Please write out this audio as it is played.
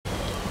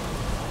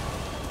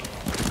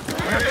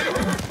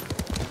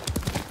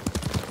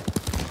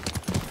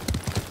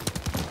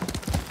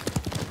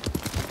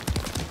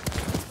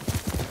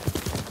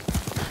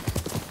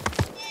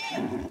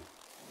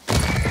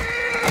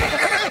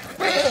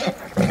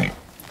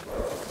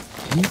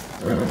You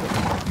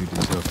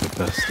deserve the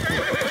best of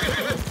it.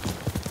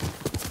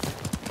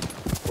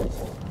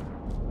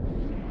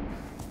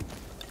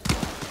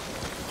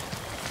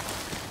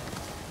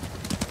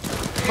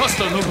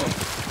 Hasta luego.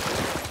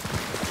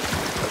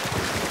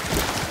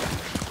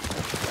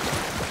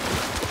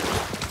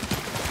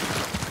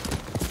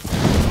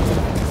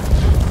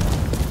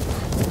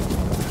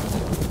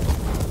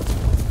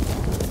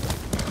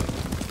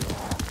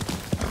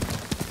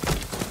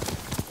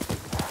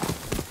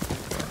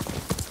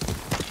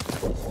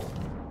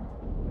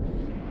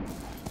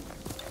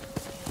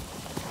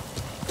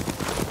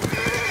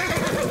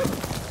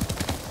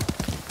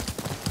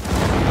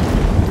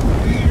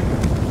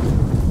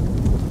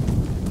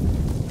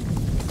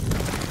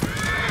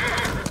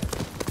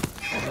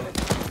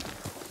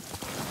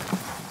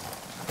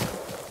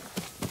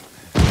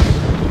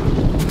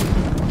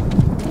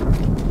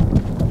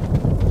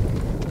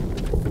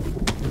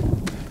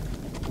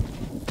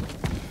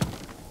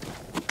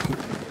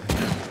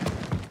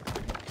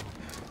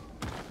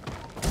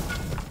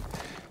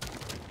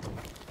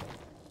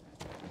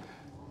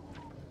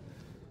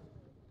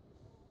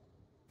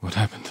 What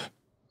happened?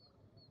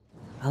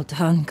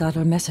 Altan got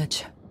our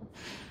message.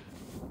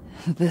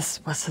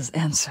 This was his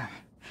answer.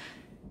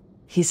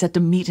 He said to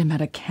meet him at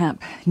a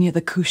camp near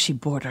the Kushi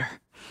border.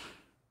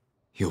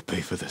 He'll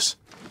pay for this.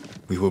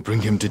 We will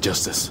bring him to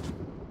justice.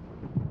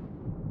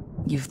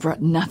 You've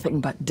brought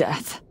nothing but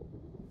death.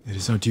 It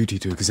is our duty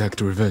to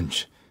exact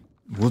revenge.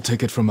 We'll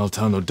take it from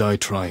Altan or die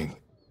trying.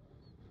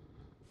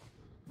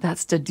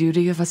 That's the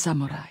duty of a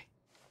samurai.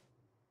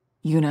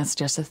 Yuna's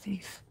just a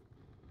thief.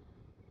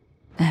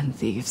 And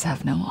thieves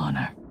have no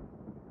honor.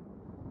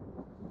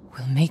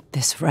 We'll make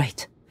this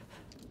right.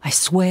 I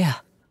swear.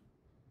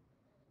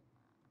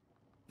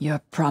 Your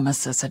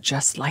promises are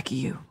just like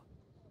you.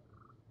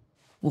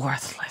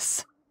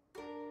 Worthless.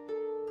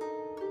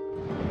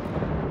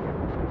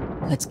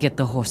 Let's get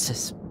the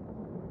horses.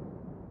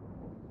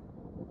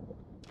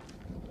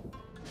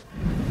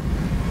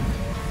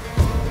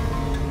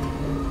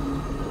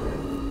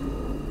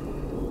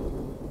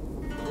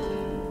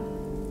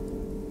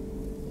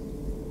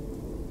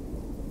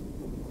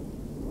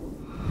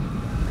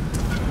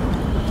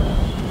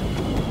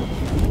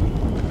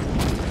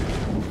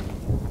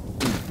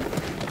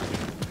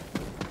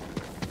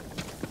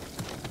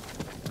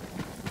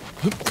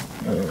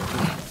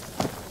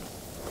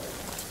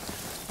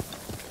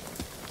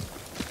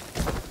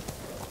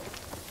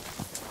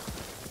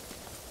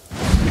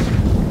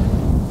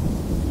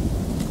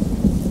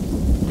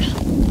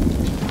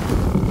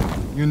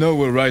 You know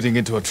we're riding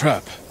into a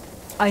trap.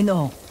 I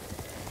know,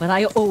 but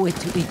I owe it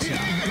to Ichi.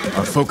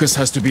 Our focus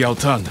has to be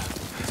Altan.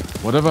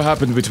 Whatever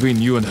happened between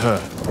you and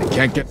her, it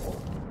can't get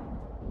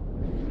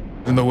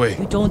in the way.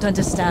 You don't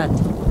understand.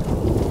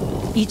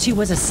 Ichi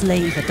was a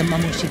slave at the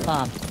Mamushi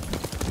farm.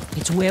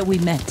 It's where we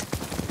met.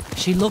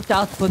 She looked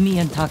out for me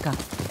and Taka.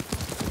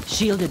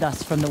 Shielded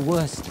us from the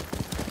worst.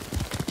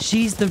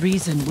 She's the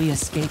reason we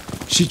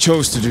escaped. She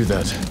chose to do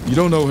that. You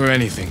don't owe her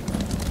anything.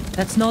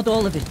 That's not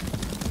all of it.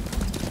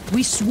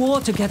 We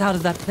swore to get out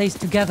of that place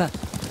together.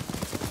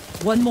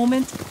 One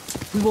moment,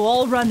 we were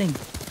all running.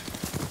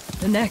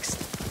 The next,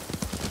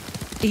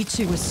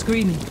 Ichi was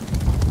screaming.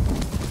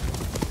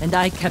 And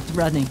I kept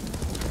running.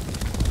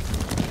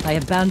 I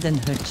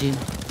abandoned her, Jin.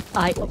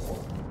 I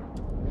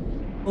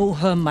owe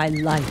her my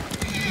life.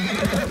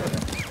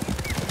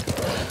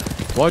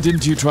 Why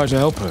didn't you try to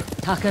help her?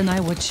 Taka and I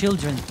were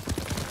children.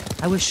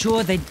 I was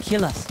sure they'd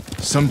kill us.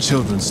 Some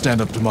children stand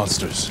up to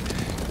monsters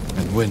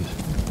and win.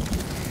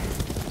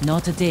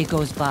 Not a day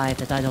goes by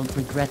that I don't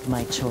regret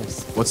my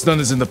choice. What's done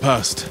is in the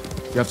past.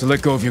 You have to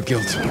let go of your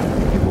guilt.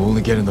 It will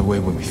only get in the way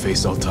when we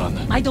face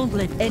Altan. I don't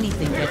let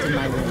anything get in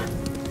my way.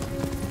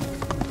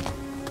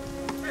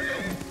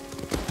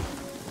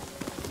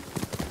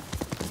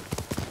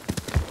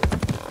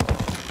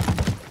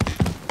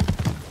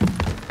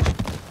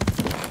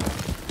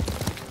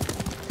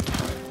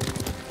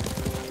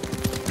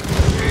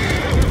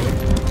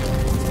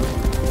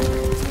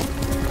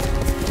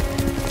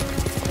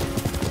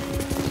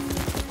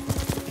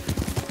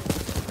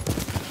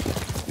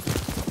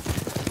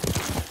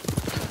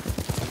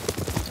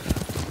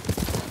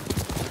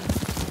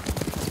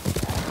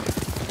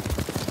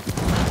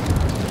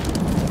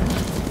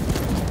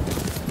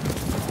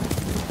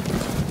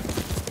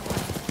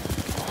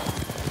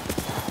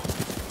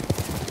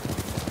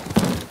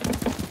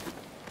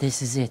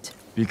 This is it.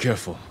 Be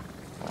careful.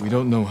 We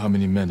don't know how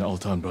many men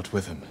Altan brought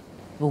with him.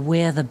 But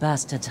where the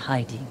bastard's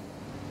hiding.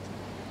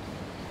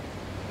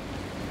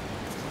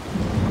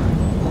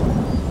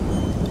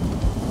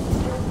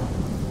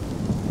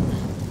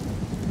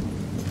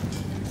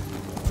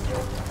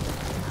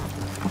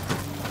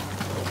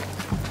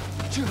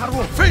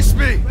 Face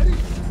me!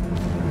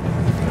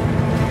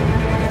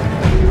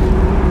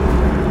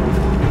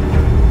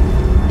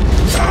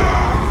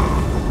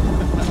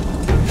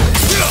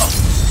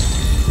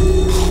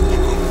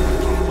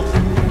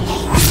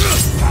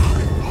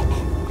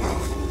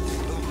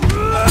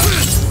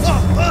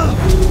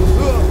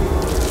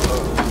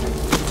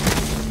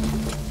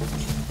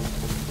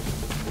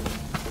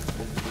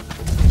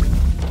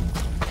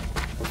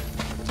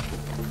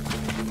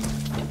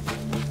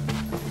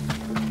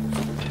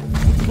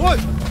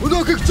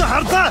 소극자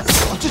harta!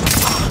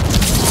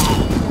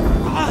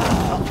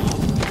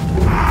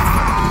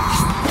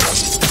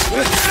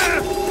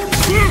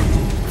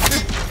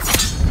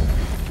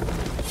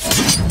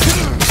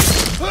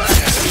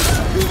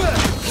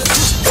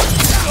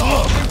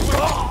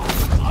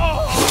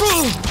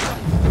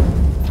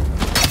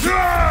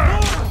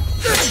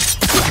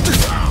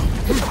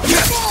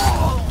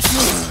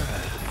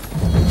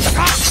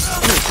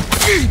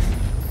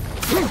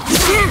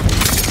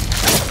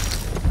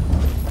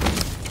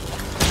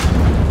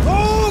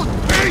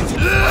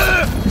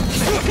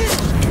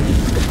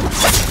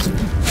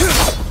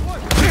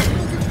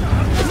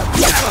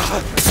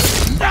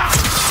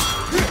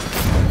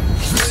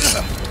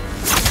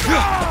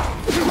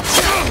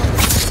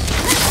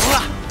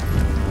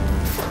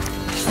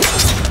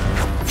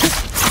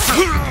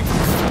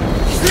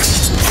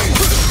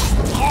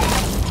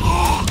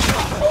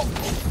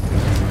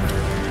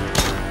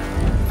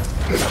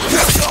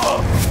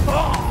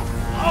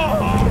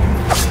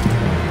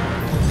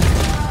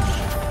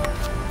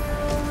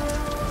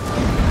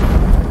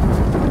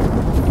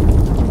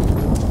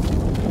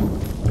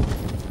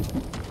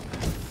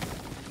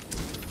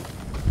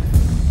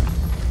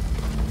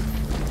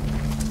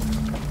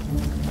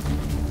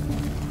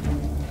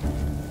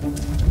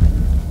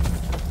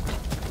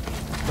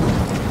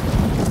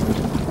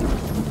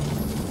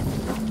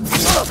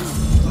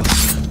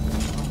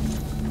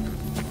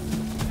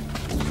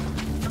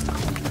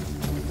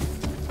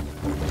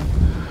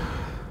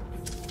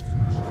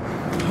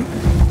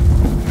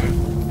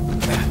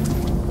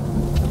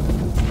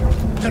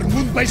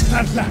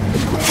 Bailarla.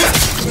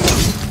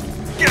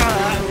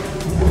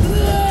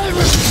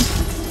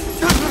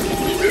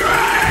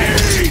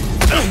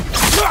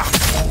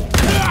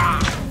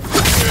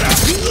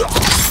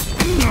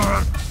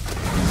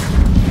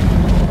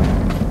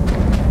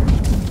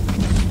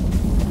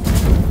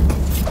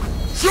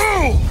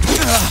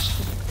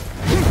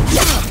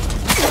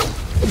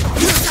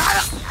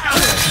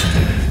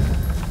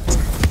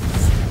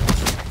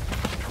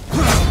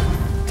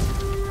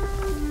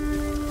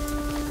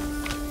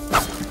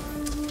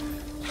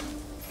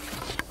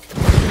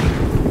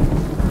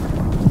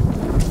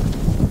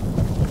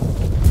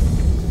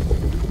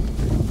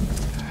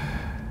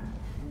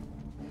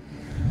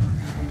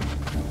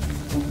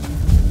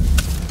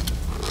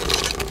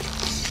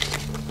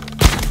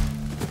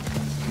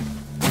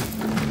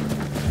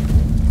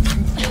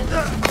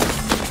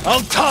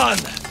 Altan!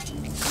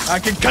 I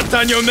can cut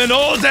down your men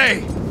all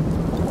day!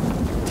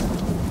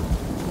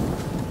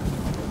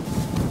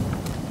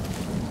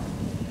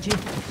 Jim,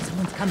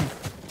 someone's coming.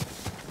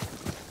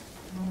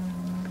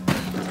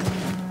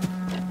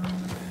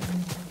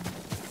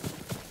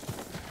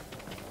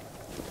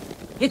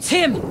 It's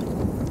him!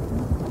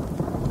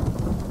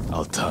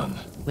 Altan.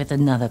 With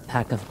another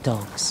pack of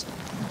dogs.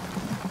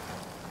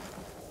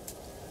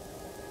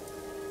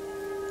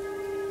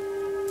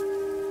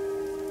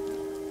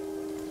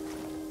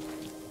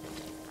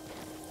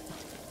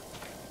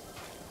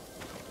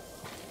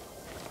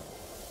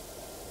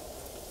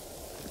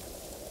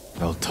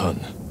 Altan.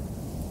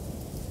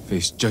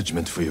 Face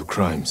judgment for your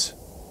crimes.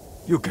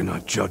 You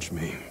cannot judge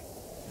me.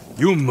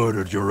 You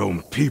murdered your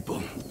own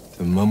people.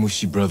 The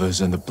Mamushi brothers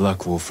and the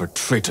Black Wolf are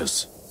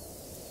traitors.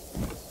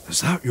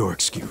 Is that your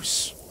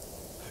excuse?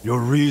 Your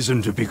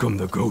reason to become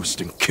the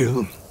ghost and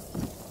kill?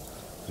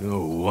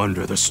 No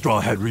wonder the Straw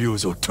Hat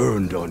Ryuzo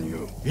turned on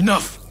you.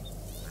 Enough!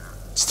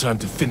 It's time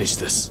to finish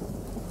this.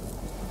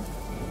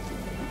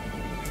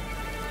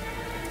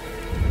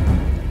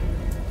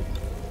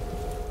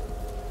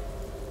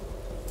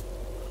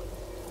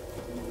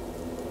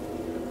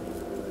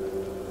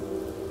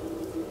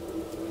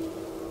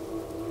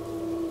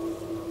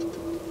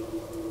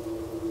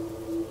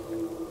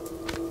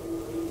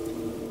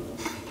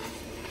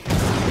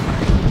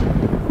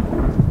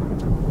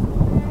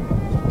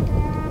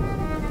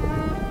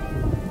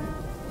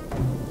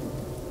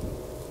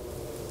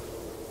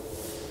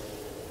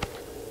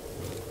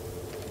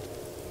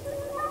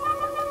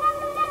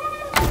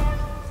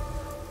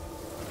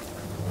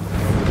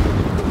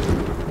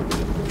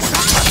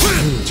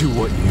 Do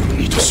what you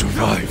need to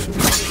survive.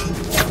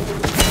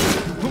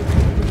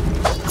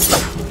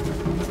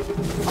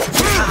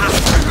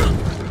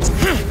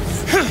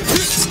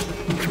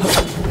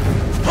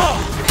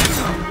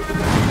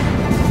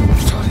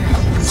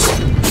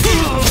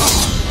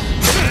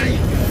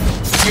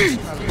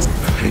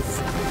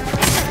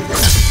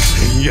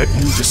 And yet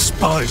you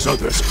despise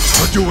others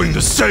for doing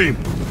the same.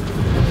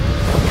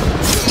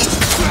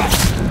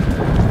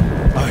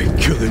 I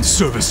kill in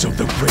service of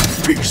the Great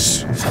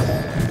Peace.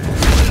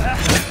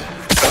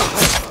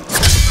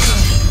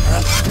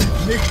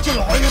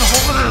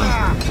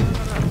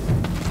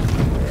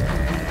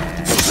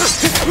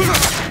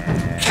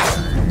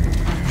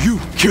 You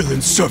kill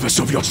in service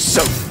of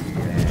yourself.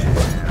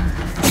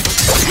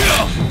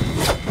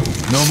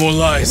 No more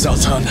lies,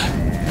 Altan.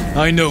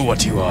 I know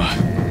what you are.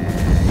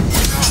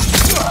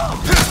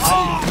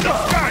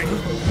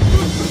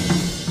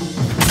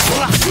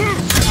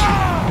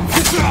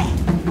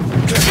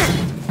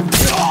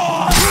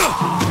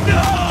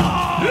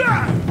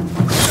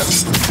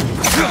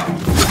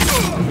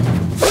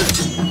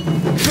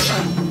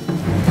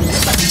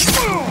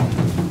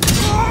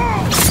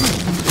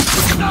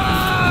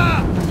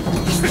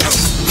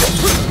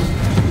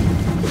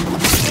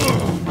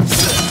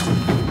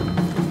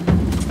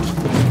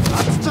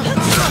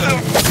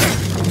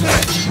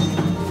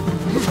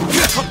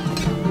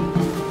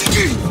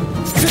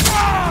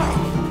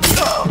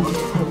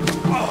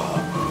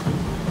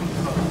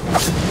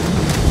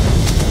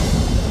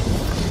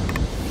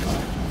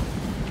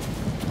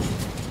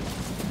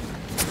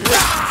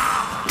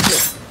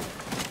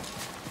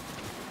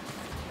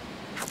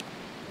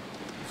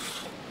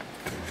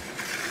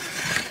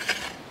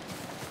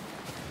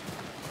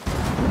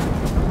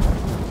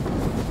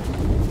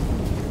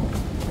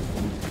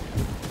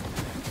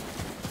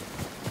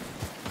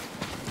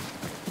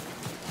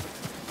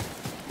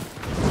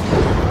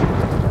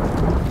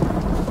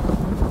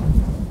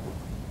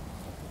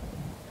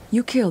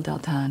 You killed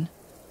Altan.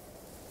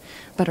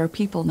 But our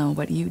people know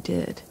what you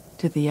did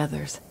to the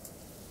others.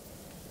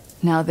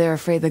 Now they're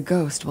afraid the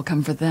ghost will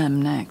come for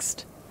them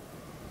next.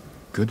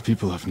 Good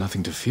people have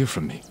nothing to fear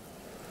from me.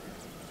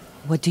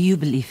 What do you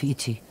believe,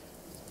 Ichi?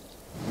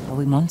 Are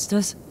we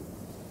monsters?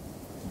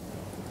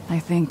 I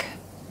think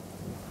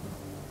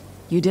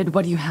you did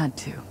what you had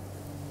to.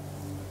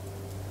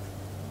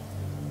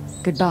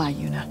 Goodbye,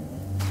 Yuna.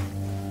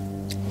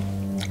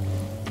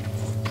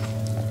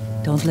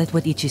 Don't let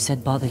what Ichi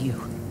said bother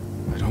you.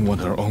 I don't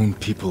want our own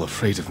people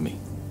afraid of me.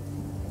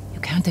 You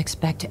can't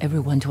expect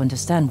everyone to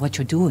understand what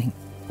you're doing,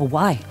 or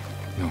why.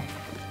 No.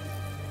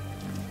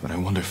 But I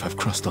wonder if I've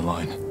crossed the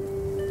line.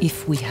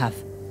 If we have.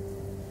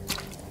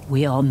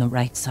 We're on the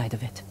right side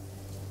of it.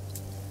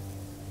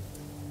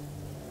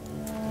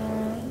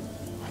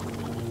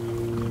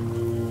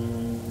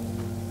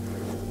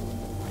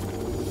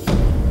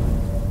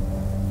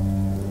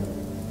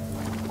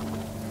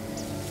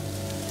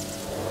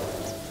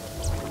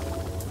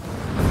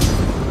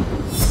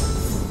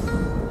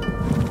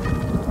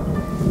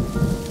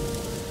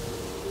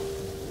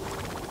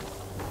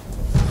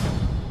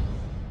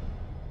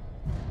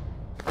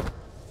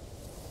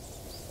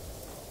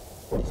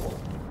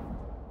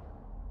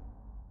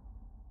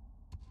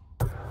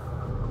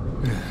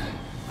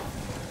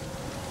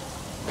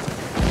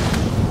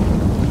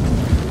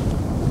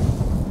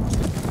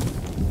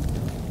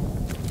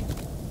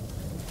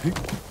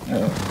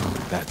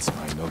 That's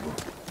my noble.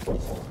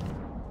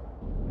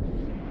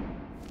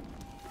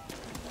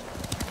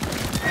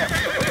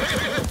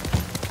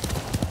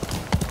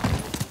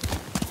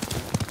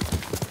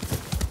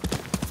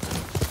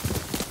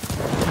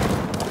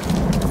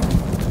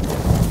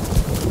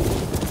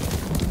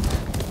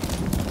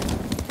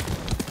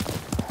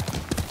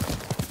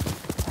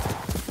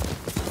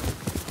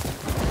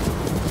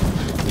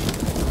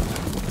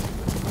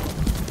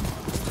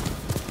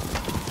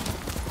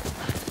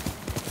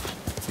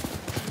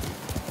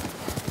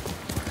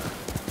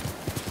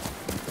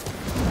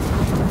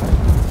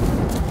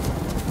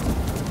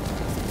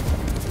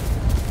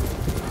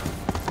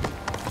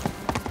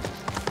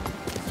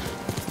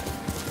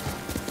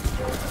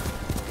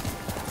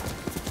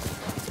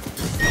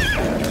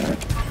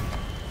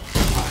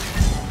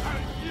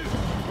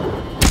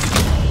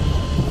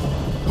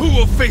 Who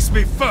will face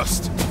me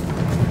first?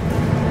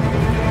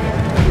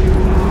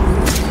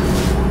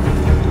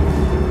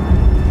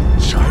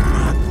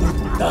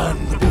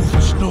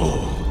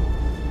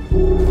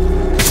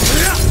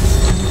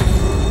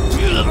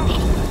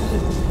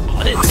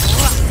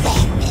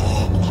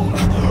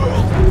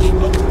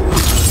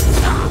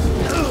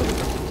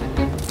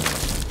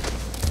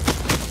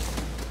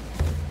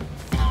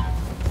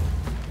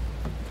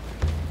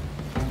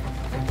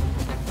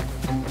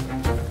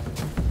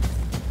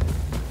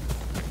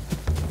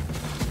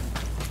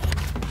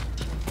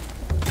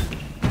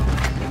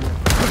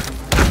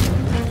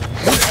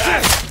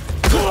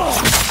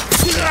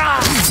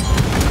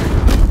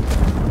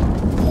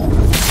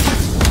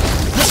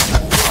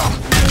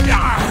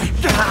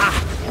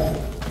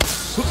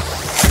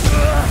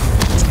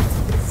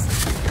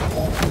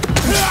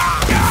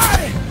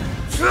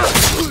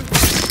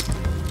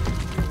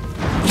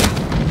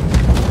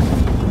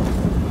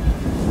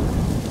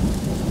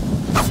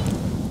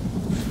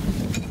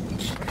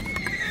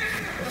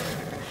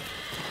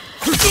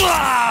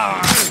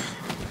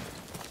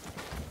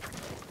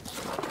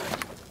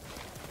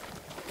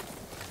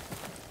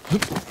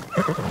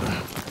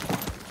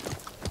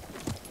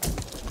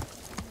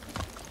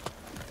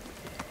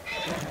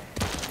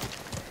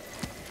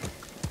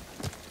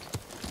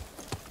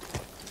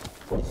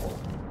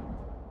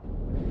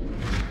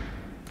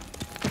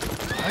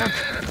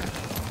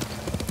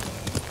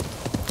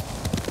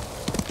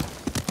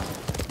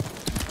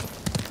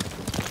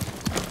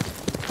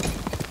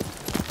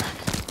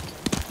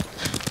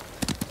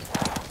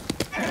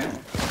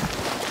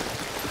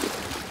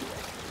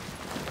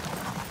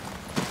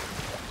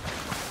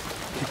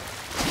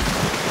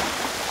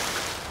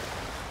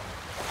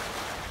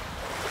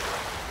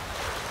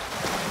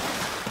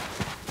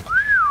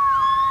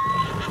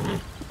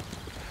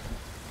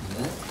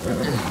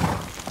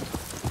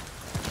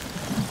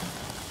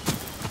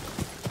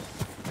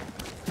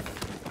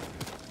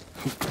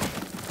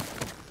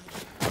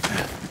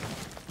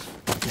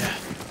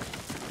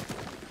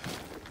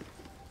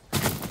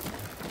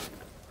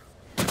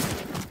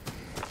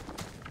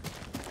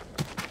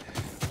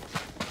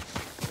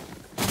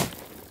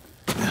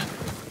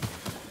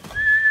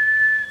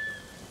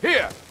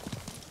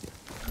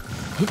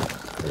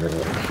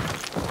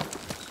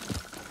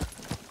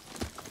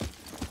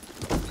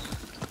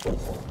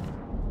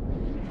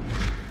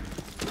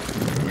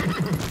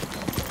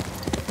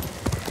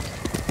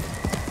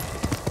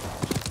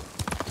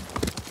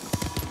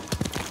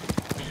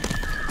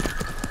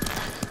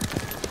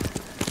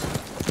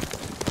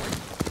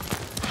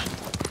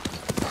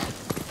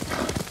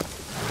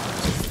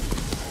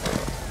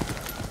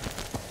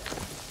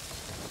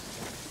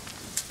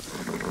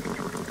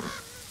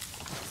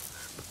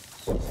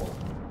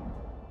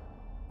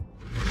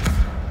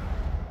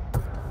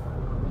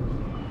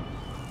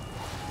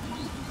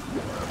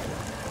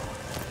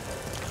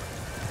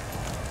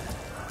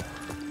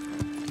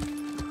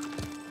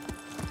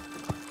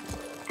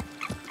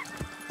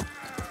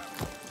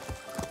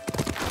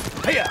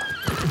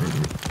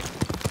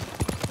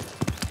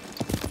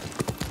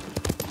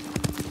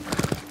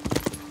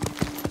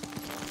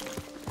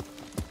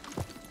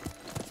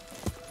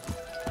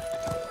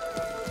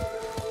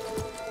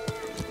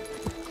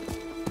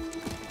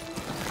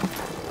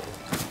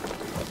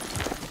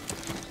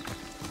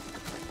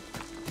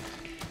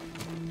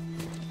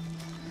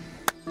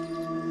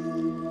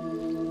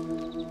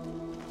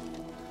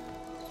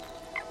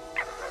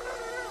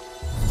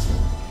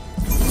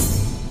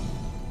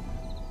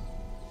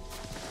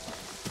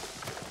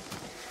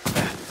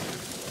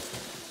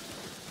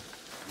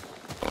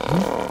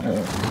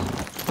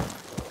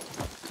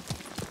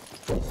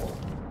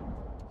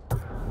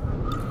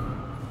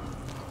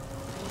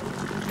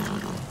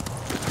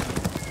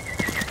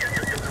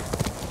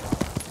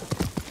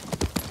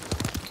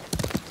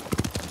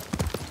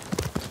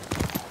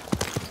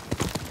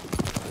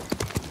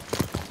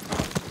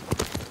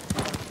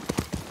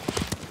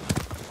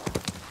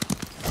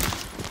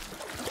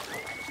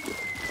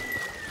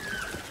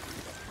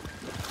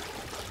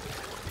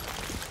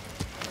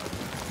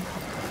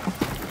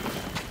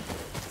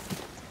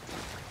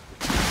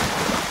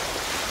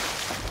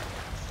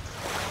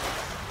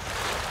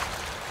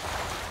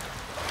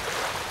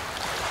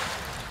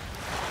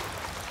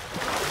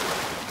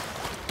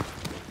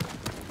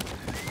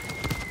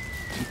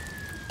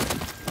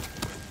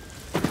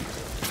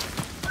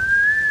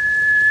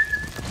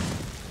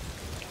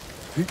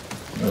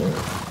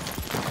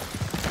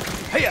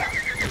 Hiya!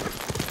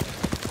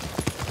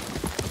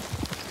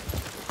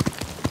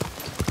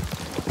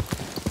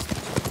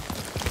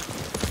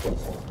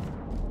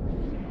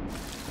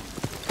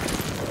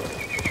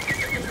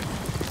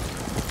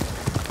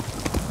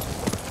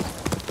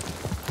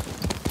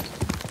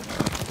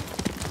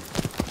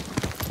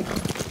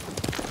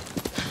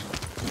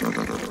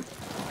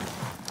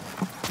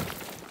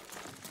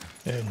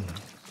 And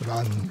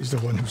Ran is the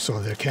one who saw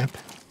their camp?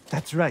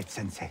 That's right,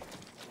 Sensei.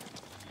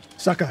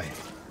 Sakai.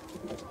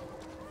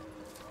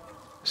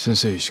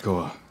 Sensei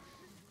Ishikawa,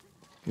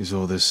 is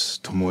all this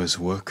Tomoe's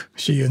work?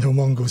 She and her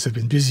Mongols have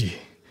been busy.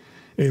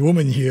 A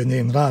woman here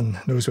named Ran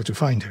knows where to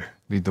find her.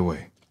 Lead the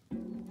way.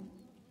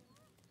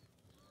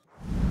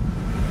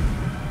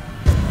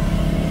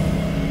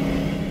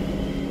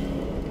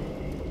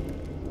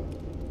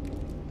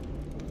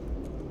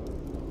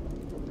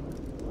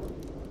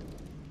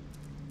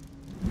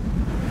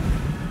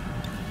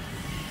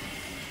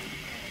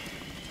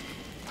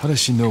 How does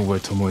she know where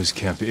Tomoe's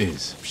camp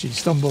is? She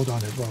stumbled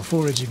on it while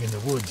foraging in the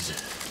woods.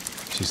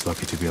 She's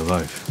lucky to be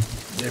alive.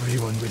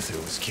 Everyone with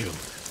her was killed.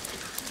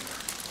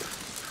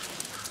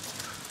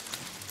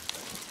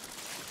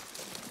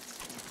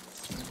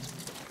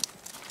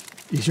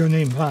 Is your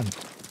name Ran?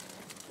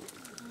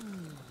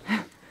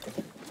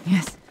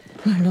 Yes,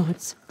 my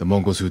lords. The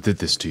Mongols who did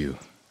this to you,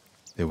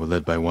 they were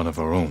led by one of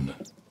our own.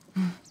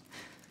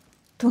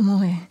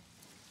 Tomoe.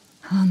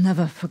 I'll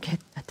never forget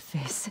that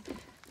face.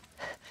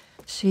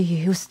 She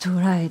used to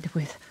ride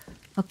with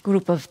a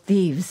group of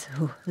thieves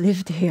who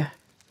lived here.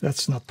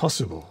 That's not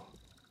possible.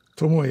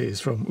 Tomoe is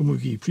from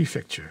Umugi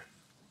Prefecture.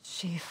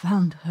 She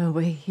found her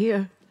way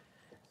here.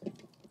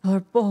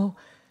 Her bow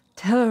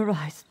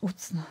terrorized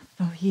Utsuna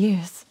for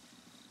years.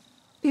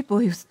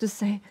 People used to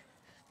say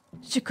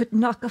she could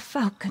knock a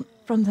falcon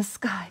from the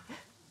sky,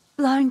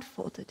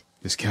 blindfolded.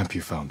 This camp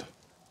you found,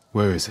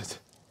 where is it?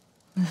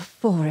 The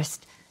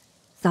forest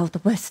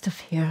southwest of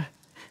here.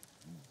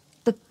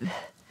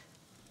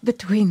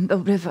 Between the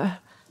river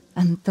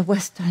and the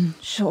western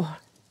shore.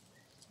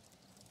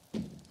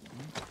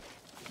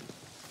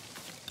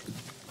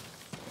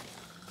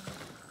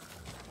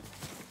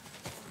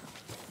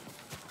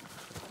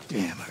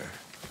 Damn her.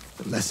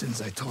 The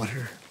lessons I taught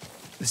her,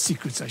 the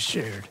secrets I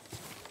shared.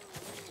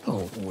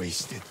 All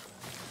wasted.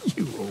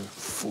 You old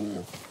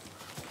fool.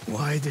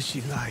 Why does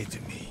she lie to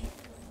me?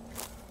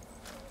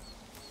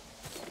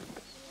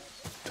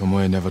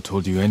 Tomoe never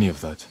told you any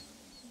of that.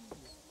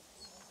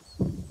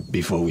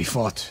 Before we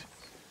fought,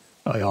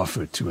 I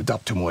offered to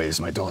adopt Tomoe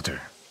as my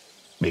daughter.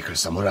 Make her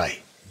samurai.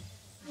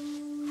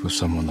 For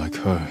someone like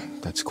her,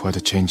 that's quite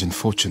a change in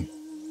fortune.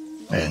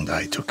 And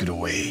I took it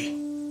away.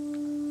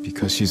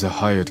 Because she's a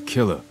hired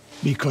killer.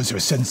 Because her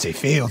sensei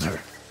failed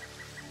her.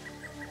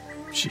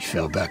 She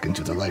fell back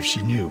into the life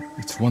she knew.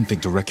 It's one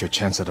thing to wreck your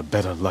chance at a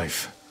better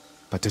life,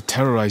 but to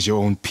terrorize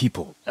your own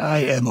people. I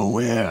am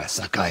aware,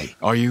 Sakai.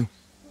 Are you?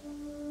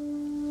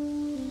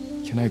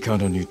 Can I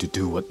count on you to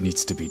do what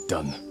needs to be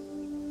done?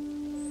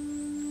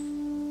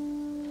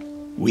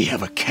 We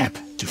have a camp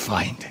to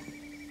find.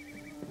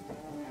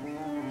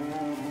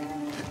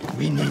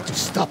 We need to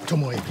stop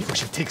Tomoe before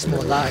she takes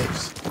more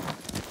lives.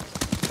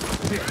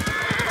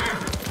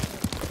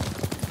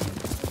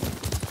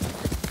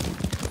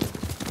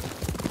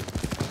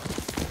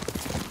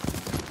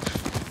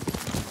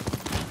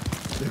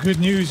 The good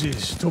news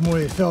is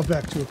Tomoe fell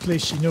back to a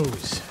place she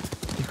knows,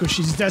 because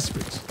she's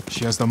desperate.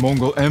 She has the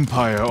Mongol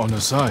Empire on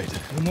her side.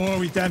 The more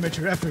we damage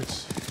her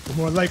efforts, the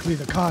more likely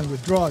the Khan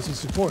withdraws his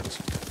support.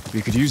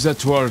 We could use that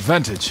to our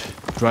advantage.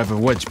 Drive a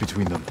wedge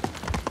between them.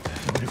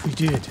 What if we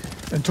did,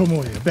 and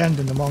Tomoe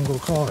abandoned the Mongol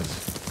cause?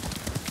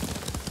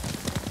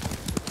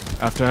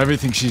 After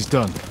everything she's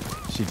done,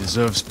 she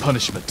deserves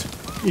punishment.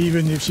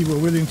 Even if she were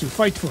willing to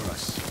fight for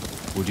us?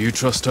 Would you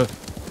trust her?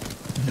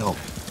 No.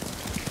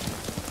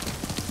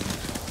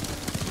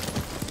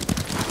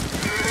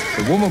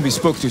 The woman we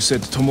spoke to said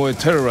Tomoe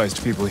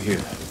terrorized people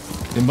here.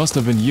 It must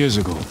have been years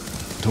ago.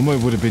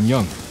 Tomoe would have been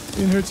young.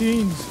 In her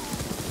teens.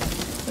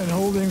 And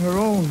holding her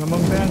own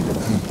among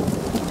bandits.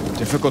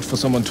 Difficult for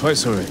someone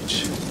twice her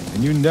age.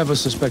 And you never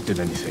suspected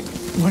anything.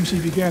 When she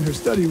began her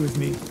study with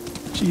me,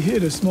 she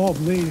hid a small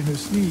blade in her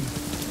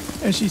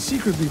sleeve. And she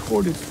secretly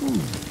hoarded food.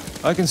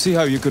 I can see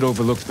how you could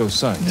overlook those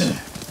signs.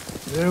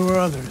 There were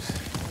others.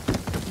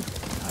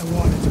 I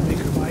wanted to make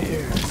her my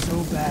heir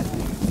so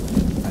badly.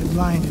 I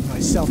blinded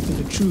myself to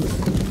the truth.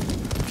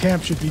 The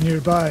camp should be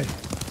nearby.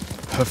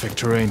 Perfect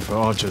terrain for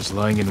archers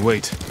lying in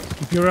wait.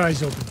 Keep your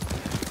eyes open.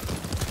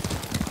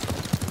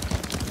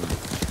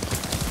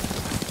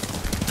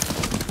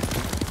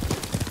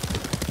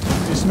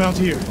 Dismount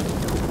here.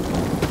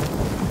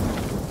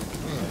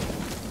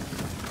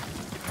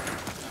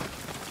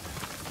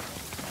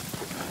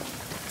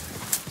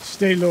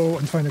 Stay low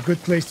and find a good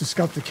place to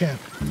scout the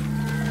camp.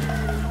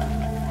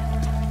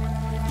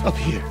 Up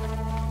here.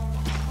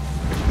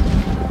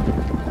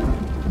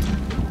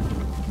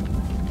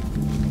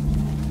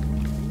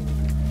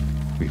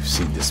 We've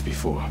seen this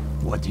before.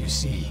 What do you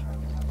see?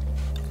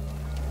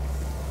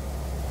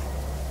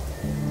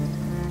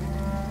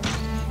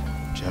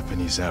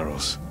 Japanese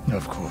arrows.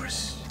 Of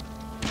course.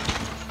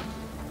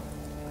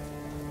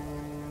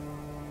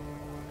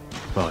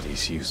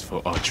 Bodies used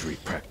for archery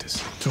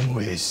practice.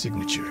 Tomoe's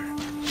signature.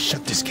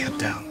 Shut this camp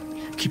down.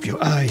 Keep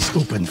your eyes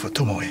open for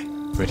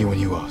Tomoe. Ready when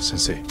you are,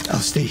 Sensei. I'll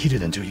stay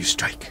hidden until you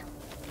strike.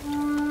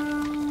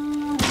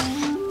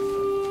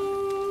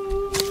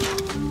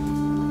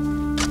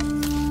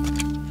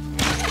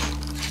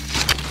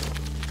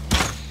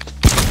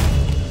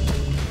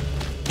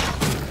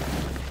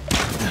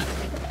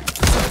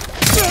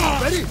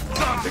 Ready?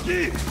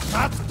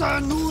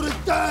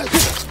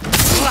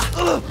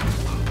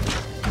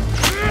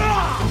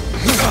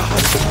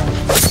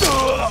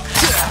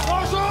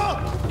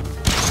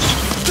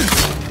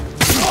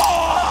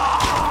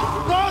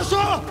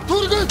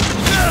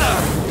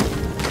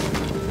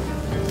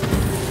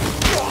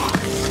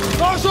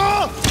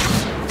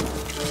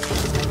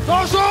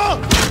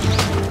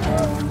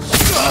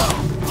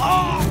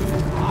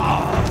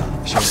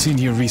 She's seen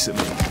here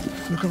recently.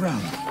 Look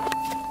around.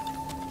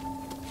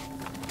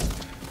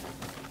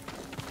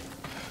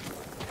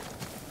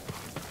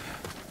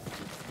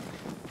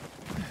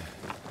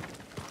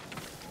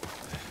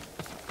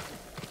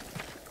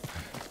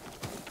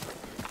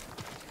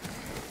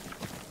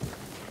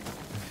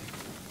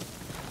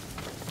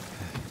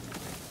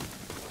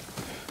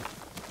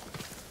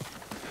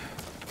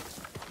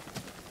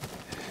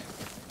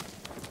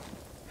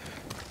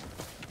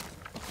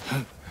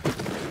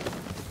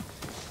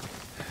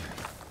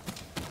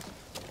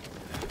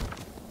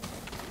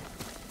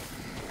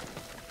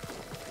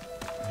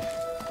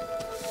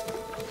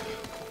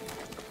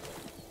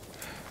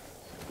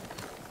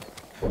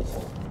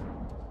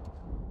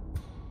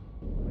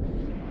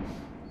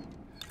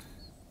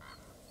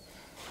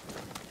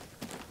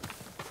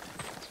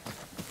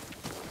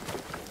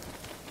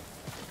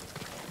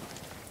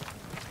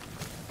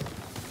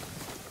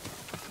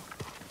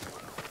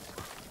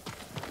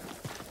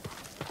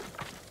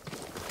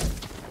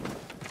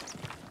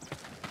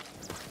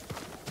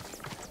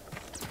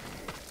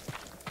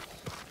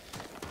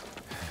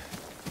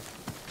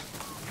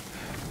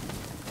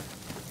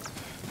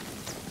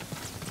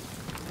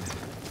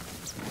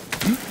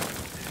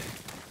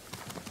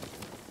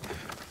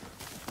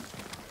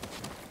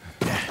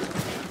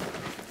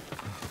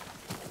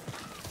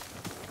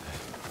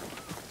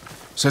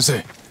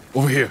 Sensei,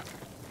 over here.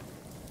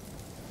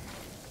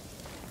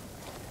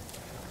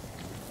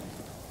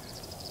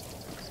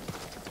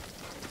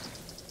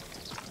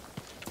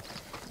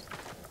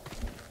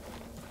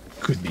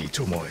 Could be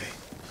Tomoe.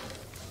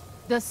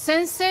 The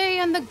sensei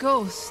and the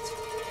ghost.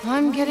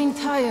 I'm getting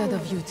tired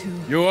of you two.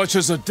 Your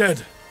archers are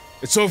dead.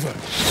 It's over.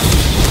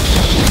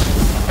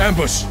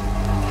 Ambush.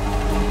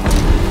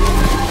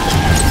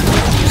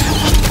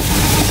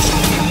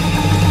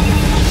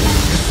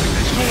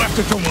 Go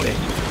after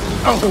Tomoe.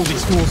 I'll hold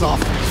these fools off.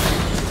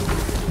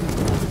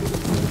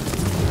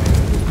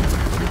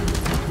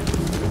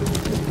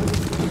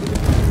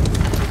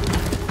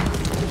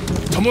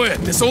 Tomoe,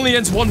 this only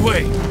ends one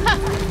way. Ha!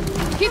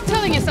 Keep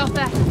telling yourself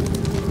that.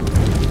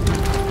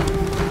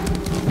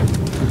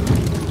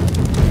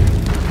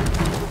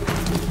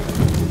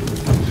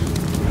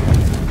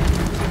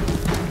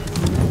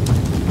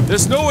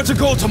 There's nowhere to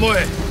go,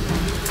 Tomoe.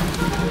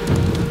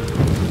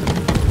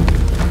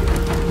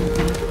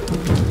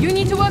 You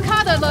need to work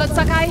harder, Lord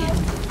Sakai.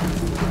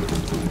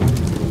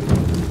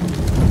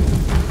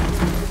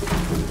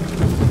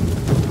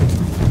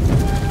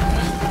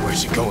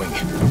 Where's she going?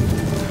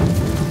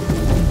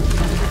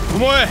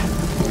 Tomoe!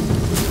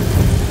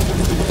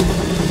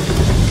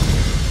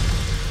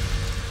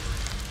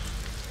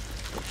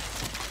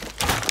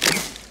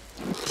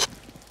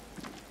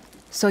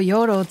 So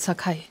you're Lord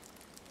Sakai,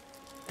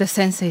 the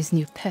sensei's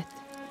new pet.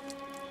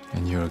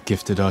 And you're a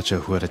gifted archer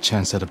who had a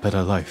chance at a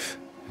better life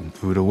and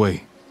threw it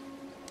away.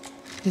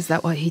 Is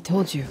that what he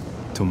told you?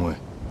 Tomoe,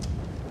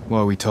 why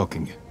are we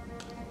talking?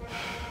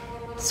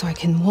 So I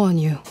can warn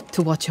you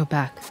to watch your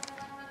back.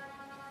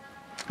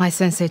 My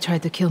sensei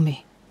tried to kill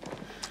me.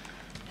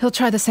 He'll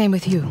try the same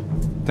with you.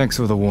 Thanks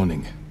for the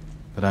warning,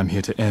 but I'm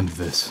here to end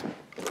this.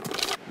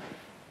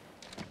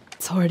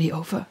 It's already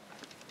over.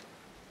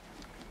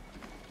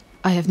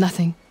 I have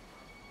nothing.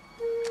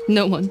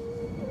 No one.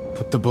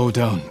 Put the bow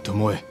down,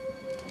 Tomoe.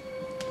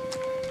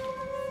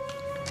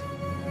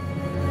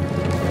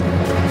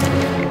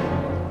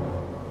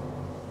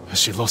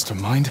 she lost her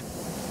mind?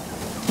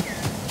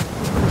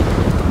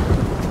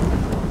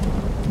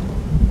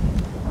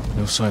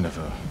 No sign of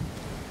her.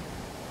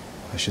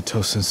 I should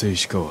tell Sensei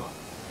Ishikawa.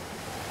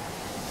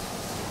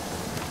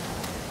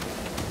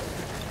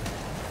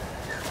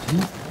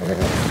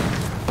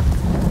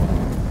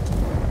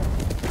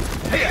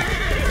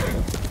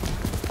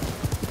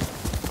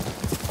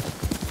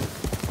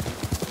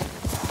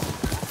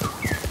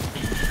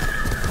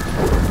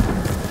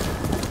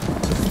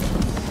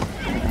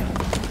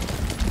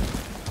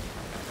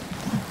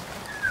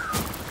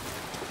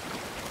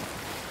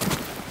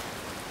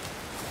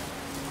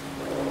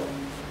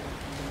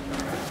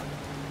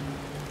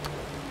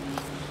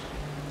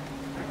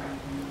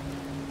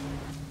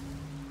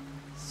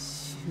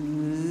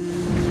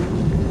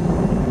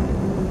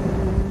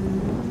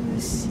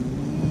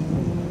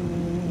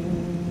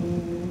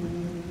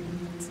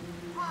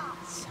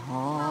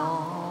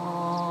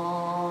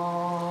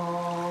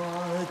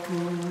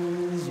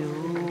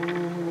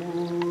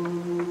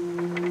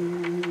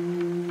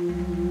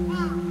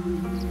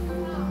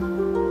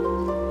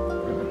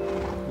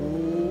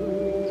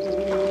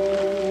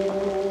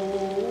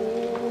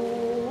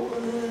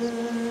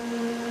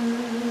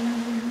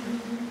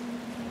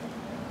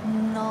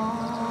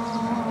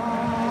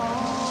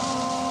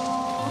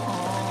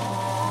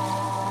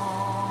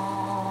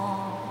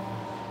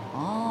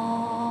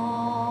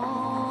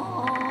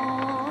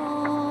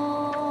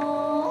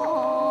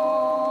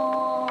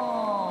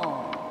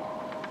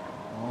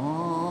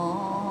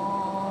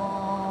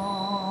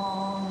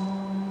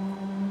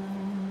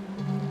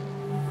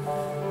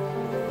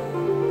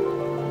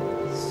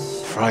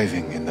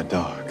 Thriving in the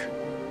dark.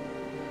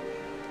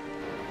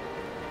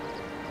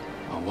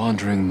 A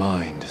wandering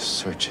mind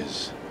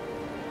searches.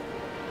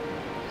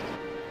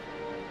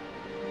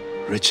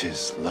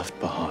 Riches left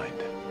behind.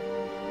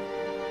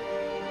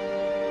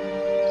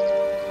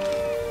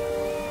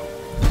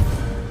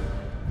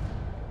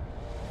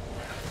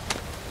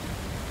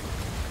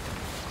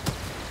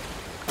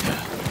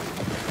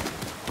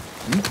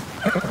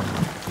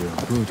 You're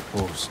a good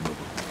horse,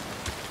 Nobu.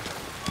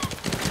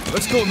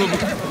 Let's go,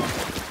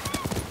 Nobu!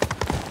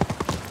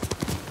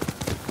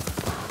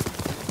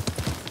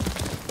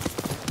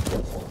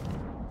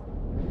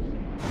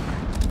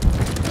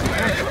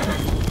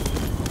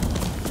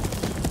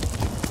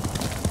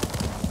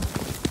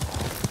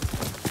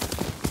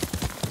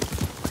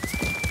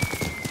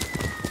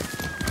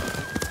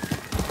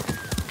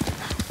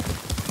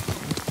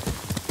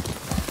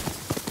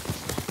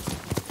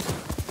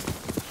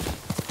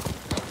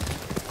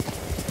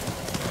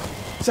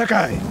 酒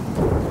井,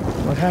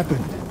 what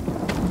happened?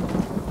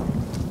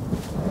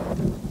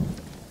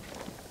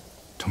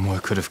 Tomoe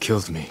could have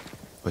killed me,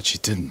 but she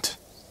didn't.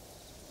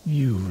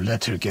 You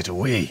let her get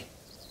away.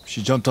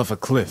 She jumped off a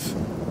cliff.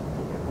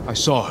 I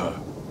saw her.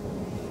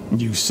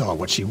 You saw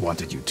what she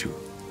wanted you to.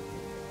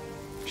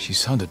 She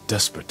sounded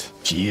desperate.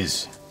 She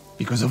is,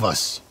 because of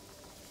us.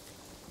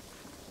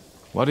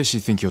 Why does she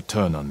think you'll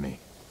turn on me?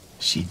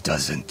 She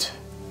doesn't.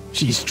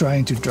 She's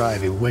trying to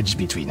drive a wedge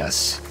between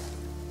us.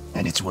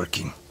 And it's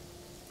working.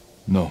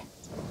 No,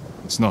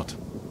 it's not.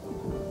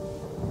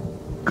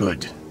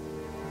 Good.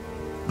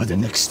 But the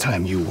next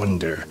time you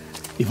wonder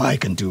if I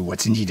can do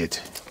what's needed,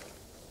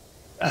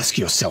 ask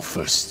yourself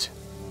first.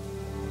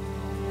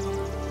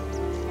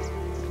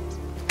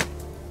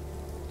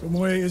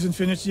 Tomoe isn't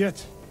finished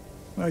yet.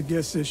 I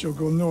guess they shall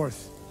go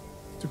north,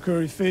 to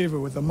curry favor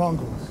with the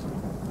Mongols.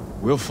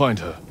 We'll find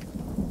her.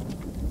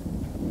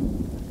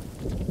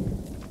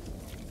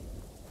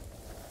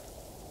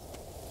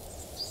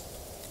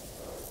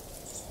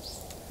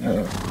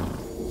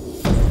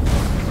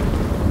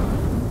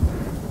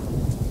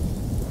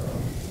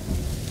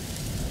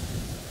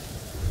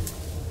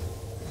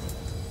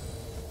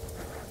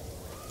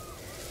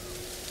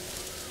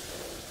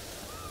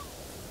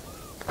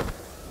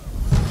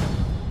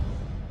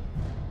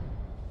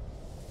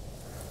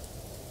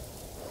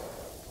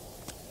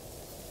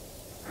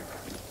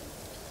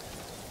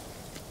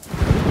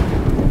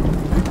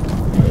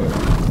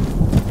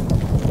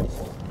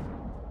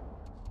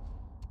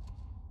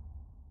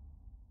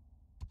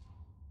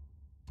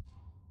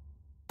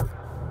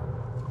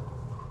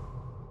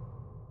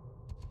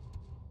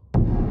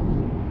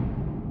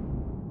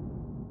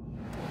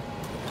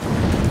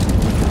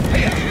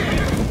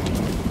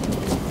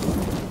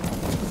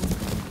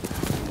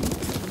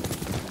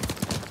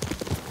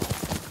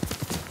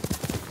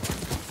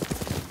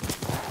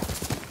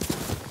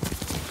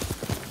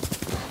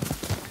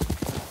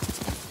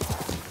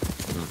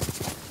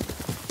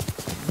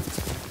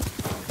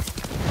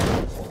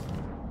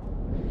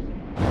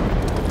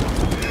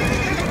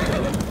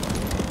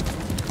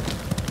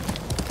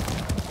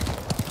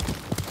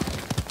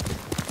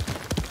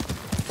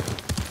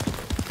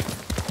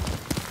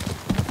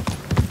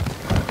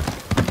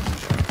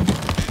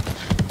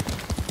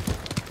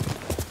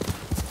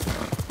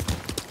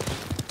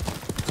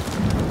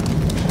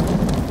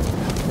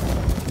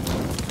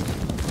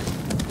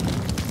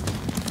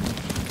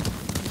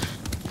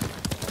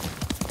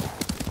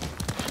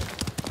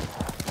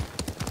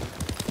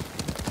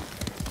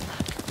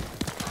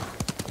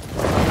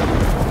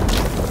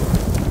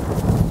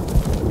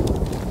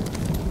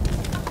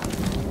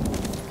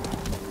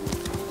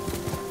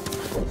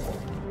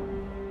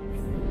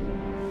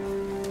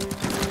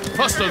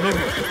 Faster,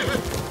 Nobu!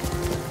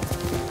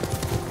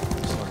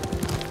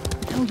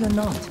 No, you're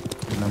not.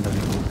 Remember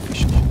the old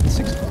fishing at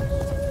 6 o'clock?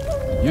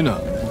 Yuna,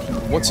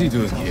 what's he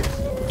doing here?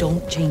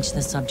 Don't change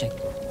the subject.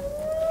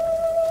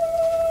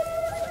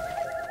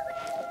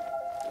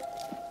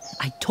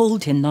 I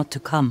told him not to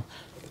come.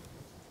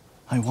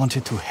 I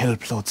wanted to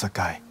help Lord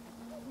Sakai.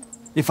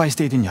 If I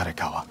stayed in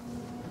Yarikawa,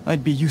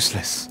 I'd be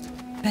useless.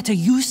 Better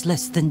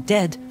useless than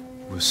dead.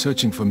 We're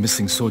searching for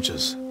missing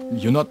soldiers.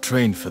 You're not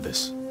trained for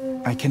this.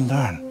 I can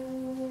learn.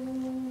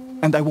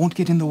 And I won't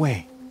get in the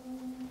way.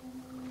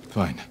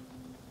 Fine.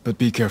 But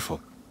be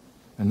careful.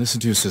 And listen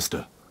to your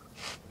sister.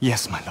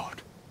 Yes, my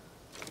lord.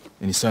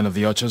 Any sign of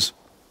the archers?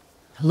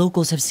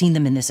 Locals have seen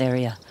them in this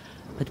area,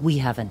 but we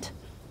haven't.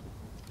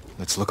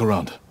 Let's look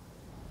around.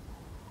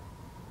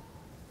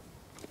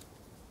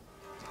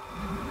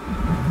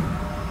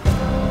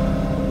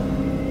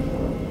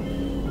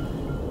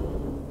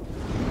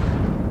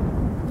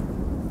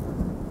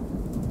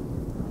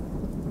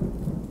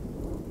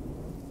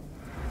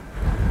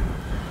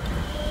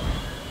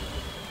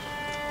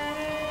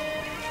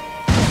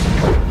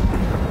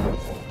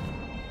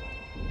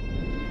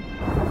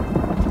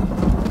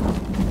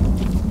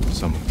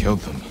 Someone killed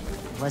them.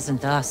 It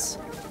wasn't us.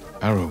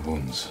 Arrow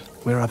wounds.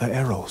 Where are the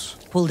arrows?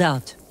 Pulled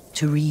out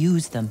to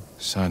reuse them.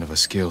 Sign of a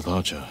skilled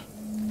archer.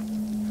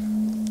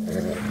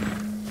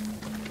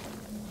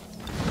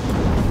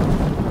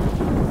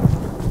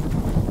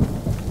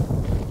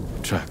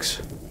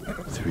 Tracks.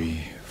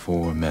 3,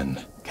 4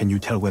 men. Can you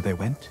tell where they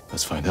went?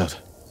 Let's find out.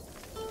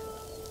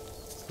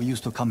 We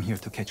used to come here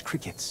to catch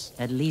crickets.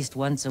 At least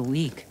once a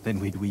week. Then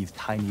we'd weave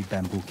tiny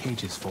bamboo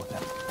cages for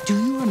them. Do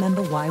you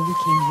remember why we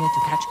came here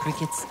to catch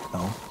crickets?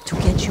 No? To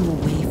get you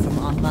away from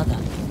our mother.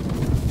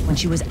 When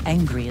she was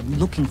angry and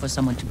looking for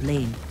someone to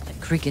blame, the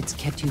crickets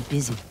kept you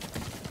busy.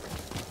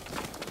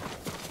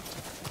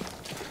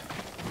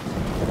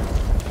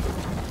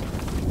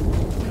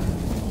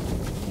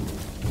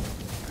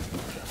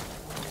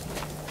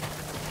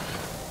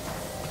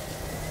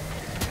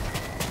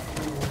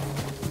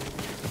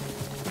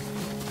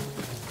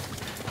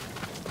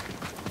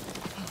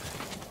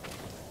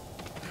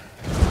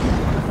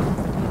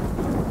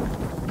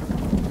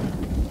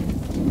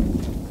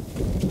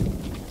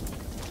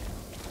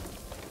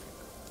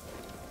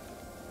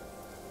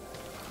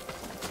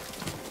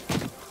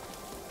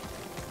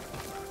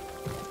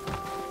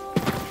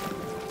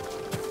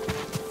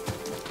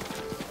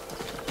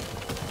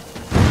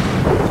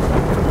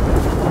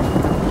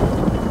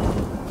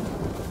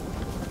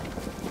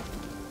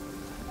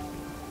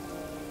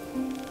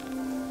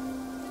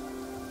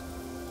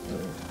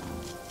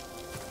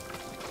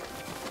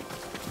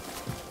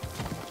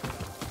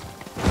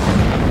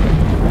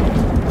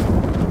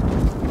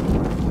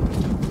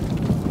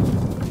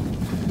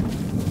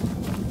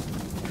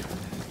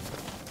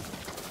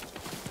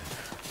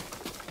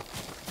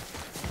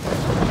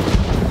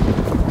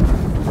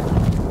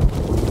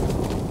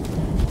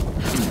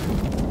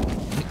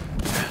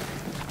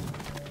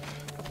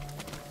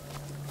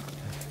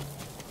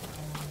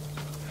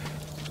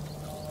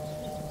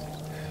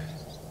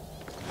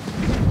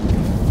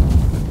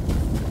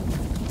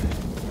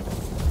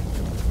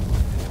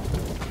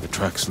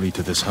 Tracks lead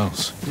to this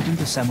house. Didn't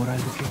the samurai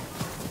look here?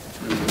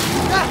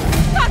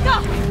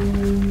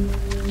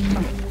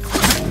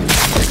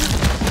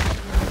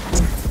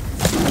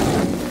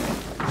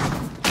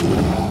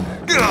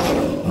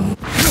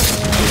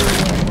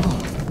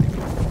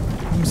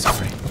 I'm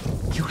sorry.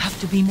 You have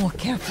to be more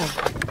careful.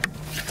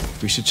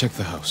 We should check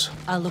the house.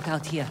 I'll look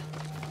out here.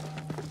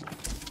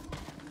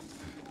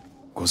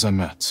 Gozan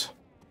mats.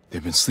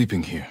 They've been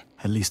sleeping here.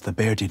 At least the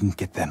bear didn't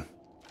get them.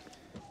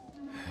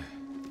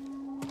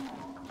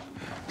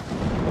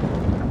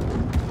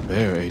 The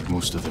bear ate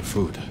most of their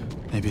food.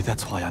 Maybe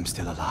that's why I'm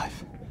still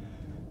alive.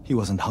 He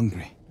wasn't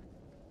hungry.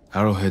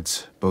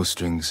 Arrowheads,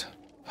 bowstrings,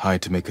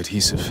 hide to make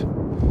adhesive.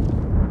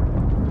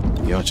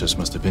 The archers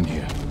must have been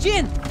here.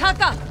 Jin!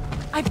 Taka!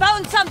 I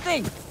found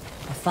something!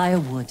 The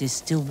firewood is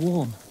still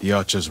warm. The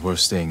archers were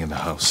staying in the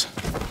house.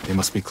 They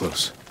must be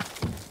close.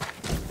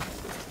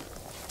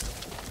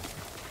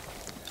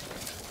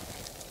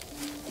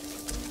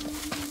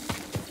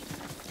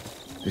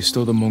 They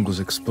stole the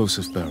Mongols'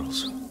 explosive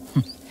barrels.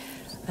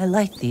 I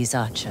like these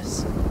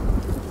archers.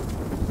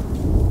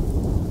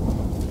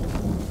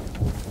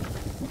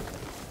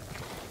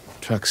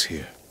 Tracks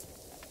here.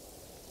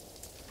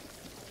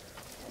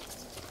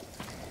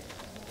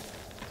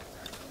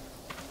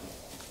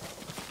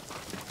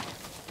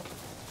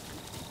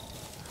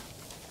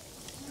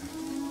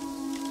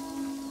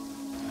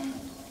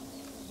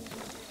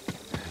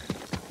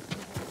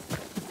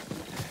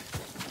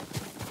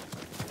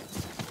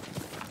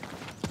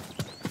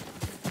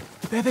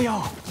 There they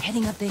are!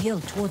 Heading up the hill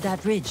toward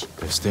that ridge.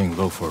 They're staying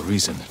low for a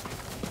reason.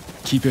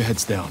 Keep your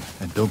heads down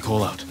and don't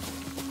call out.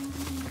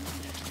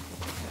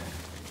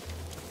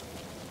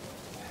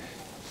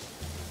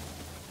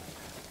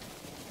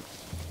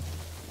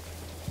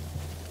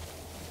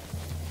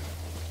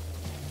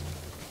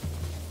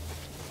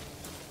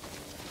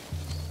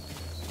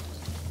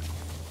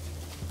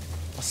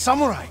 A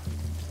samurai!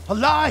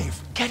 Alive!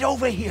 Get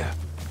over here!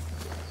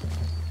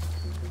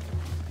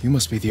 You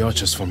must be the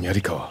archers from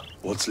Yarikawa.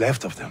 What's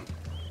left of them?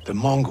 The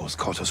Mongols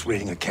caught us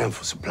raiding a camp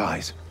for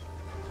supplies.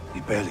 We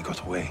barely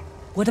got away.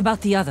 What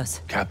about the others?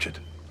 Captured.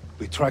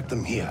 We tracked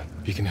them here.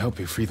 We can help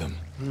you free them.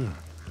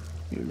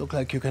 You look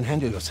like you can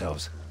handle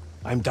yourselves.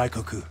 I'm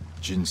Daikoku.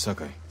 Jin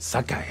Sakai.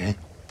 Sakai, eh?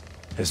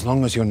 As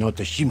long as you're not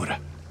the Shimura.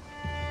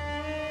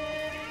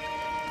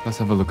 Let's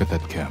have a look at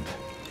that camp.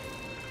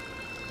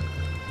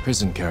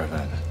 Prison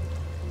caravan.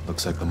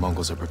 Looks like the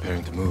Mongols are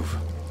preparing to move.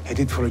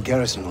 Headed for a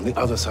garrison on the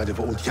other side of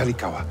Old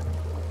Yarikawa.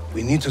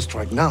 We need to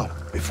strike now,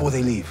 before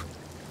they leave.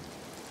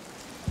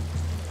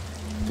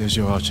 There's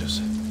your archers.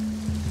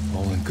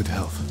 All in good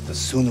health. The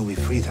sooner we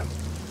free them,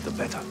 the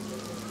better.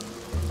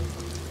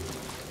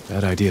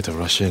 Bad idea to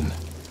rush in.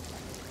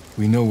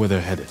 We know where they're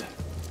headed.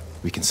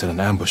 We can set an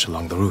ambush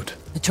along the route.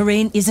 The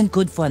terrain isn't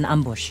good for an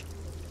ambush.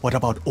 What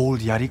about Old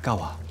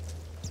Yarikawa?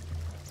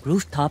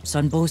 Rooftops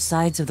on both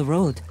sides of the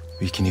road.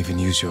 We can even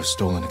use your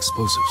stolen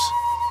explosives.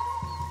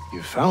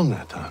 You found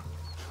that, huh?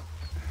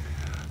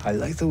 I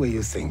like the way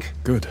you think.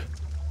 Good.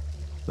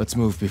 Let's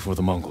move before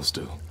the Mongols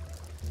do.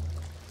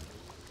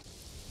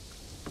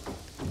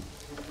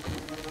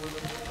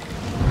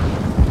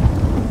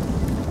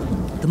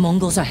 The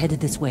Mongols are headed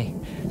this way.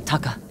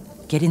 Taka,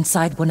 get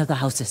inside one of the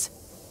houses.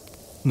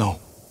 No.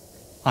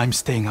 I'm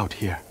staying out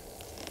here.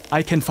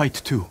 I can fight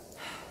too.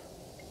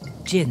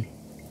 Jin,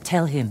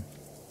 tell him.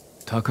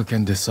 Taka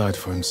can decide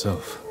for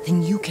himself.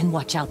 Then you can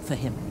watch out for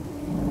him.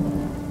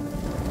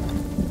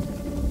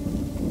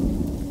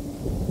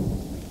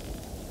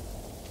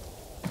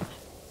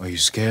 Are you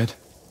scared?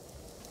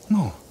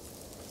 No.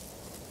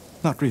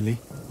 Not really.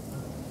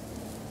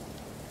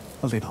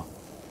 A little.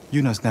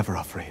 Yuna's never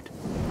afraid.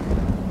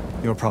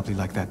 You're probably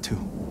like that too.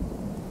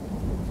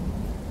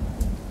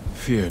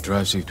 Fear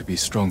drives you to be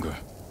stronger,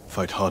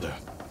 fight harder.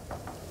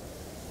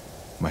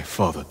 My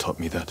father taught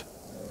me that.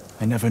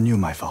 I never knew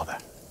my father.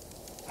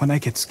 When I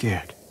get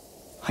scared,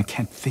 I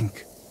can't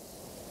think.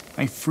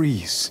 I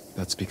freeze.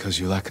 That's because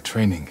you lack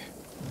training.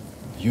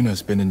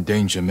 Yuna's been in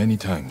danger many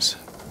times.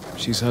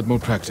 She's had more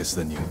practice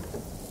than you.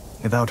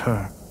 Without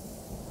her,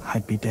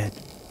 I'd be dead.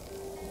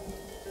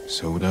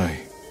 So would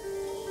I.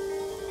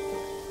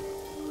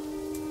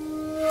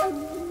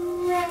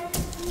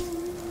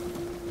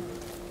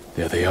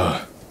 There they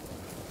are.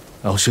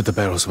 I'll shoot the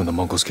barrels when the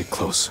Mongols get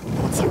close.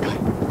 Lord Sakai,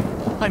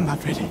 I'm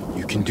not ready.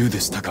 You can do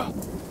this, Taka.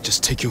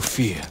 Just take your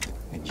fear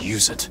and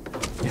use it.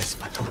 Yes,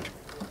 my lord.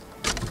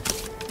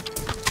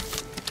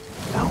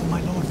 Now,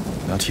 my lord.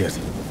 Not yet.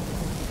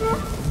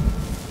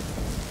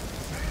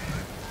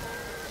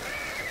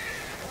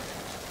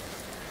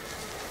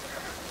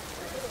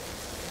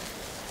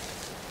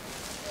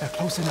 They're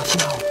close enough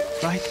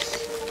now, right?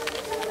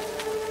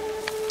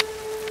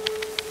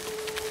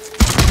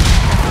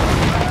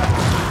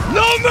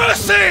 No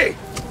mercy!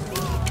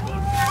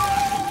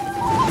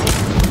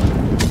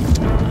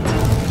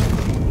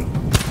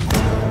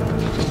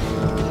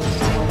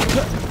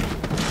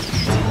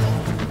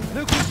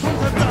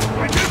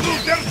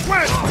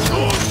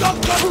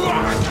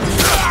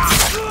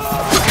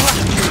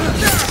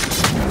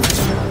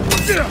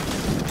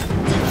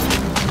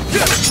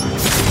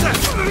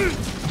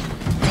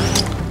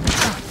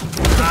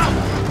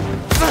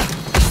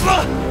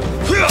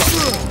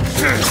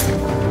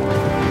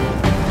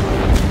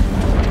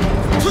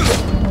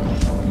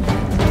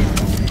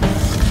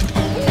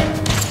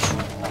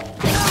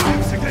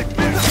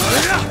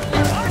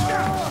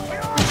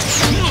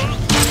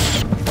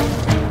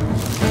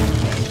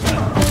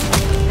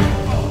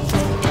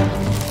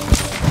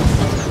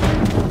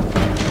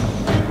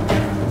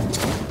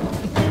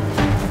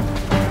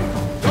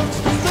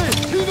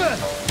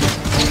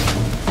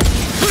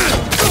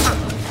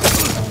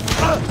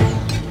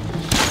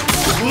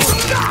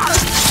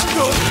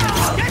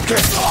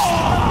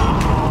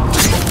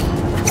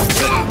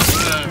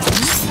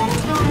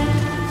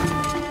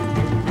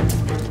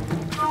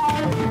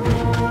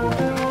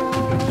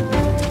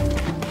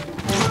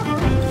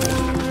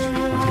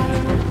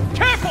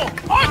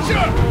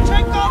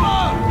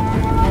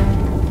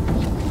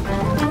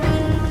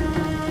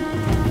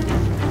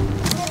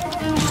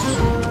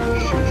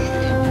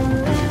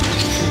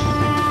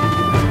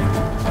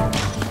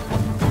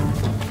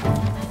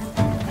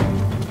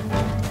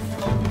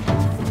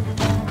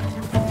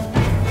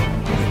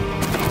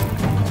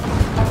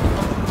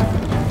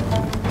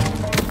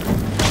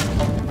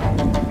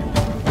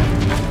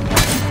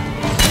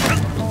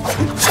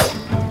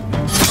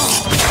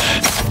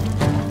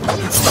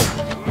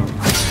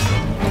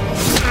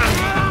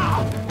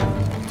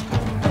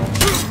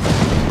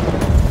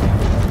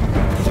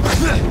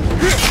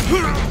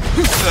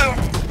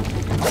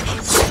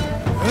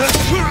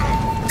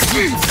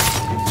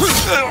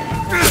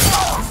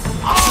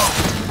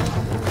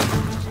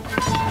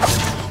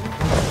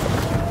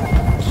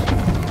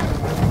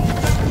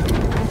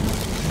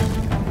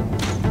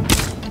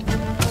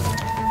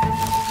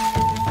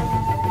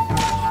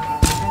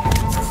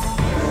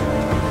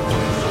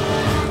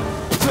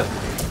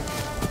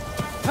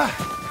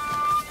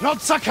 Lord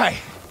Sakai!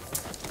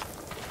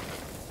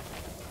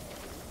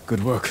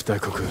 Good work,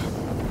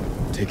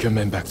 Daikoku. Take your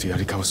men back to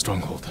Yarikawa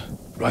stronghold.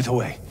 Right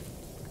away.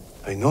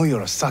 I know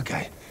you're a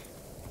Sakai,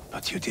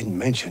 but you didn't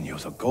mention you're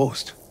the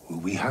ghost. Will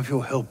we have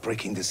your help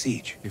breaking the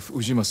siege? If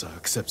Ujimasa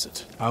accepts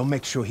it. I'll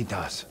make sure he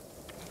does.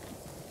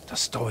 The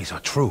stories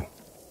are true.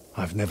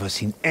 I've never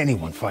seen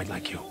anyone fight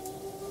like you.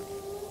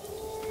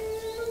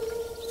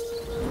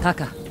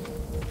 Taka,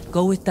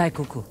 go with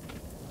Daikoku.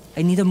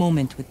 I need a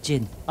moment with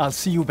Jin. I'll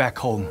see you back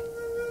home.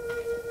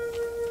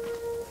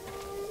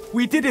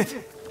 We did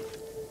it!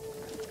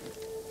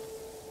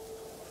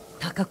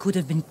 Taka could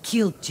have been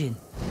killed, Jin.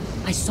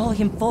 I saw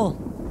him fall.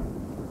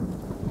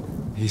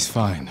 He's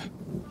fine.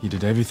 He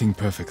did everything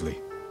perfectly.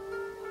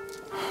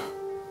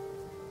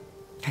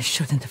 I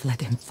shouldn't have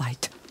let him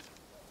fight.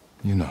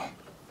 You know.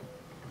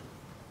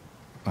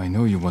 I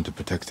know you want to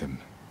protect him,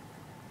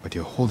 but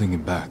you're holding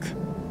him back.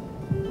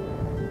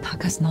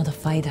 Taka's not a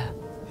fighter.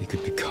 He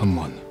could become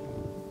one.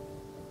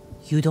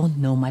 You don't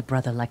know my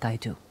brother like I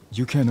do.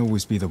 You can't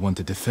always be the one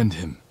to defend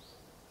him.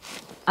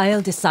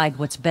 I'll decide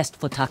what's best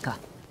for Taka.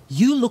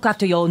 You look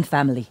after your own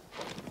family.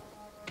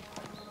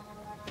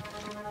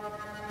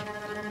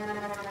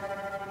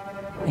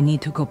 I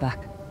need to go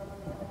back.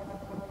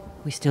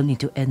 We still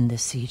need to end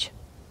this siege.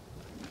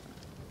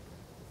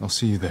 I'll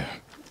see you there.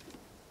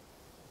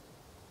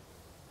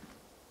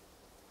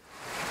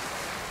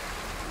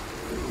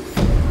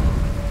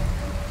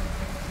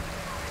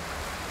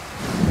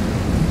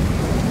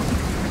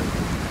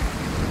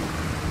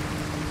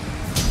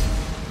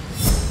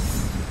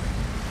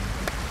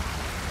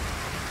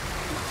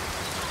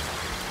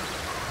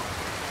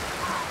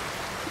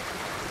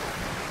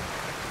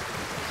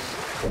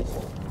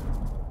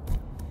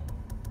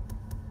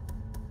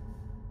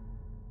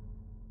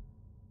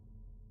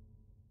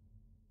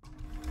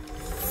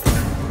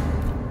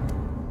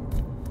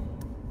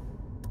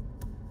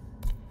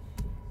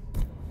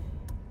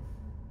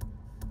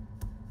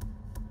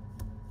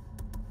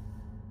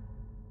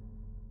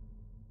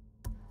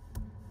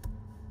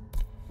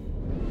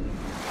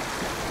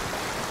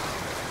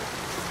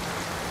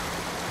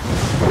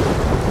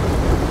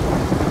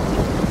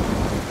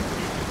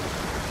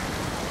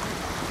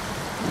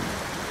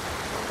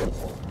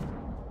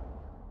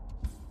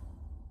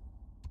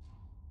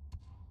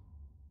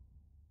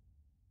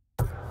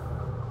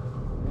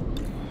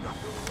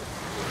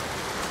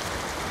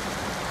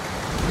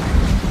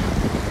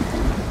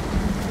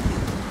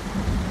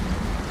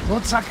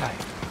 Lord Sakai.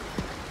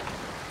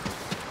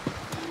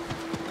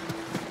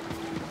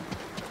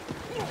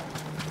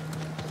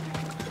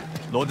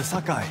 Lord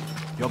Sakai,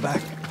 you're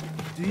back.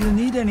 Do you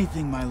need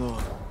anything, my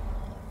lord?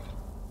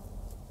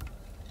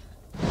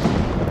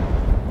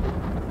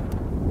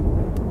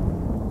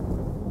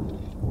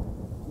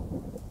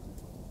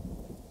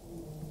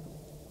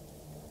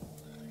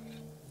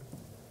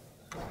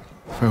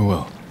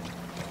 Farewell.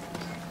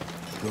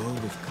 Go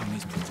with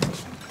Kami's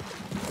protection.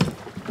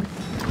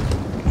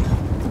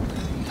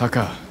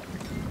 Taka.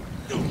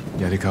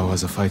 Yarikawa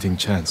has a fighting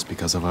chance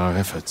because of our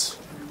efforts.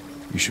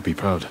 You should be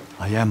proud.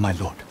 I am, my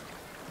lord.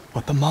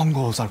 But the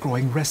Mongols are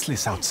growing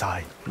restless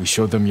outside. We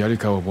showed them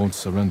Yarikawa won't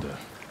surrender.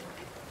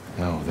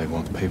 Now they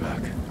want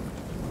payback.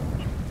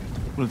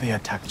 Will they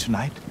attack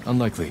tonight?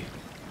 Unlikely.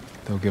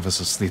 They'll give us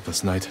a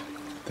sleepless night,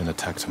 then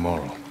attack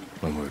tomorrow,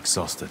 when we're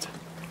exhausted.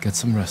 Get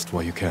some rest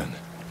while you can.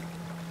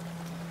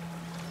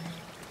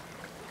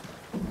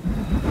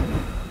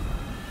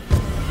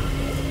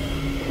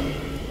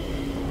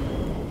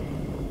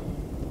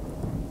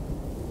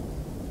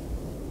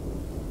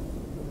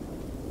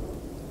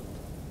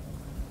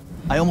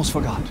 I almost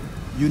forgot.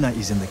 Yuna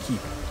is in the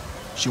keep.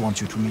 She wants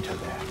you to meet her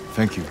there.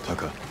 Thank you,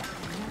 Taka.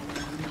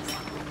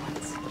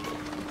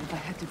 If I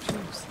had to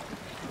choose,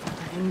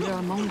 a Ranger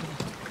or Mongol.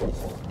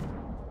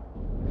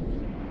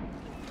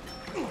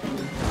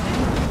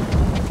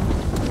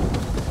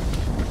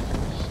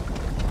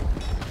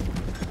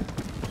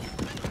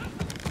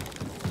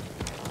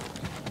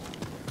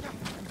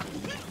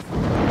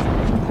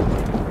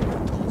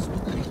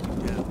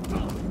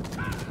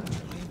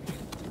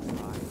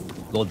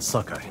 Lord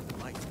Sakai.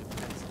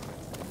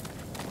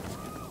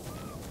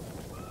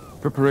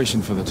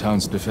 Preparation for the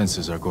town's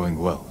defenses are going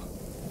well.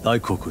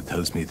 Daikoku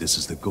tells me this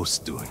is the ghost's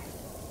doing.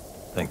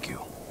 Thank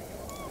you.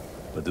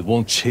 But it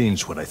won't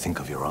change what I think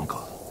of your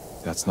uncle.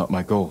 That's not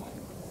my goal.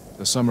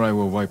 The samurai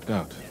were wiped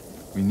out.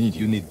 We need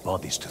you. You need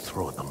bodies to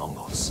throw at the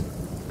Mongols.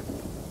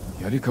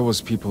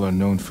 Yarikawa's people are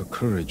known for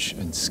courage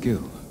and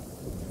skill.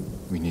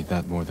 We need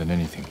that more than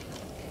anything.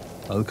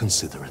 I'll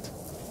consider it.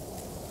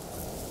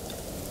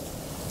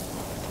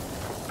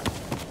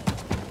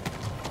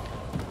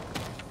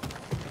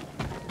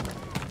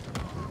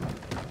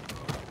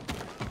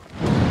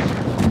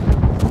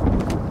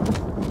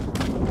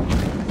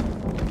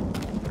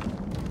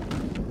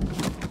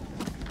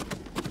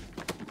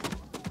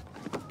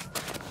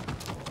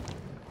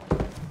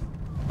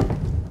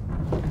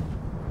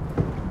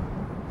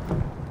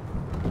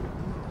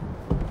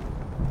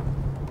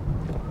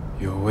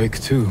 You're awake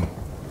too.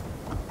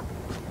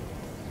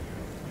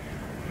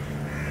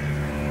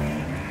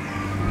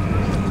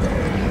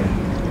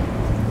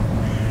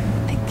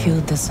 I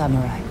killed the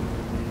samurai.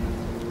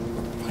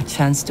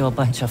 chance do a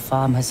bunch of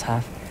farmers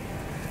have?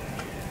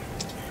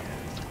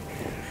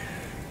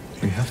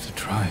 We have to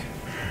try.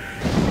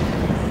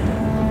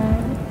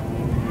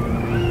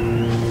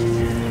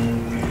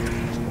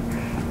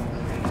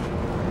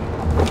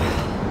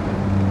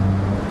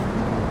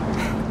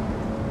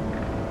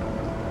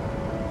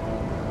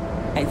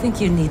 I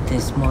think you need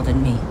this more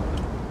than me.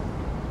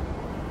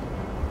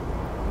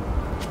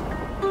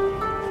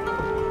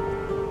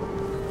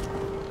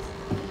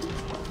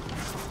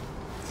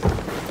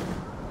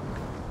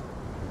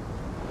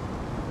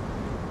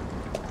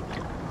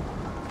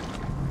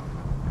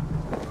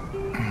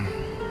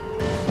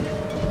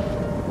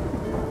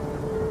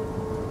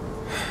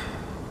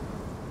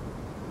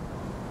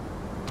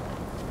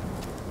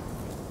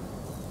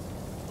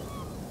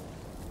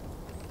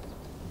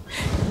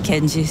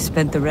 Kenji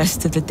spent the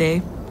rest of the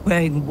day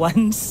wearing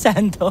one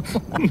sandal.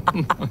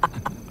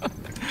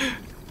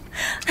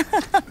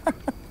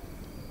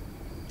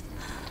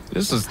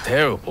 This is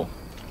terrible.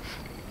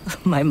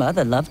 My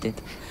mother loved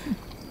it.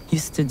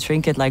 Used to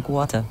drink it like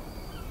water.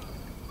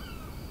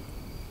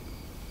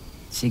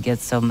 She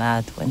gets so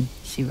mad when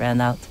she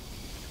ran out.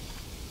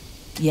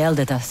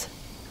 Yelled at us.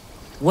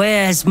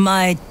 "Where's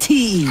my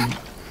tea?"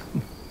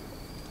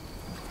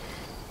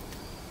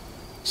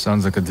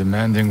 Sounds like a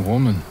demanding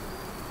woman.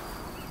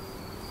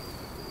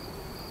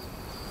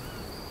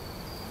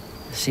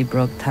 She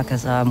broke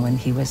Taka's arm when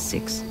he was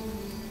 6.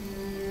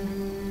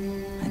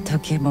 I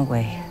took him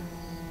away.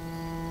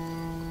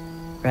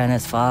 Ran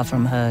as far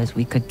from her as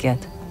we could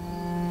get.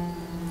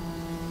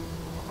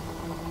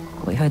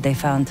 We heard they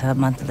found her a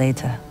month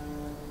later.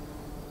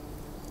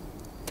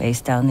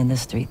 Face down in the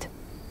street.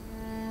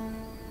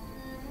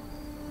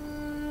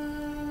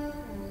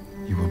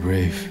 You were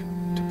brave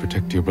to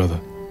protect your brother.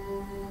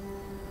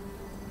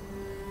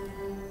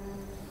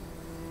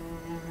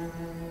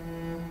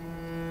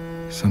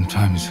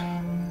 Sometimes,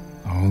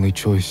 our only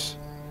choice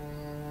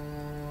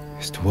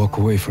is to walk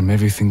away from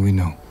everything we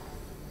know.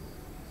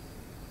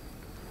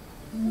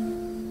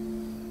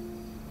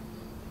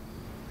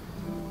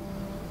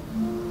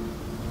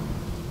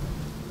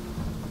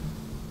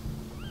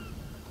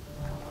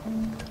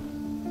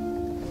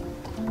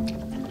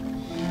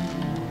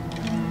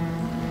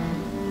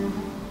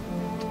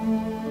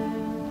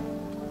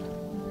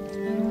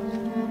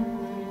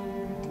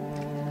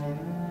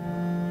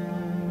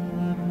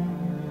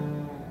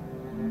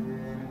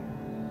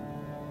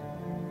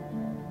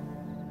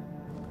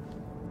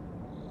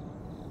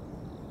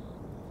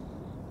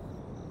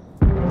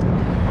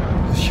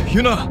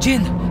 Yuna!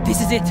 Jin,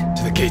 this is it.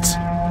 To the gates.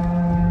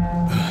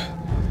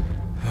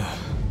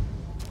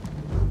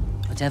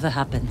 Whatever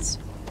happens,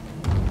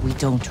 we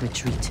don't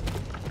retreat.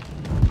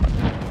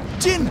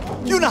 Jin!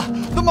 Yuna!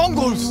 The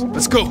Mongols!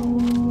 Let's go.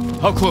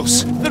 How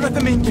close? They're at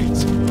the main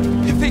gates.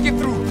 If they get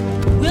through...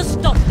 We'll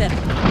stop them.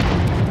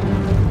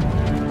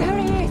 There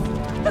he is!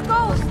 The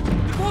ghost!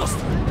 The ghost!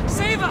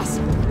 Save us!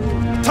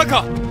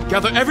 Taka!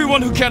 Gather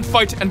everyone who can't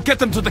fight and get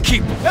them to the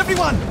keep.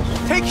 Everyone!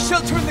 Take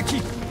shelter in the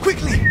keep!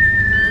 Quickly!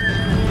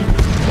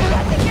 They're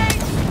at the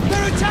gate!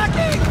 They're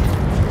attacking!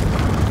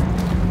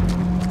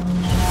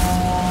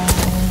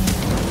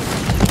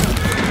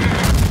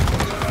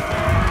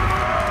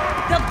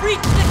 They'll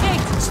breach the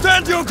gate!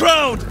 Stand your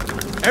ground!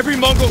 Every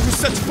Mongol who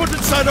sets foot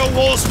inside our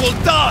walls will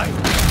die!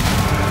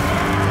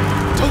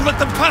 Don't let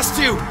them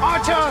past you!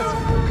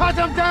 Archers! Cut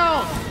them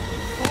down!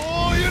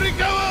 Oh,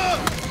 Ishikawa!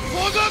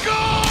 For the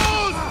ghost!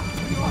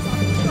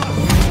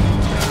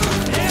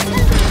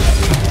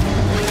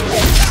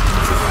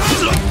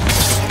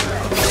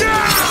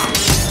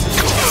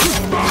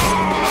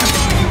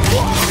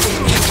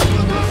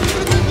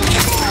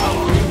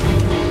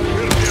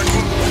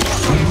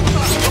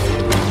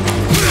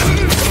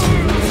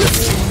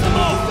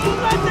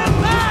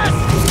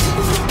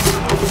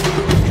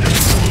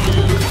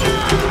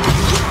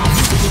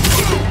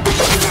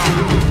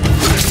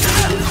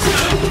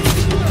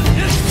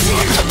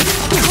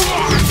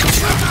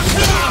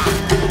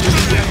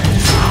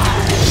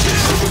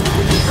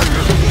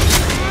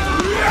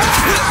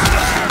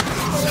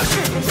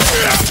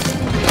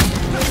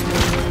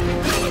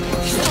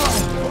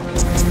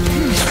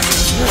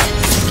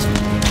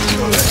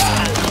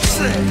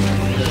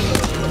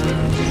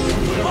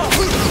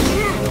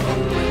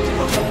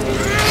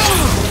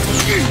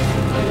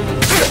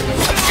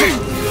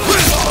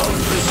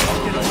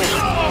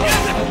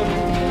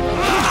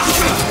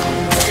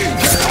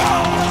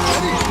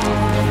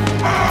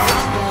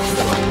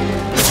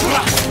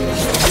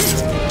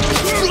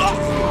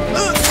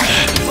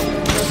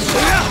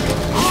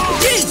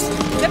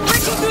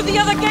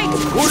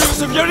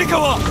 Warriors of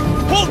Ishikawa!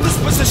 Hold this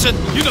position!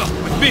 Yuna,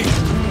 with me!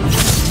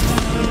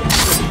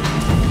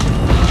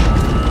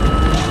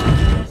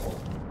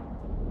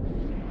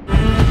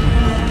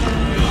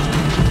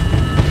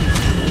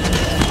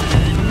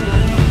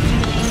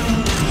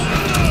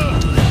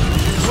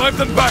 Drive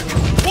them back!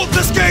 Hold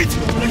this gate!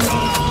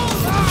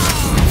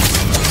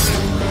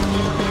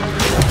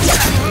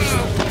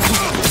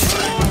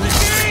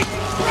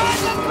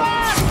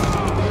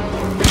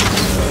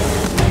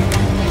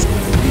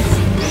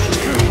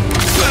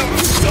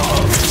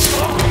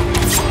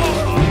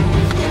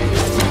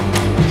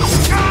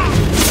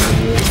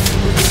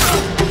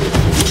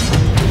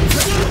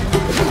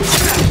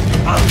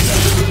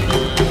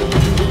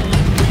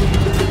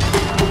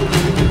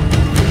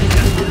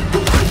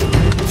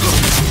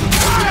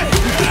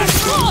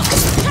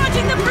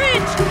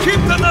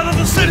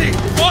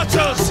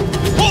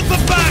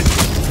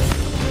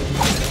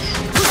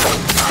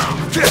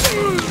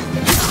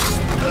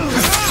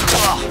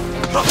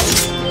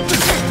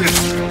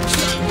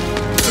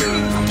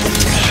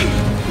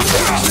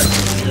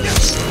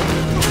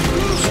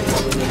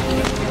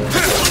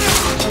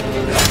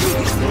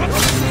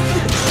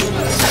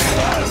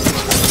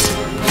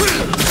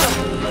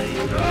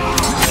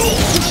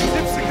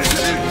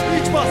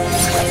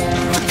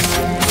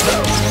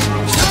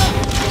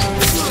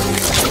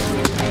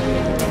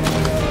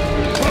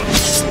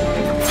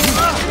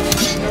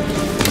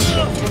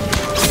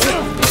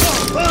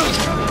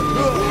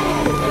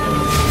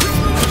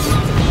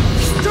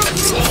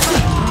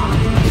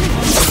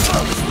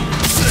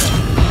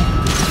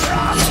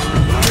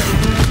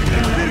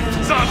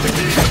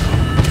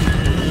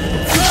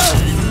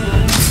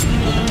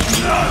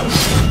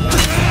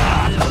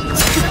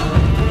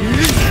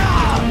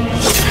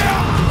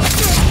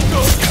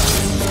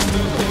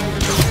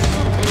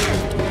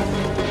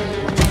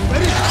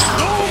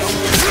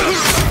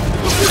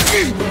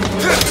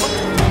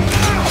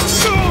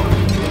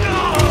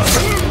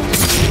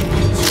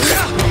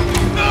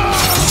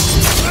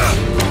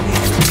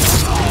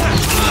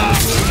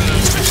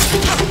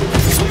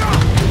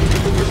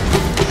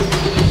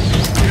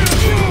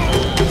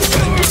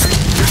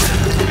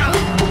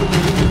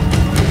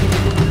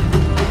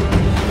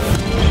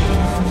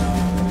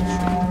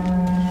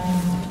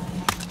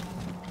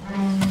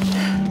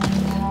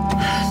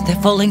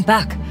 Falling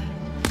back.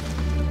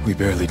 We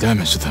barely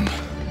damaged them.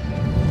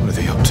 What are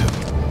they up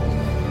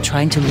to?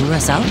 Trying to lure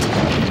us out?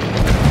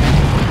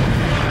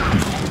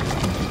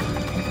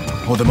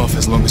 Hold them off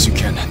as long as you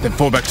can, then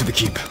fall back to the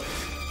keep.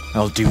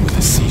 I'll deal with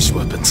the siege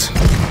weapons.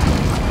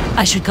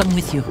 I should come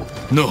with you.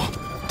 No,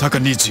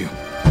 Taka needs you.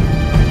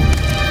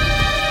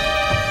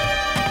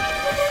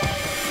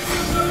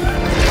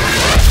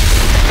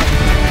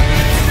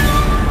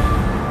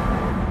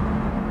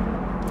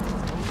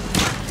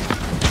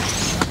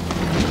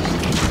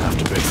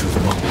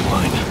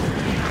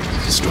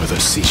 Destroy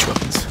those siege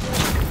weapons.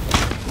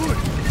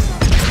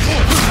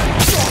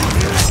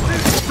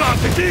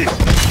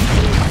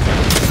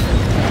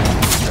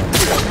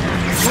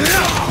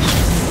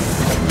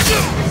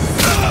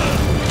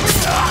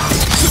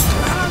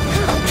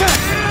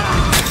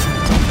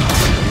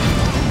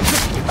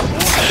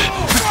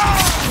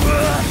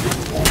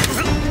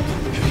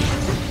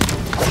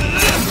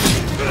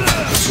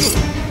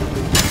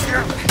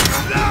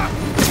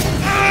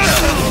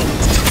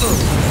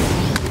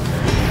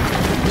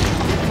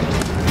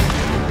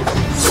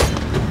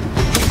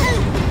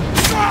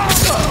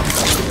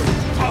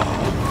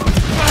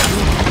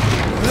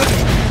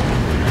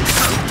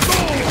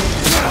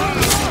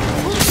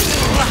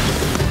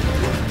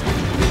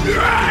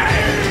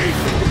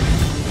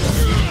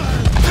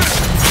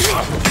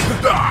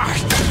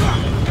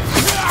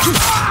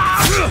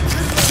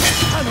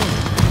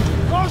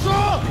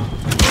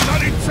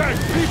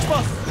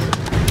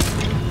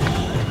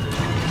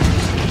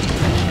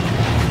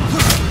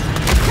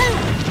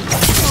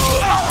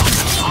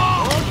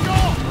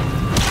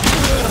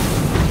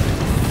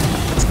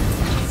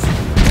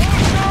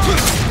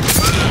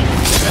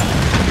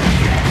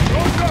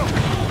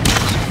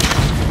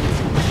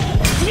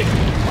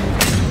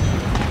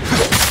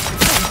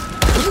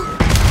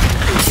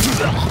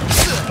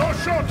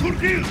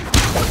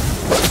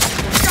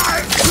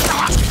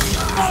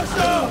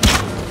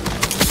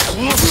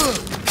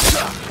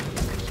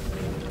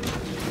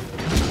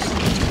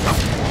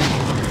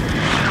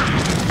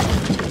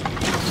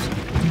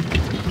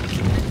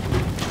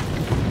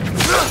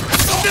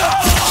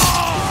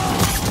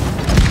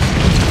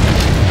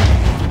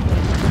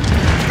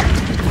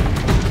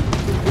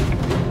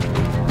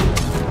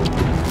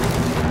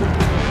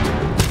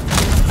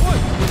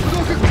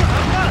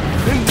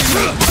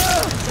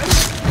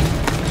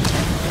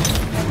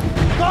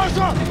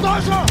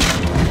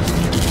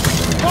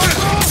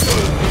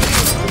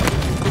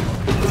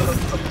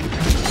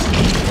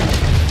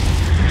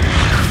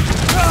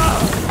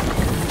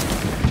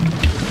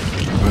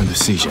 Burn the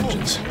siege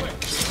engines.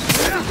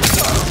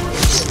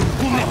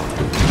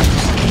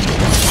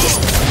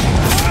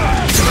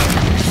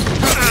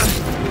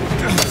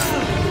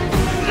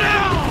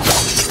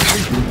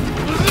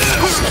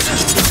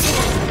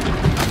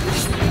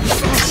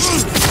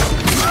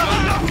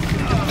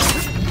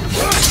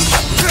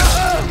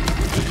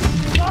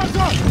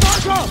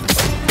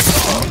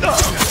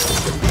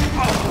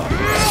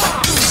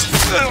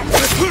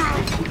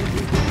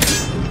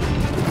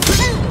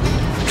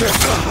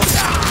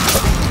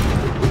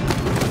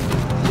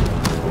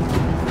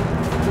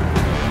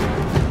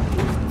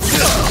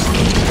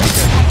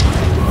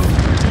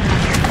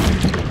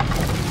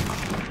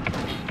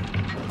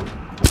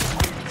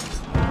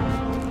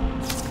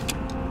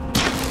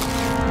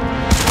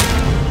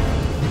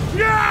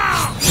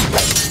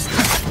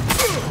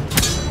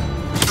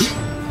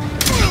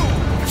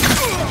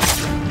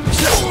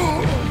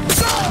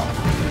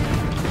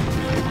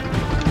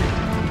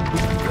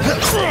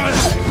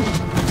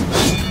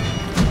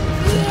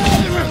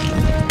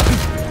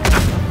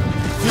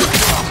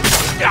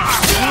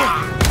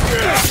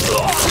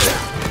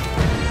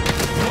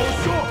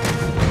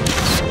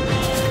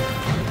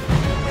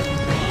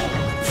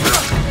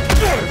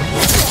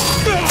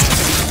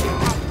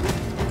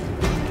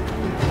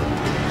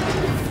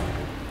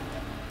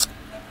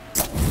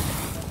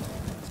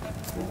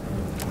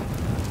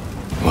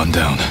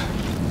 them down.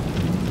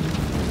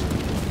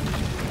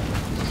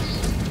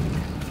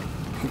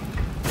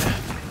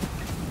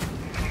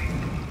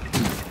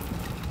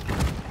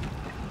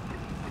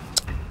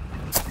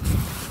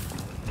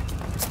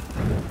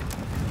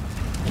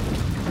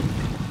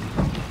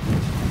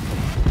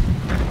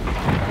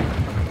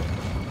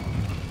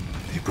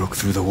 They broke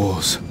through the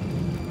walls.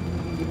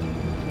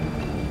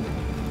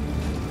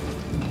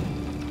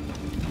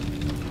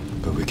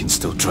 But we can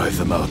still drive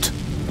them out.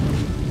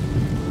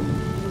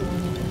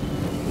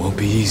 Won't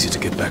be easy to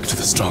get back to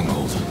the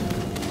stronghold.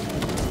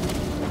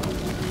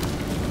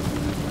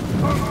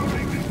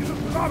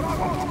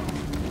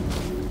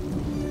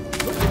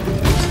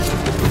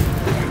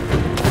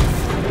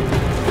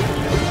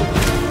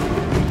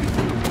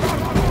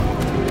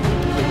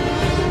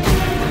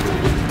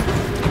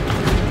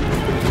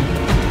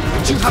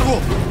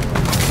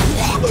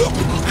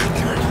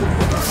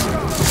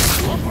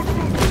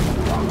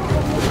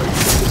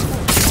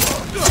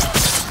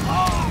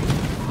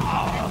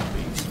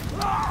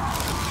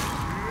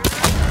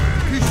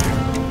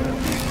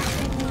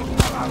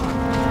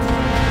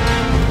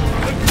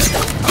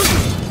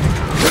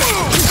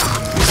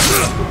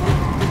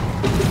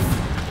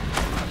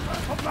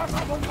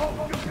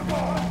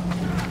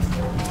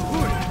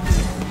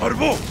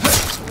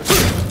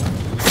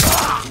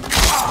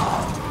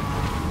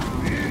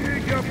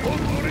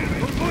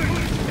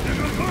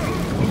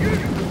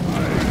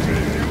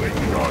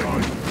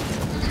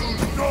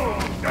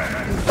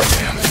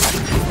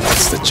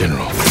 That's the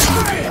general.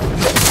 Okay.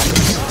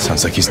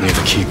 Sounds like he's near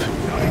the keep.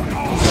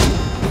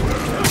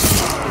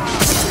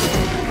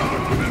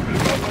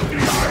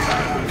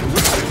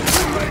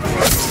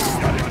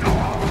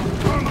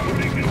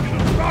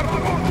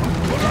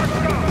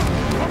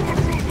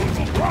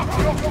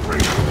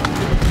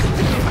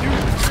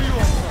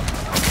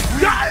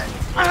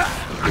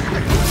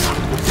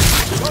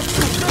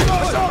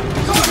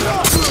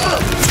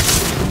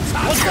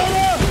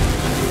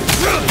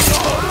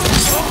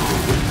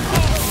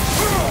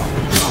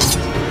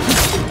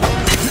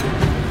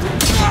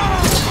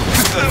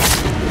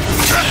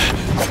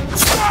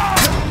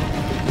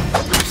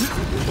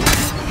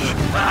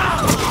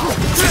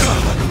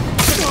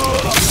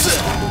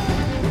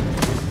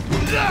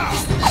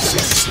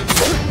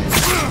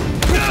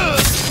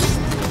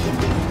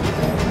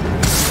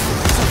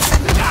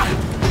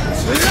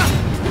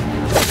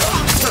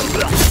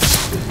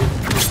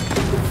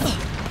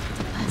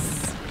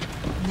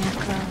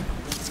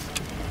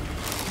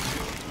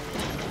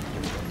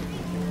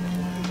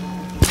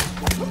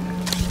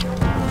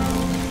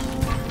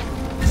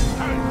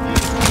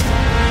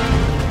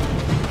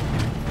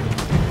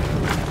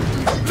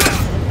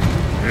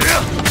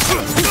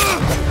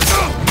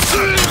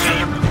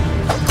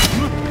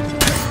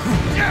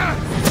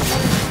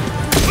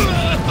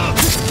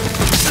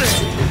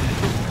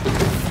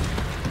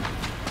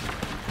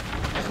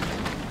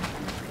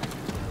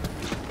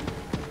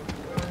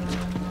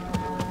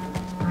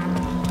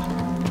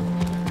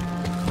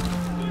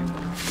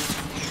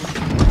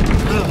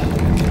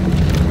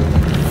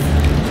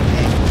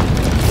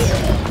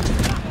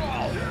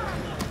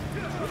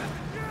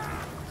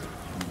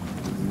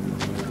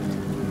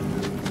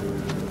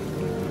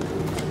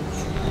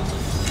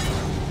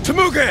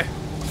 Temuge!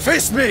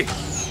 Face me!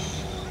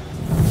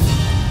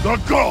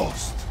 The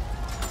ghost!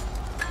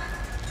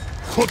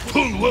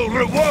 Khotun will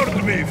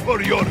reward me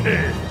for your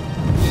head!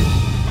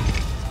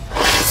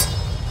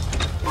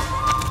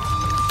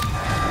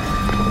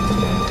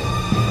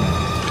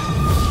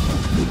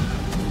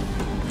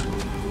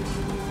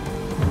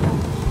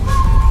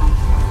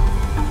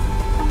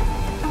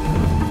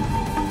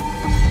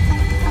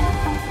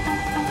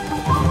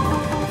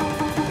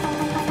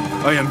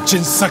 I am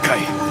Jin Sakai,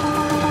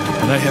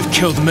 and I have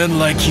killed men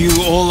like you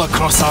all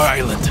across our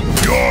island.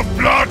 Your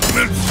blood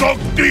will soak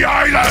the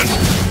island!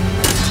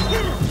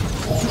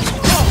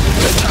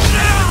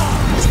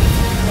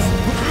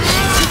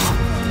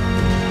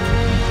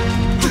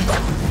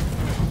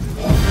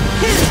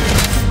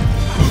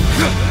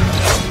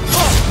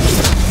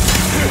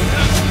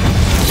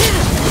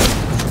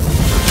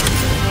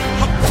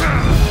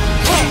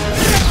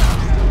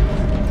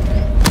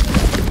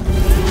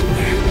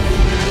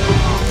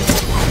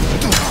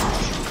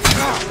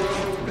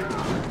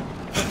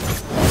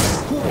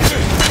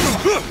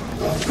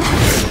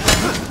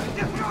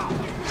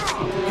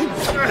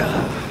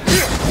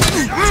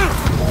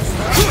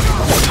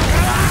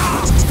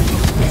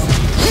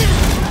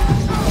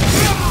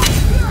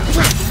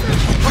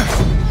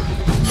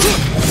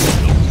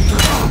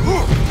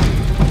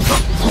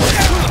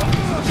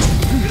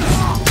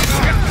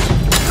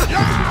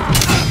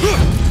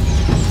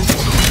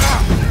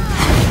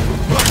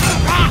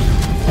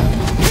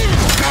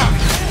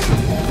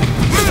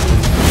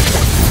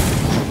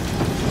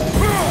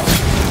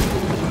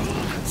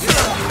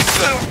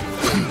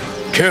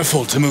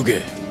 Careful,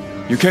 Temuge.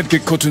 You can't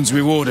get Khotun's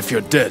reward if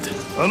you're dead.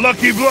 A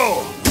lucky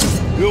blow!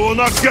 You will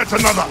not get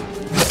another!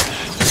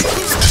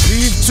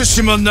 Leave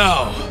Tsushima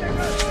now,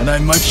 and I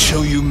might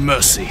show you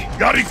mercy.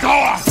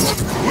 Yarikawa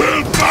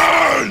will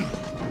burn!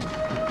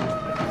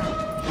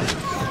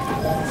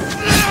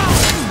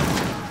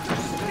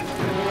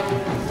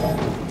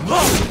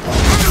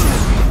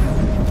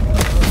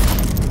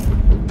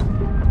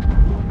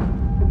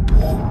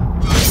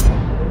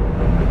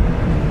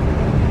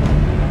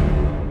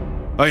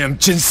 I am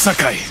Jin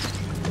Sakai,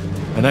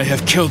 and I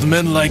have killed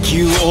men like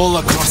you all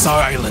across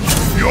our island.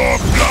 Your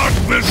blood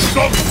will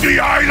soak the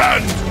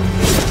island!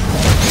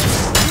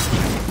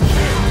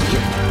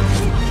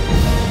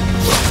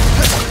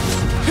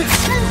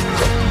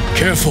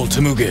 Careful,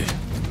 Temuge.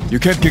 You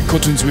can't get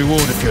Kotun's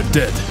reward if you're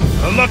dead.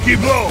 A lucky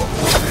blow!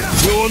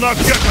 You will not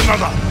get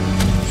another!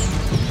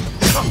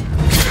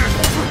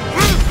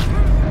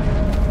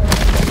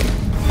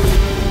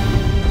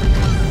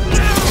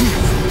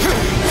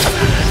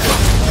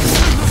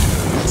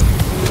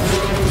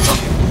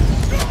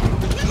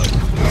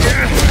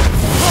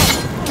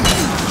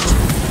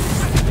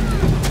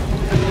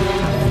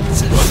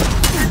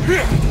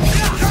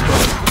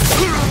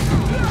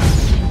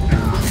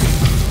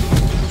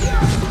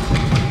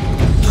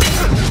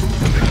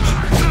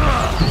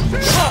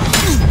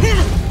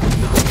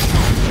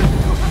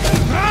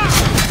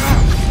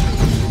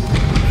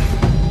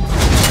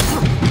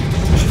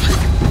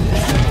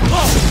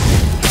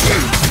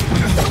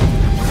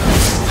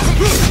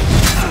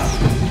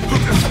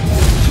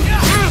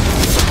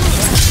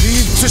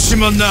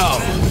 Now,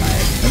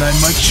 and I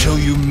might show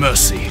you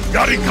mercy.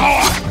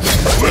 Yarikawa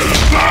will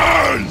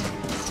burn!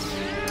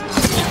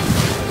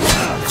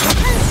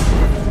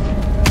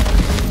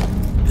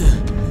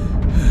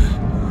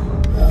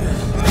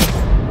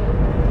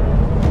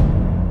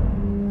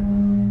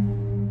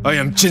 I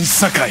am Jin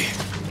Sakai,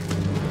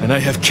 and I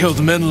have killed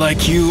men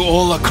like you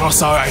all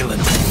across our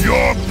island.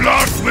 Your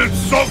blood will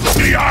soak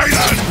the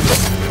island!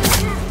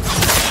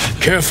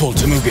 Careful,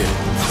 Temuge.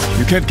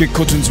 You can't get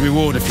Kotun's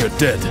reward if you're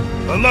dead.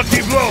 A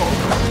lucky blow!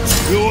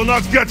 You will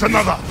not get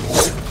another!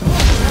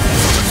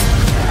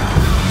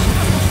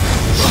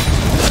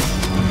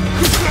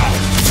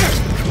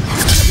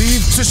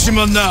 Leave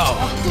Tsushima now,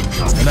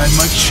 and I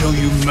might show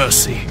you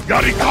mercy.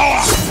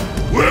 Yarikawa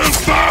will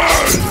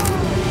burn!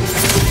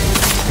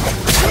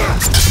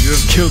 You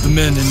have killed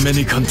men in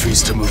many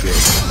countries, Temuge,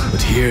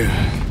 but here,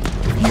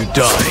 you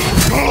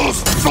die.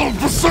 Ghosts of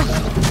the Sun!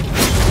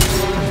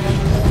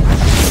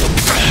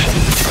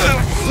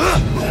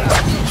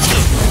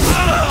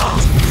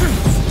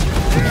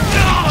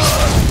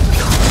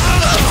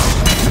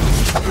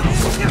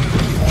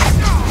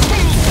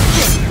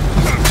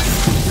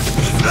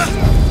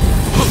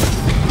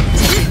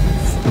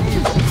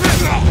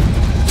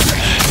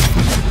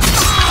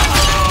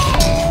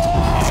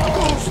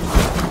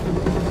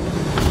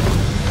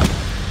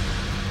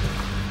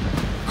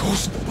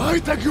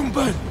 Weiter,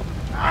 Gumbel!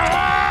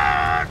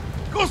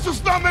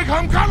 Gustus Namek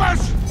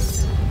Hamkalash!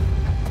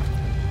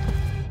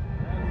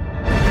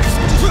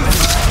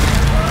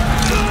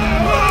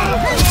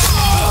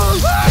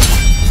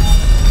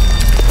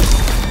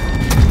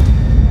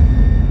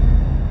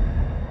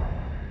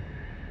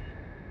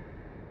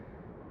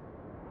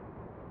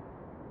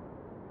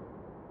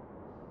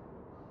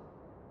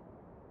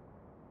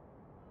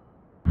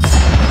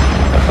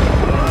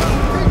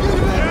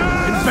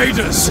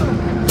 Invaders!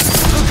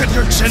 Look at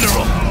your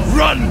general!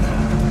 Run!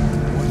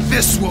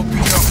 This will be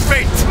your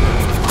fate!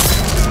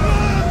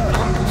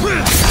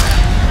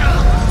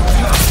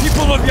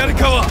 People of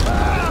Yarikawa!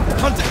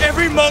 Hunt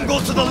every Mongol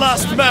to the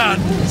last man!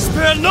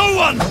 Spare no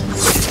one!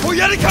 For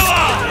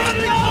Yarikawa!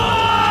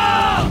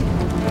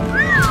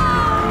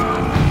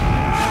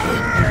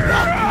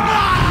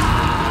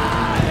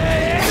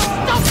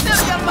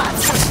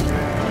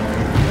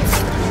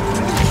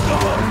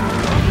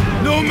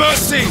 No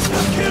mercy!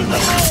 Kill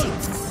them all!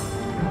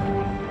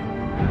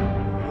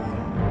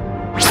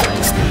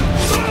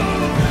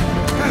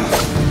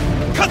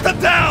 Cut them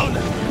down!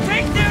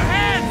 Take their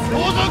heads!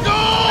 For the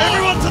ghost!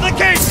 Everyone to the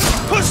gate!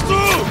 Push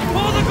through!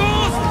 For the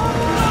ghost!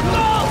 For the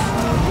ghost!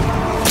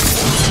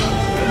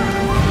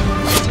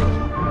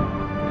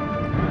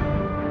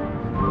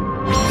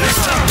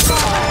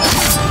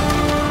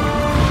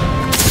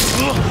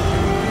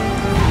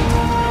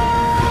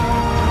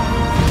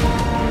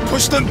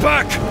 Push them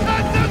back!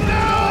 Cut them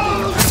down!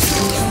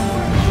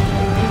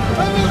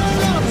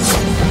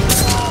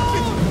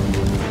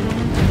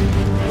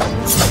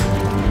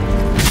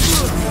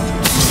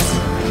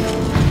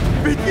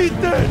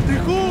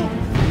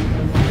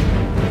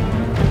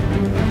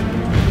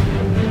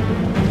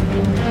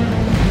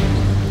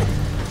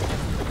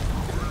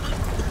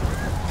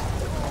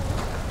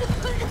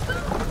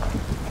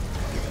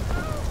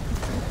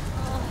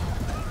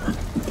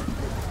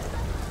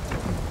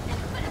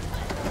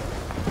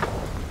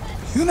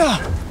 Yuna!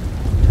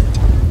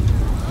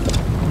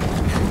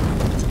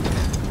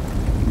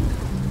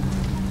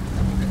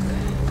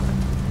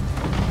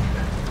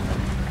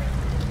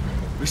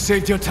 We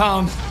saved your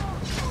town.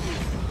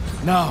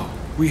 Now,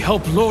 we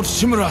help Lord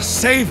Shimura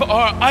save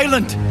our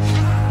island!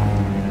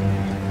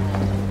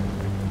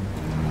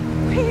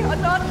 We are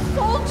not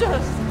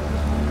soldiers!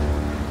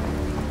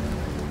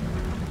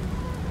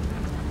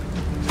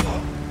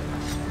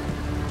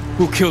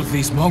 Who killed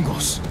these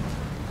Mongols?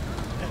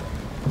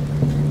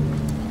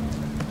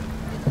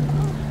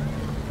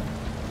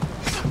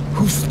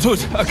 Who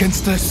stood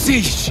against the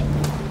siege?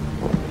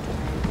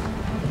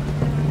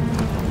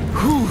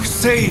 Who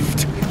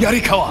saved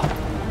Yarikawa?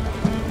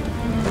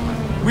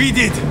 We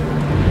did.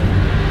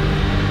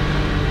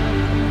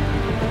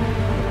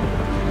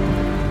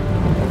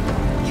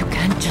 You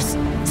can't just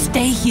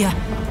stay here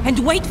and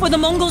wait for the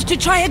Mongols to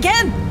try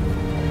again!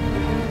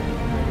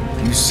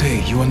 You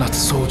say you are not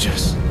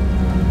soldiers.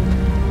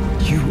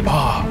 You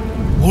are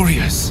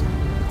warriors.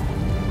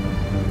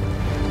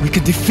 We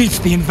can defeat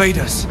the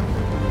invaders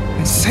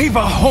and save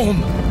our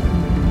home,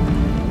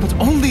 but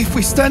only if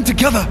we stand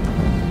together.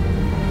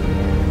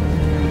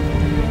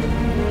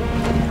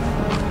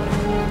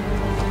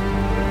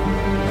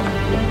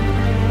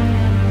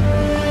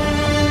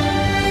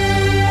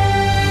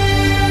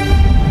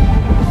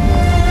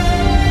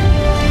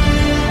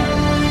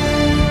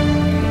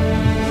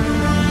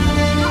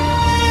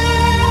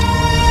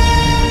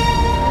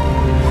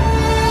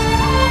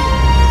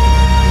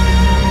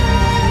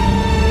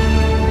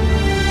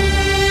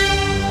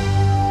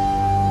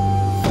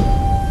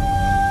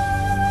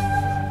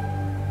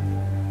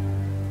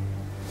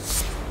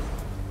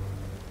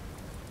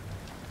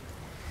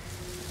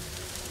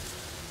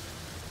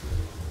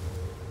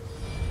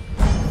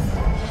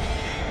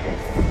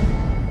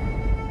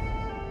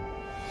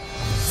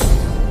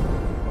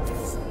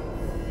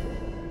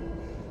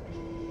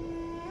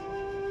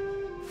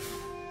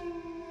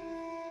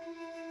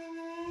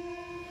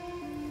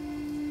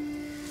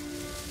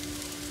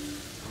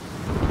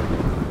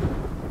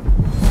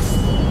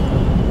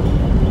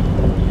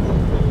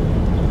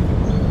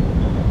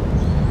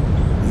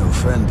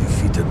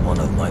 One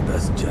of my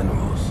best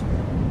generals.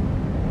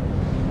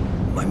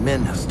 My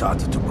men have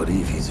started to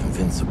believe he's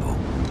invincible.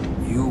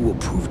 You will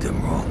prove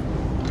them wrong.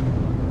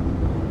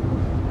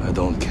 I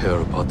don't care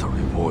about the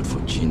reward for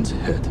Jin's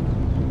head.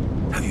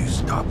 Have you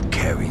stopped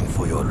caring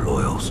for your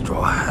loyal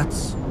Straw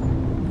Hats?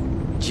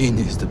 Jin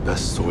is the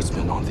best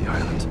swordsman on the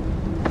island.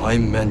 My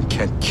men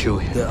can't kill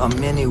him. There are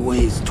many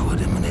ways to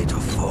eliminate a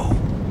foe.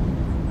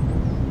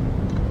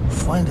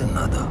 Find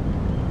another.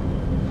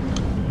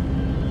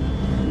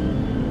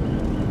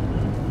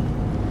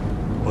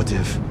 What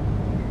if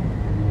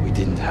we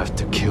didn't have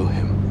to kill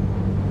him?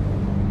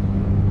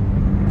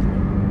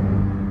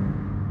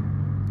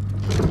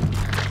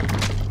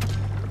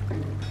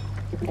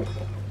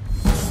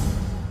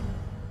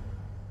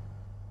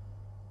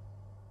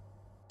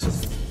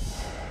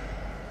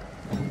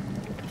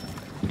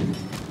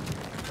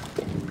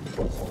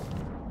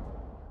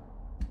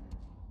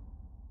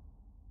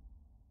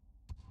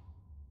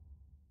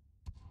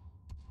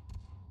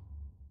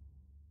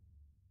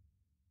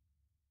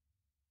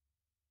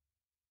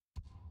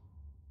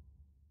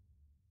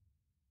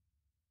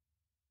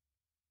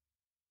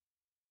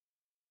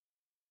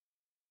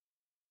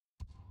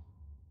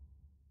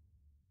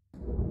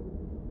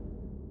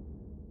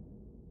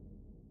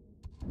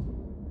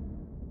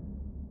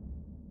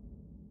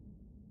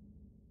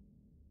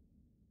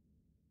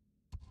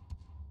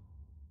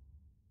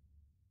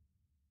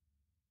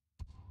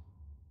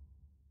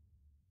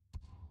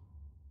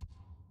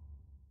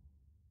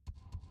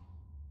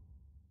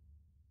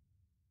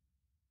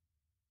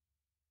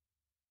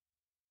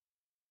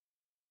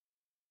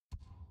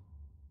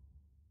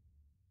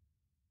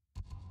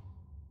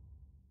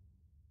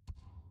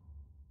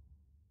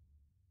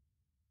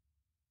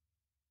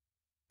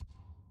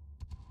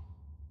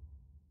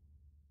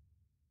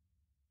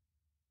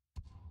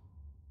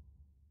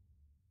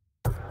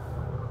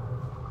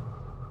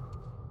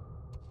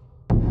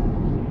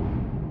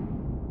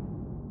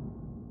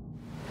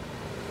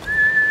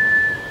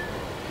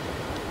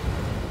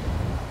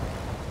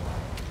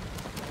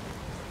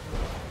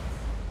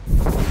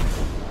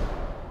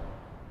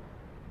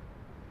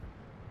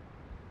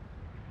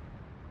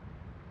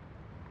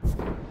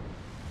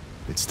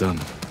 It's done.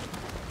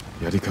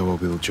 Yarikawa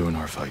will join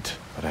our fight,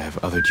 but I have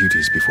other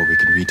duties before we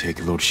can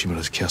retake Lord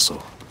Shimura's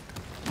castle.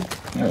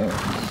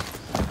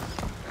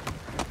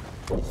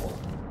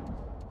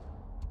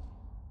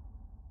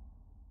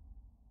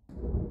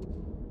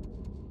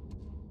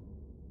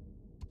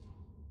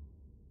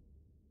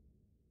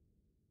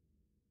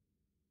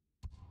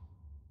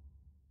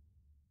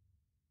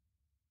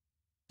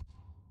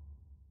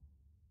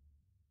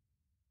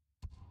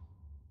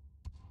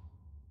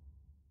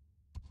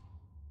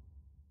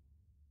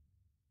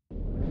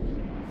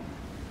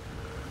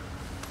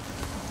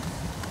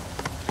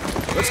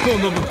 Let's go,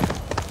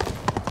 Nobu.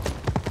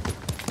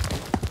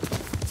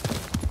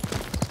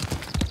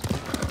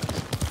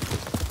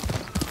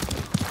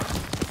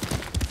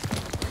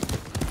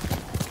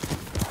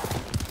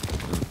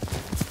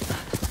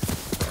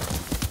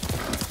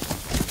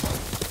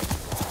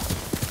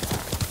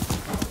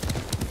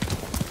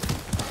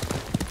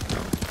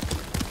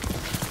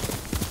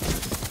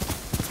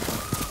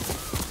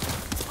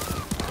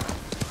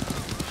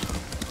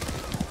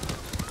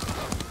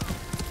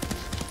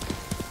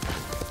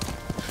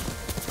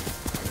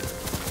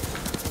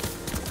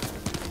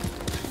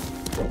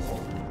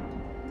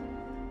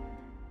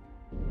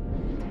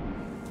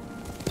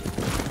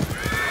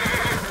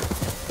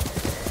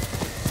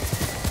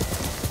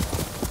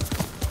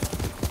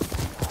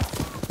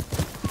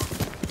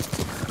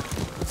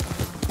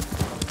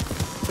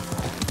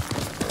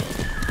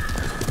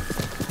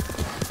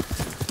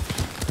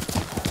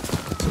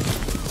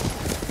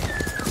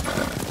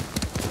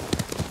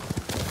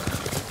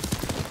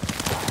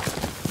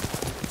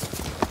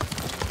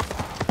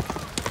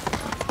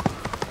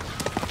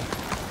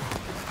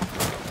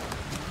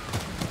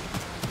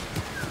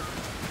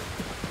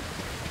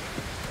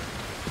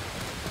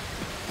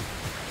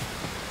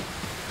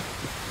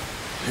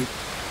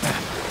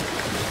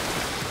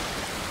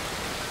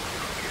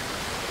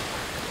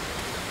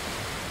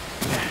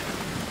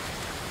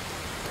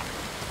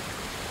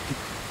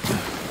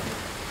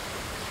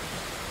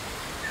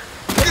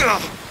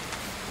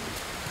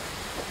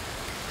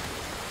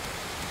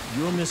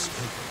 You're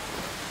mistaken.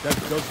 That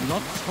does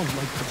not sound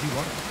like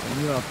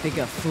Kajiwara. You're a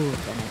bigger fool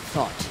than I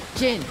thought.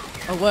 Jin,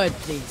 a word,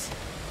 please.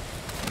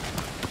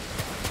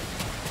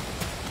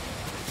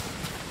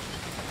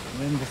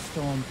 When the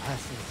storm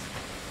passes,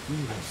 we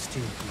will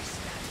still be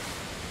standing.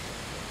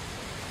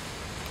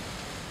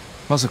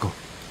 Masako,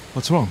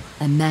 what's wrong?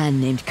 A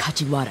man named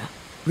Kajiwara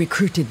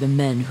recruited the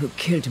men who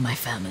killed my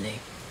family.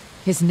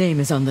 His name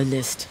is on the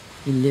list.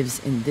 He lives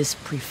in this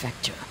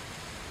prefecture.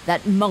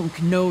 That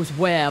monk knows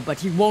where, but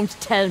he won't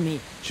tell me.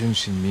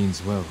 Junshin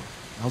means well.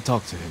 I'll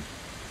talk to him.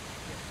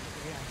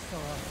 Yesterday I saw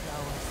a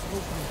flower so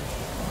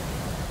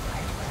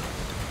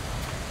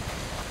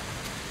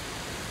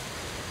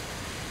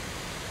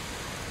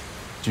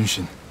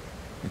beautiful. Junshin,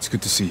 it's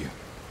good to see you.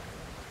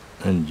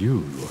 And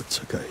you, Lord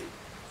Sakai.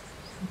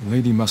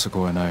 Lady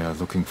Masako and I are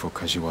looking for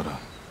Kajiwara.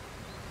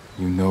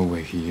 You know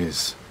where he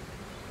is.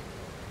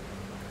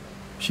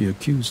 She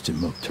accused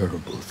him of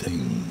terrible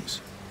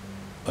things.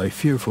 I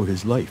fear for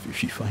his life if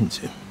she finds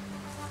him.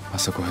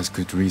 Masako has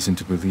good reason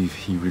to believe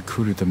he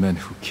recruited the men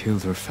who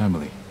killed her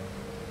family.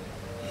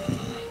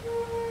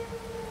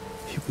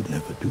 He would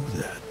never do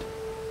that.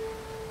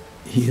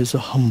 He is a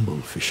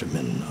humble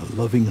fisherman, a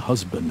loving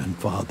husband and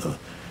father.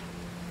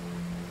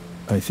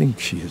 I think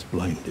she is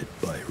blinded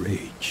by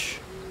rage.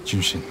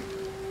 Junshin,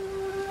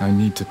 I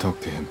need to talk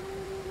to him.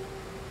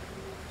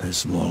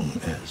 As long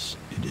as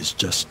it is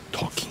just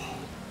talking.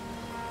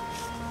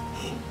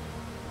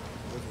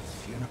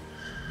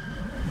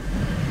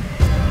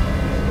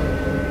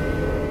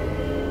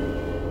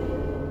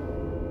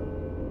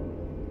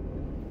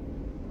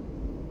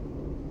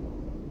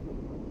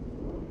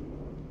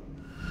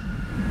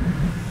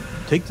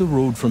 Take the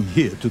road from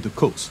here to the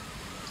coast.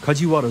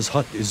 Kajiwara's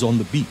hut is on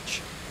the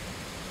beach.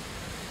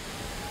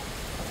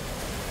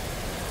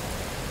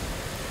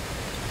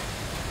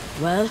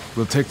 Well?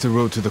 We'll take the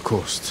road to the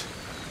coast.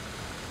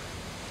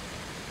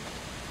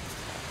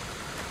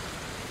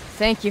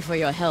 Thank you for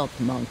your help,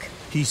 monk.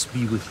 Peace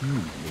be with you,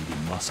 Lady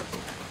Masako.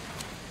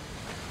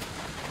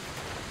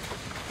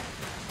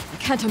 I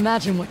can't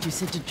imagine what you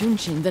said to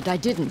Junshin that I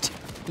didn't.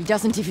 He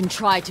doesn't even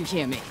try to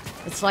hear me.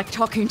 It's like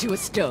talking to a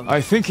stone.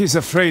 I think he's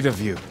afraid of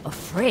you.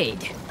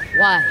 Afraid?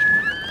 Why?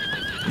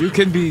 You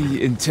can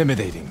be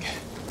intimidating.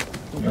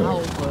 In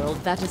our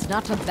world, that is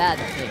not a bad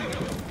thing.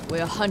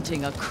 We're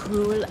hunting a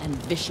cruel and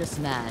vicious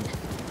man.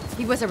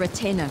 He was a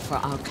retainer for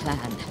our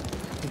clan.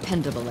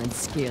 Dependable and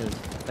skilled,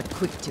 but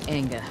quick to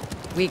anger.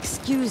 We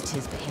excused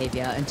his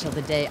behavior until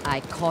the day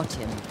I caught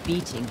him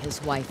beating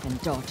his wife and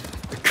daughter.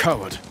 A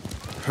coward.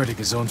 Hurting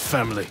his own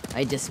family.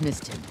 I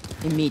dismissed him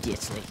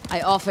immediately.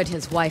 I offered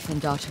his wife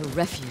and daughter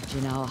refuge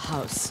in our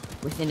house.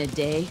 Within a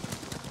day,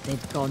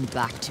 they'd gone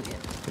back to him.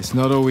 It's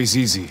not always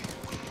easy.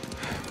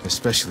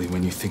 Especially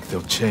when you think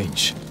they'll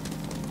change.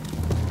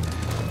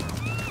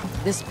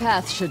 This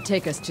path should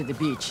take us to the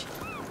beach.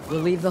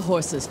 We'll leave the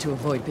horses to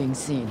avoid being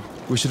seen.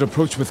 We should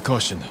approach with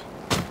caution.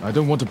 I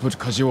don't want to put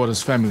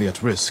Kajiwara's family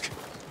at risk.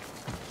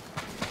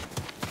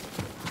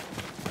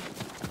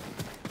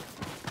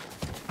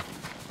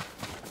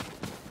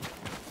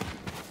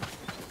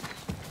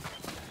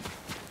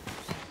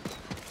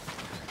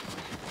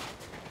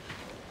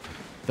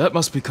 That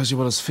must be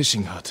Kajiwara's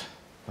fishing hut.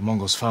 The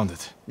Mongols found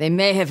it. They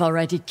may have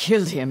already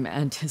killed him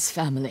and his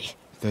family.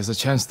 There's a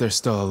chance they're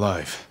still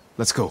alive.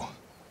 Let's go.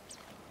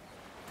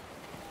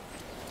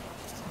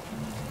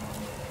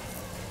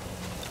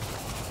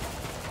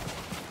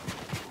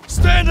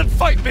 Stand and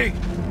fight me!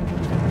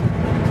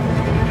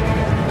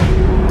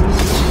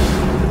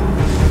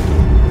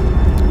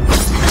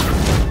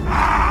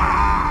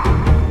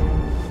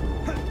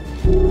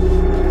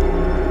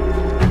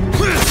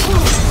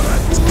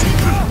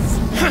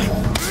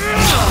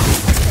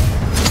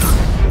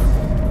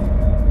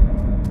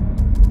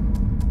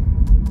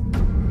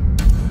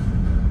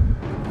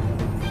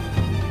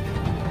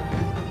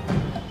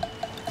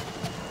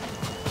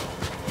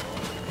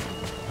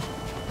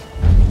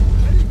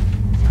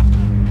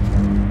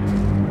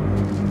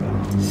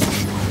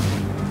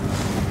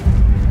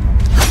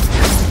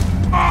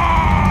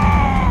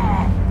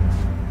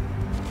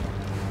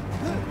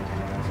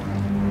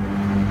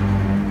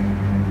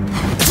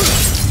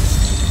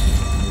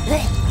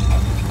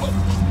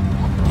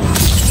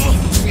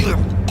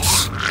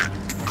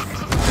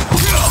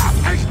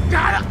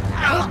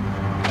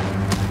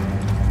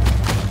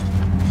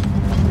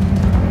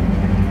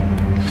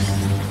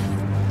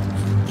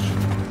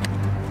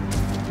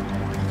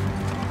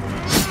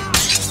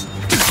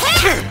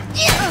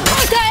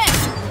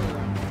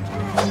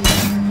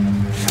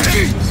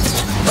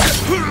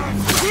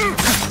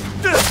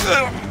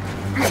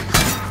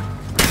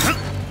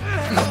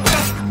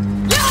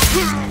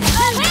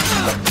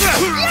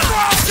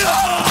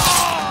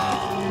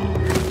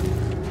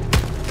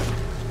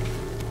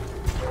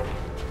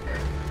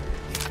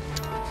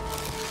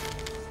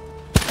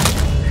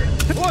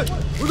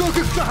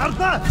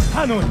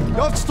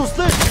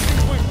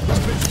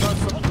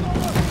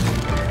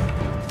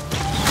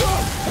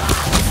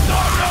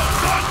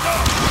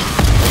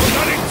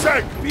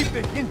 Attack! Beat the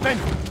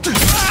invaders!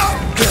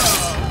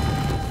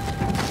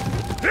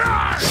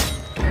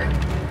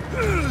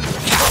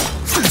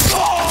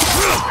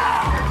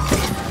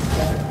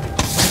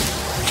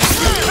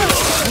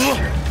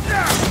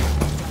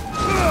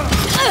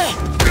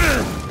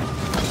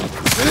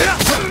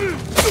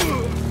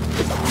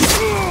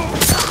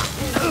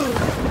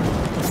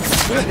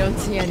 I don't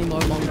see any more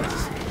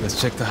Mongols.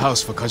 Let's check the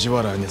house for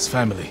Kajiwara and his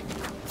family.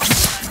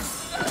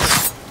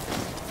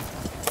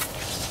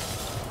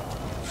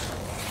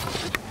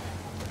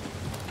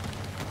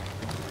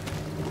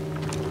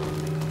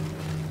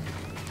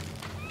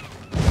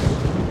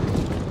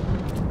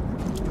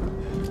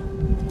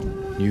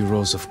 New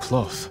rolls of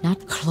cloth.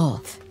 Not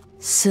cloth.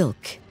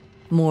 Silk.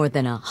 More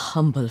than a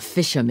humble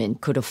fisherman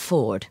could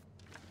afford.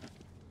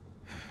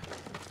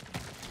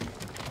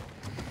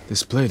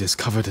 This blade is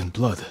covered in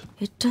blood.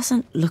 It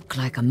doesn't look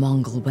like a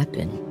Mongol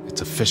weapon.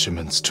 It's a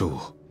fisherman's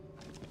tool.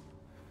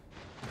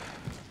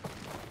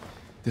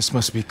 This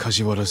must be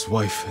Kajiwara's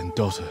wife and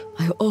daughter.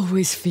 I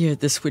always feared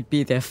this would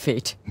be their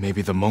fate.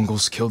 Maybe the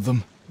Mongols killed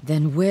them?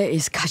 Then where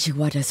is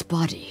Kajiwara's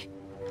body?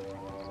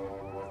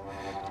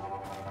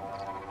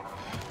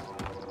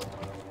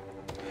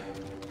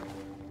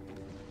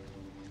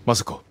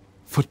 Masako,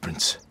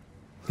 footprints.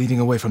 Leading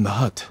away from the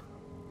hut.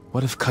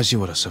 What if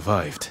Kajiwara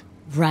survived?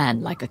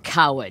 Ran like a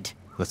coward.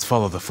 Let's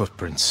follow the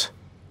footprints.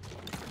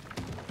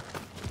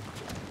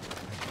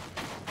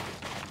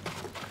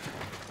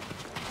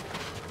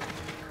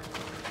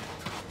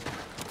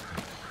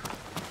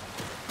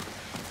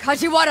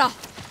 Kajiwara!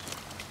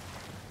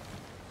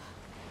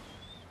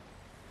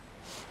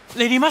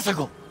 Lady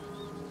Masako!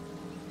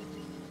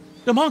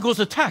 The Mongols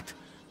attacked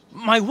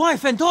my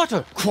wife and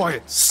daughter!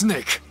 Quiet,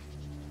 snake!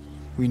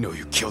 We know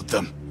you killed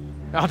them.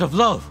 Out of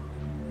love.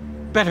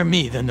 Better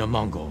me than the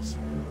Mongols.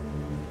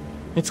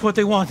 It's what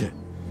they wanted.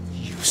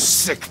 You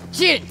sick...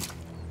 Jin!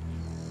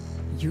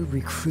 You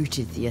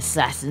recruited the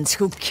assassins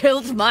who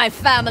killed my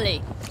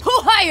family! Who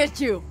hired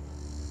you?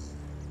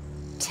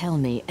 Tell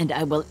me, and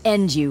I will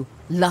end you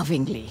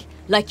lovingly,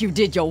 like you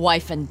did your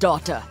wife and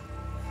daughter.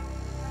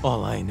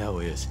 All I know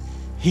is,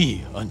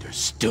 he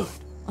understood.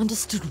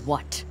 Understood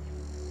what?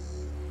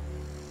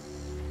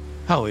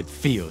 How it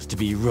feels to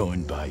be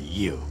ruined by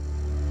you.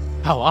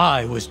 How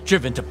I was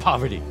driven to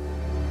poverty.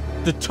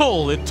 The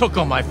toll it took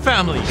on my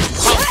family.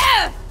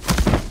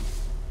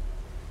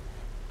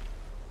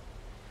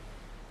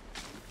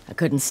 I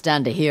couldn't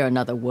stand to hear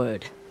another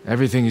word.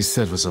 Everything you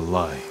said was a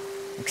lie.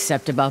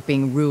 Except about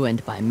being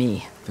ruined by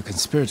me. The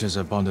conspirators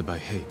are bonded by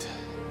hate.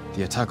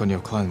 The attack on your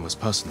clan was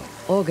personal.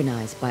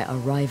 Organized by a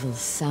rival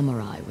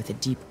samurai with a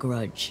deep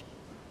grudge.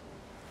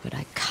 But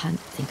I can't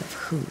think of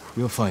who.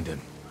 We'll find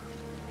him.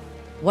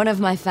 One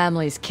of my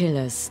family's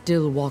killers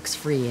still walks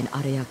free in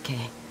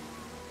Ariake.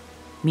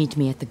 Meet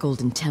me at the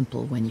Golden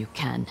Temple when you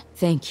can.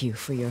 Thank you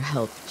for your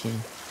help,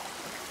 Jin.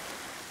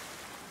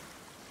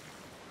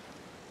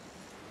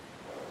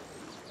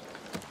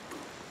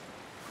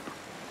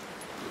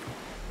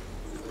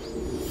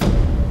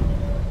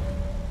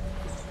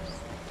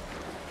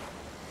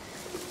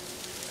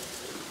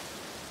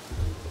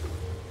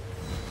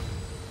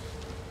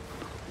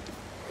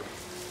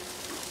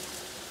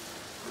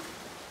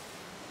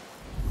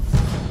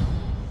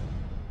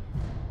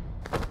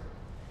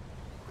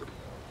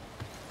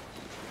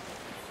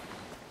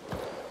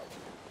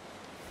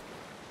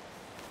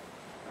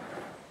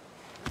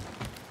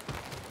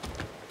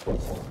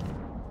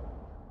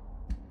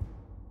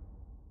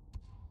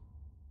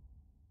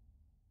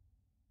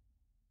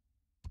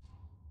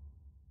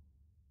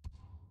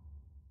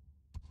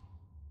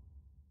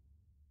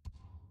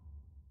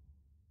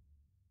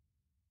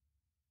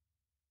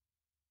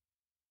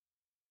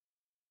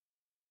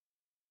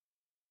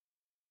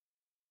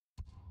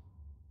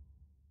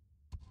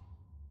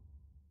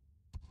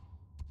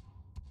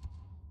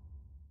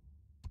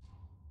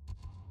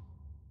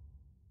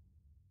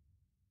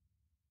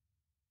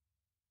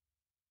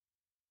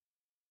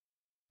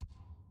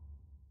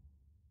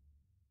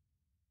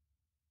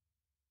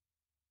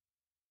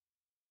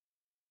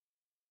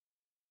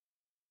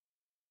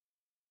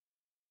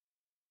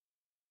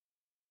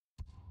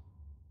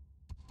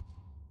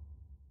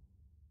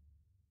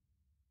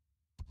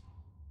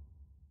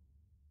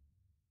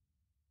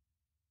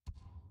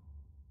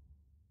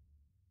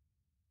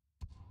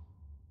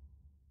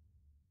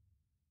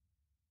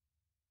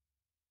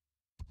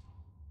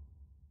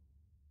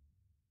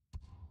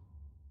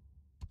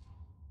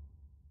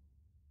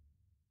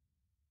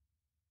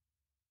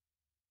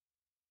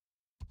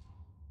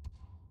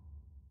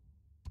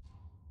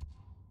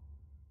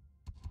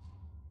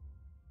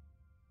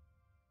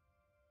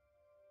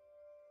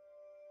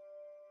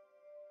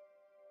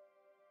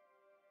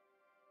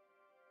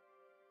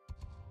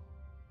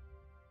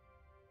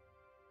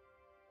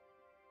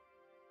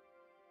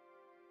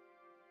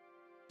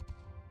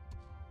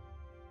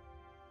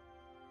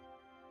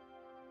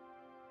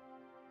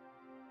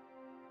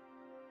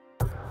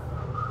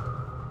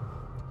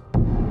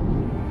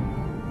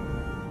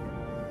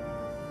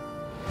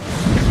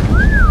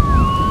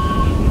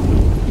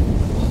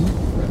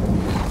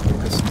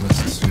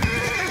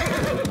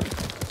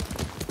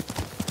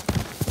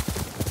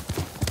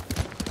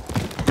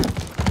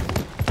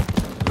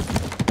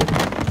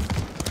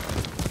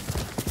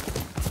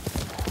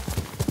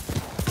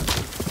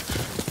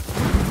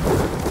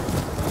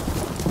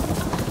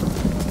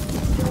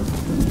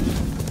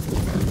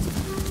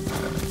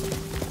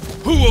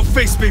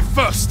 face me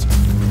first!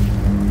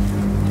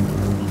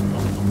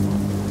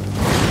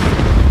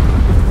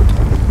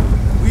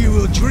 We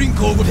will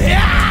drink over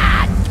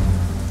there!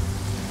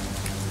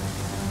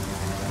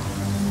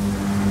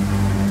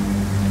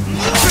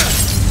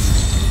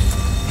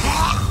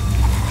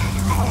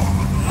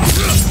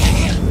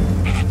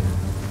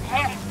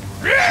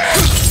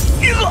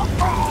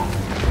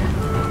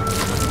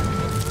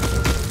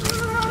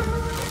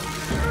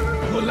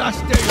 Your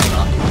last day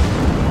on Earth.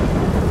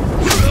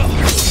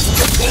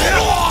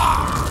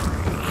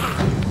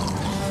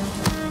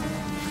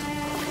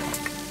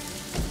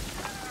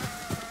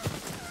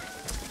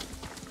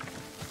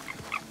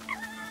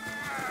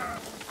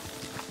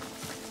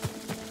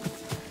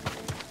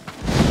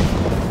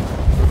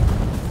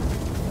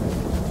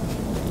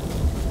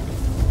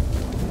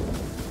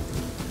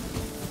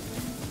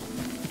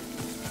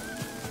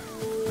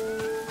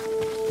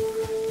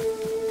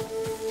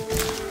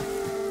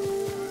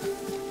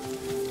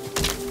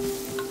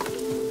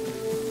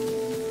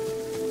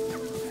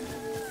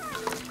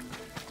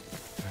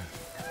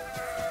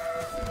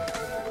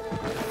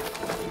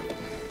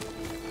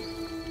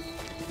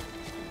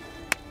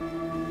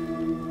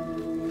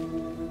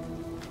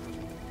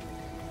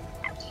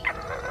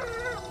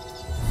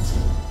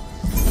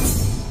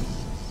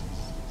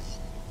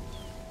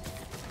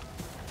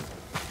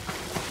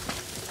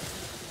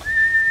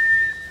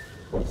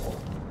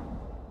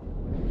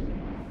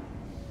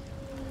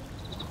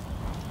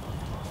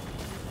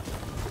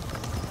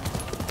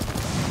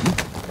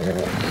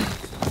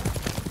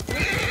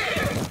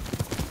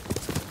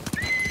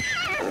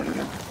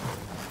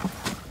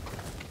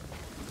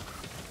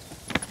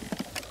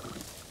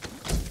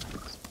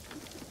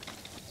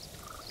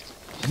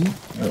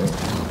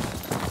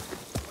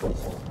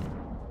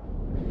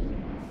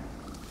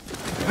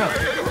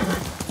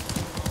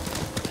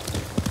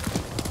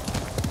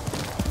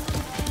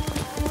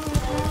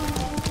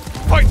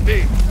 Fight me!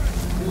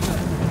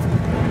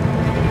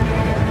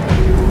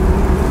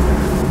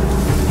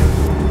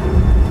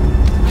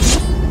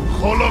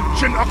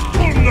 Holokchin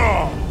Aktulna!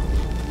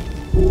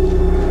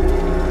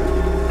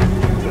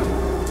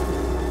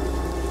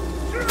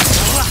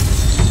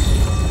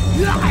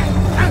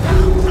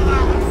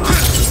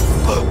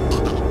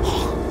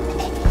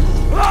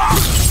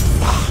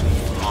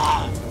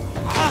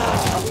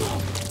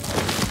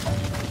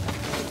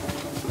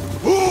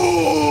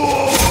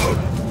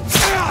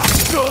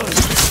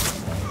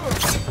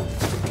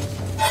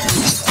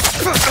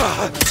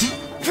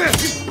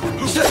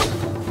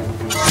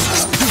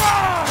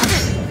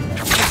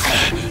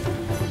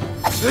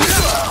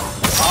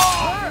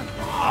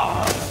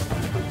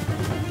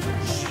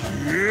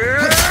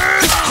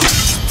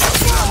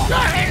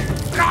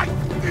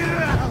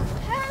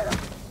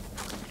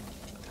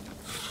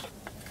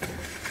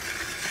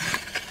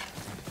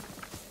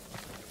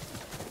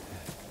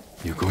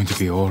 You're going to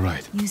be all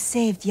right. You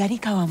saved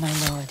Yarikawa, my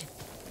lord.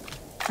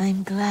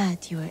 I'm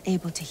glad you were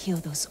able to heal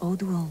those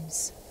old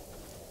wounds.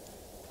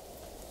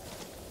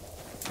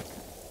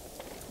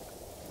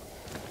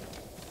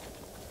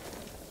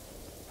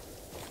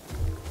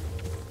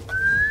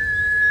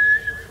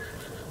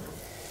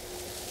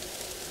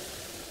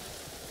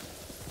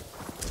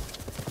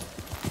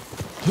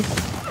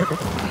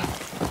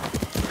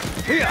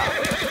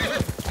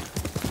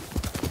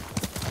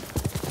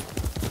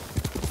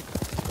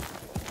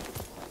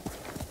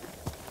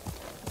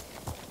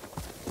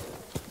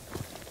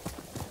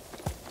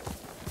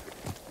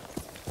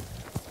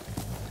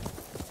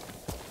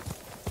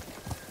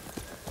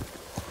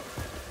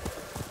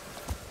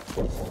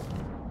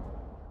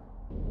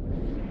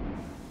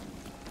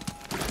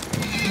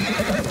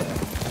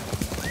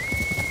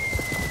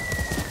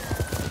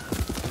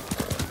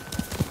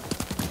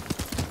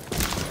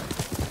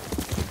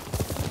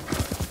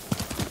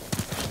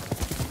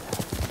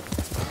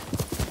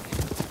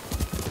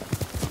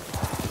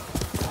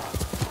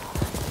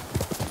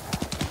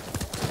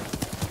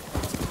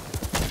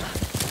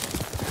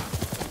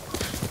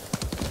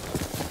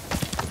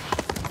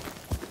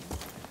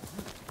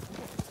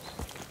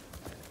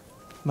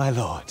 My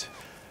lord,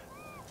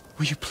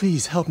 will you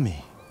please help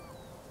me?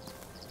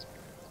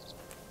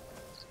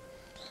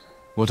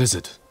 What is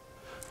it?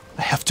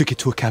 I have to get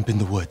to a camp in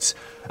the woods,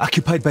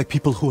 occupied by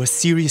people who are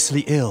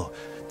seriously ill.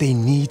 They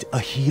need a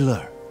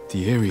healer.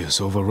 The area's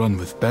overrun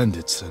with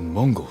bandits and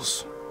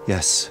Mongols.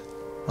 Yes,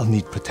 I'll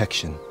need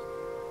protection.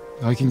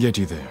 I can get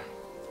you there.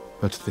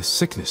 But this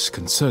sickness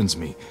concerns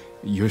me.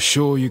 You're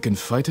sure you can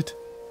fight it?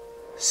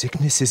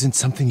 Sickness isn't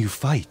something you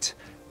fight.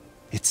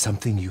 It's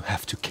something you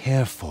have to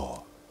care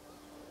for.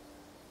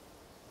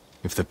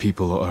 If the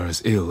people are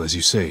as ill as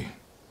you say,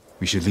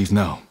 we should leave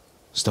now.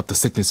 Stop the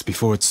sickness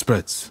before it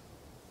spreads.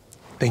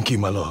 Thank you,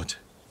 my lord.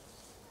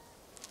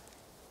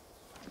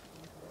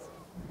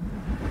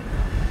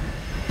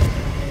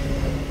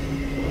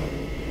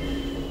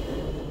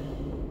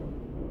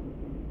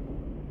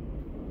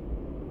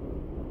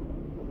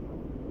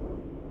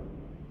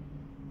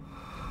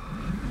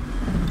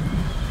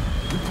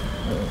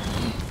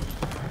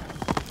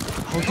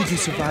 How did you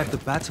survive the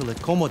battle at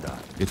Komoda?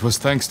 It was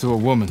thanks to a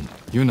woman,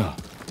 Yuna.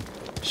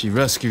 She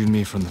rescued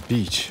me from the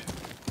beach,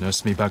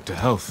 nursed me back to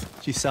health.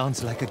 She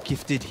sounds like a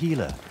gifted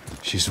healer.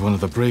 She's one of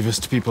the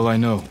bravest people I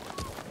know.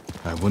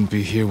 I wouldn't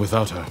be here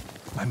without her.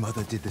 My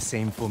mother did the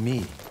same for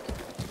me.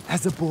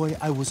 As a boy,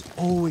 I was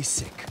always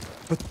sick,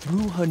 but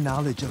through her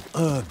knowledge of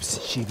herbs,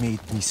 she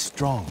made me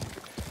strong.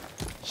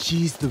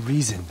 She's the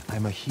reason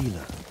I'm a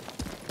healer.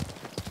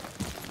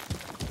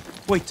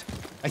 Wait,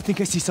 I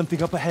think I see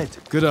something up ahead.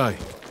 Good eye.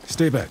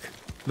 Stay back.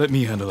 Let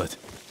me handle it.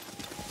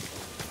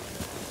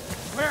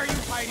 Where are you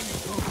fighting me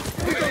to?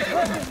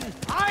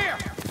 Higher!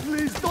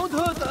 Please don't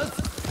hurt us!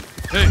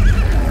 Hey!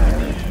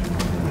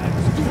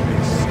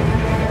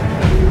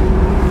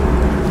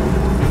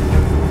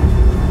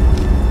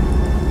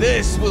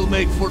 This will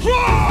make for...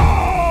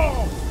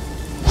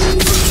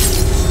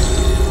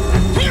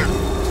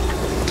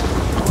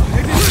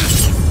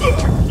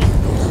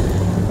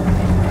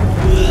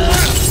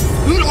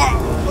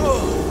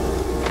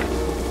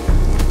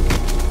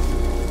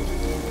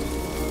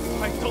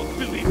 I don't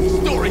believe the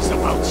stories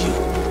about you.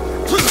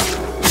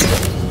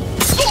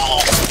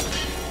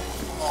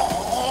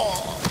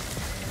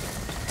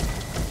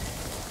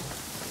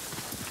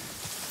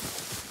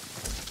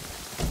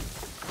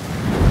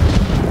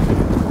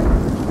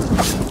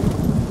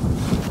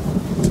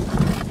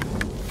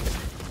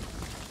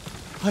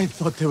 I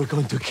thought they were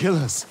going to kill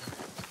us.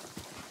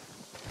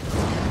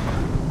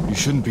 You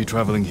shouldn't be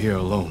traveling here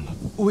alone.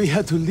 We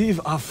had to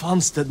leave our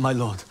farmstead, my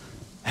lord.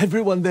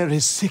 Everyone there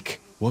is sick.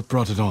 What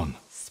brought it on?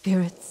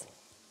 Spirits.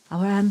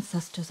 Our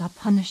ancestors are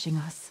punishing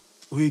us.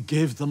 We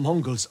gave the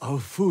Mongols our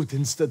food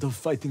instead of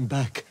fighting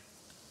back.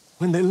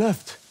 When they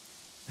left,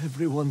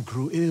 everyone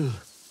grew ill.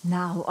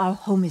 Now our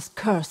home is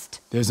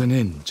cursed. There's an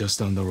inn just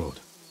down the road.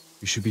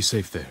 You should be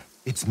safe there.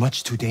 It's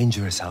much too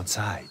dangerous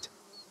outside.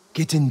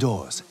 Get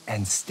indoors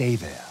and stay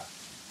there.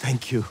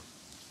 Thank you.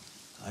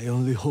 I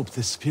only hope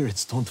the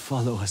spirits don't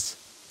follow us.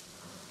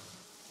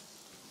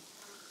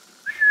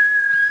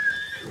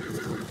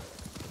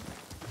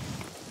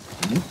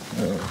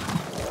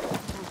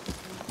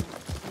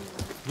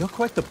 You're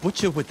quite the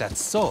butcher with that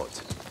sword.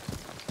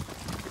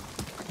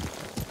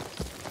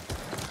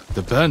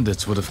 The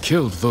bandits would have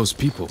killed those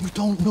people. You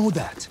don't know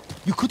that.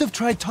 You could have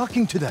tried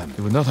talking to them.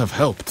 It would not have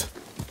helped.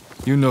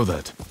 You know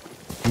that.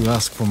 You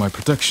asked for my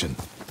protection.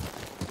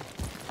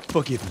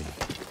 Forgive me.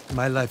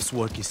 My life's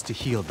work is to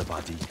heal the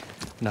body,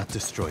 not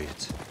destroy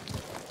it.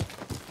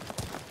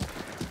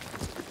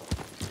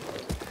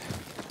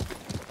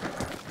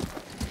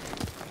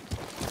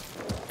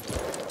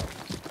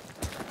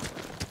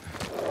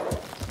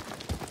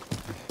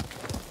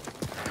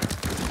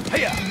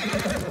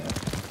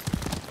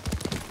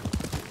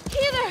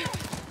 Healer!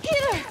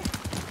 Healer!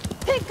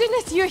 Thank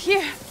goodness you're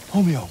here.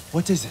 Homeo,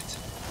 what is it?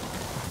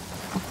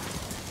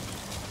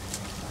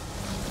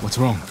 What's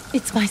wrong?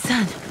 It's my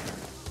son.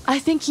 I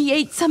think he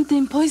ate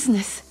something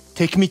poisonous.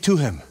 Take me to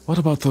him. What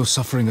about those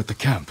suffering at the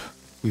camp?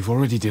 We've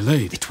already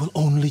delayed. It will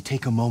only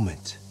take a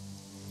moment.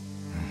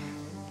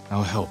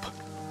 I'll help.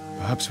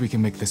 Perhaps we can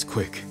make this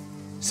quick.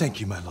 Thank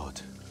you, my lord.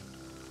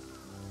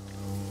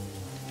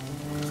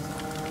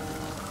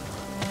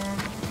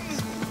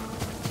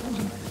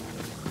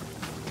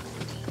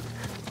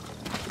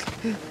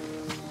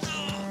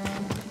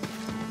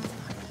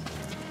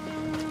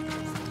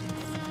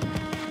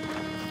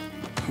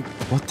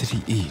 What did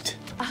he eat?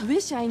 I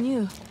wish I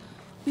knew.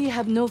 We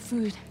have no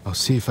food. I'll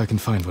see if I can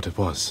find what it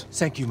was.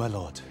 Thank you, my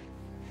lord.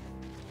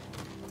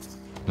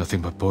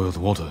 Nothing but boiled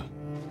water.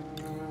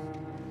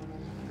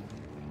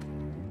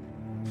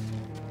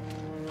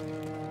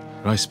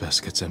 Rice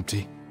basket's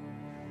empty.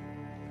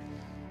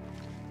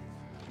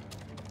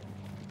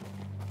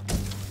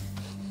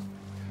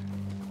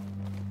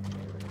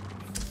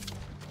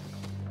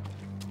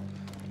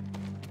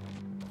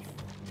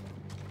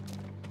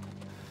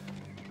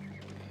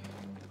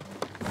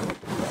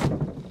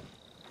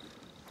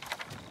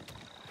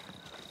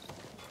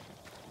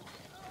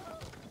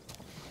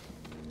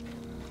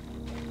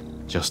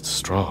 Just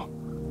straw.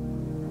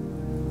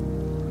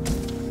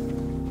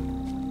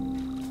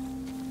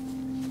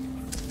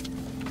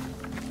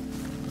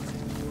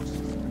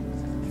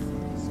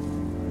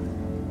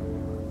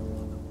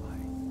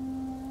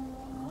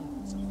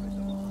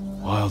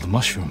 Wild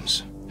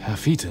mushrooms,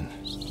 half eaten.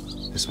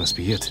 This must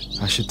be it.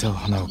 I should tell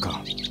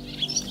Hanaoka.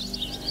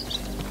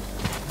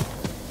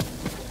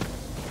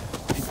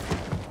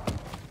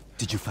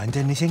 Did you find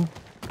anything?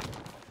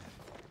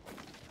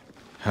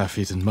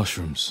 Half-eaten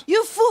mushrooms.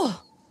 You fool!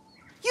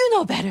 You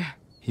know better.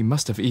 He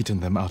must have eaten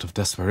them out of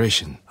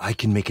desperation. I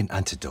can make an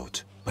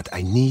antidote, but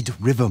I need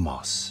river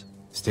moss.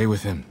 Stay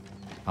with him.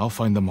 I'll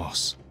find the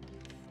moss.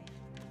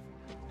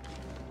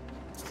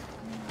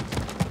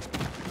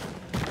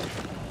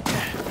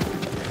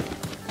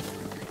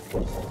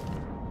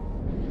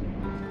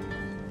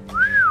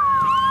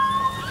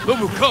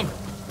 Lomu, come!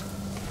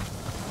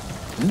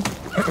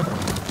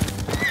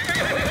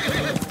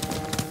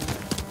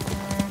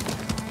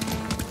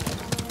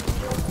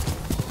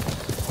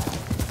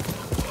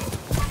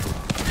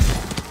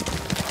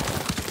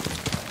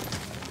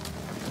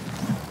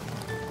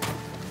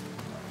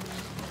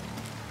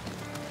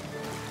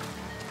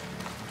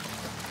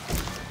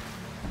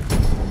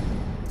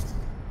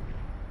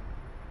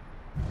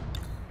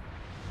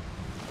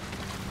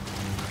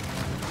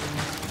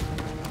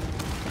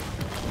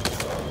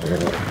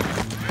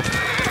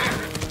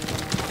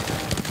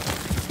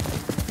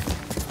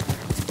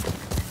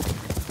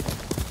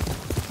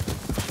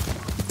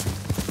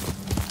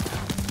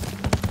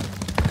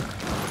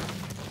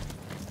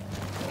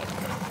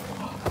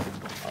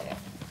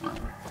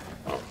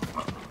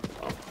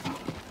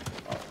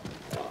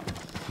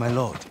 My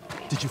lord,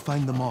 did you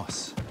find the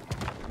moss?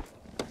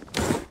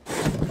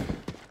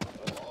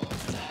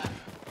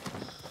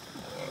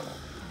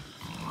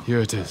 Here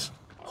it is.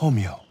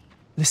 Homeo,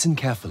 listen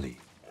carefully.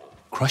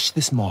 Crush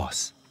this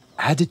moss,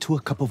 add it to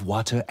a cup of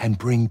water and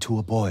bring to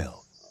a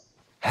boil.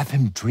 Have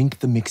him drink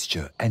the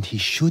mixture and he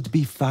should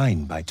be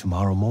fine by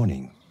tomorrow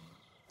morning.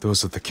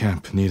 Those at the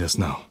camp need us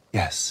now.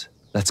 Yes,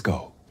 let's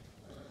go.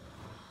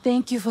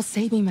 Thank you for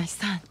saving my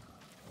son.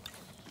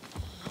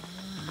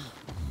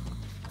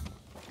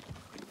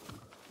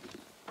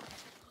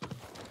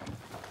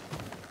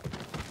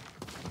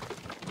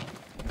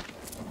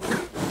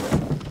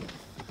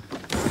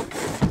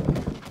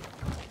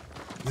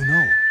 You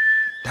know,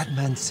 that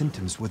man's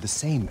symptoms were the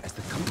same as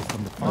the couple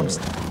from the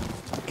farmstead.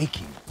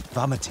 Aching,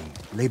 vomiting,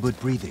 labored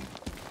breathing.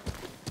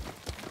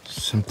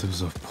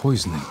 Symptoms of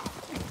poisoning.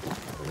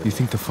 You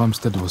think the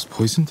farmstead was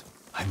poisoned?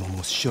 I'm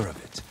almost sure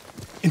of it.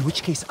 In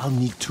which case, I'll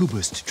need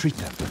tubers to treat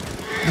them.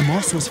 The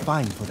moss was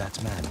fine for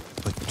that man,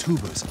 but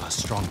tubers are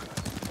stronger.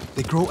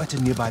 They grow at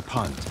a nearby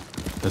pond.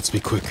 Let's be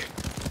quick.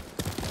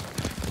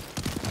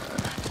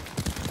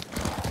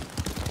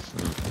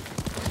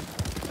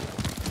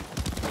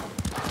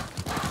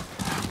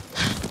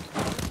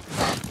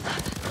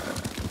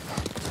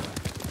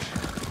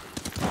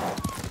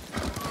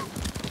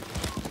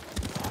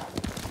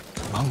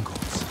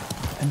 Mongols.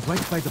 And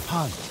right by the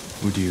pond.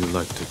 Would you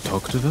like to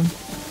talk to them?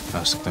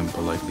 Ask them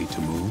politely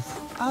to move?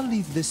 I'll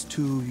leave this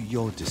to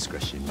your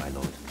discretion, my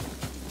lord.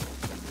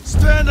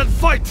 Stand and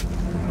fight!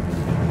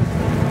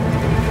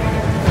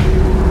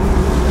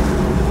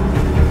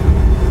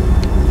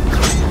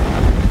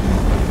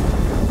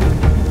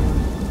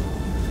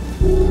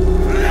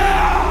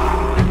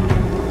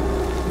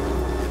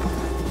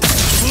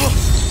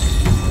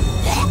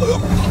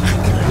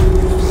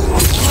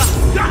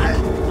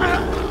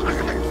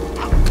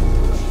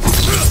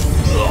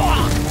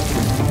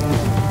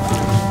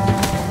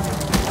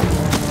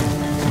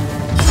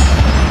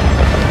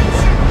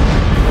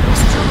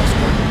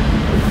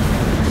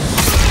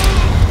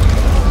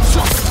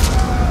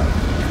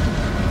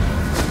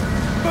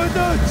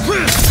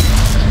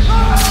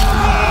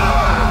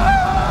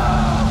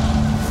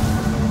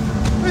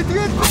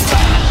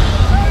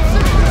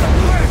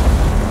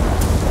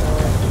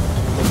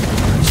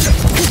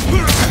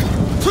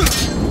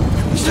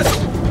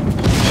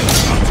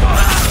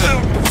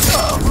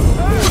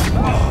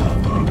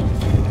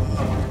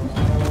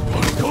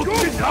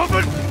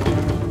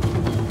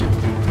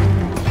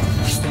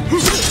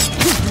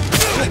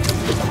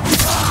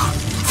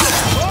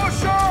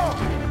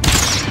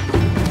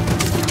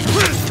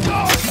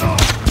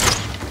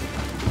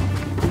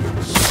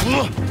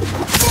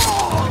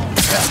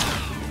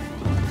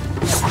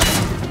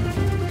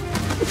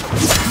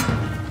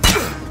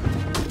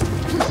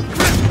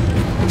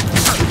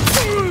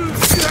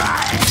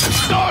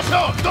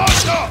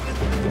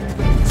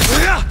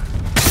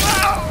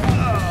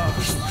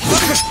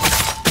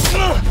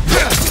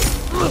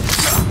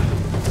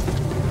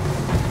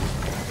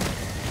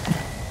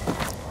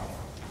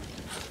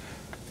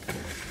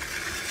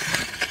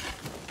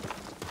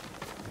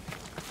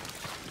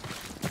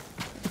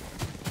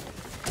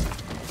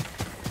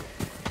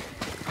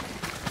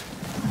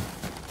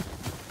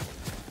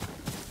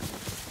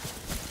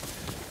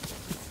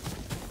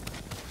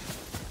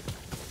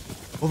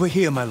 Over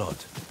here, my lord.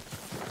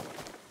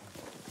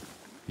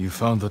 You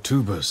found the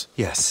tubers?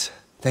 Yes.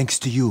 Thanks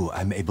to you,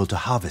 I'm able to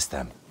harvest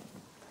them.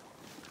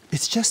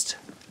 It's just...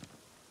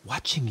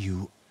 watching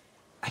you,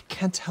 I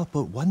can't help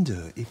but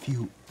wonder if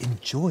you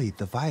enjoy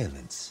the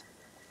violence.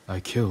 I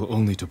kill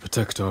only to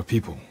protect our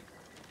people.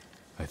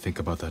 I think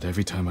about that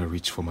every time I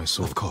reach for my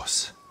sword. Of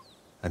course.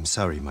 I'm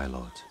sorry, my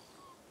lord.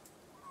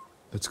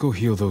 Let's go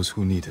heal those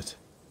who need it.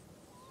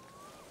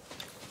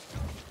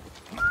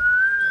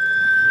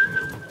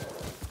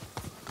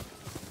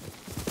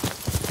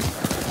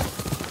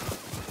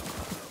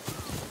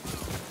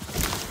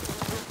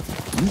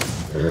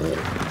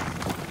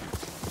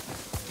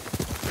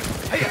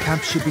 The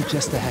camp should be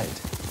just ahead.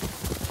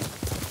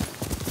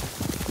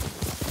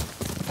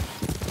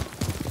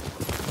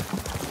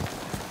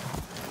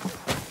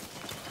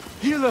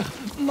 Healer,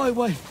 my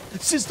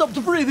wife, she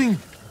stopped breathing.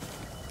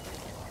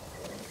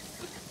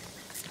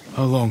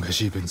 How long has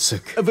she been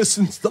sick? Ever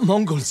since the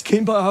Mongols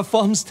came by our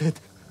farmstead.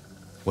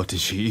 What did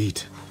she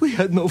eat? We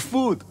had no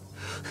food.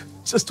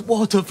 Just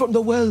water from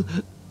the well.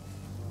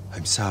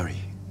 I'm sorry.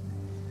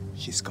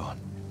 She's gone.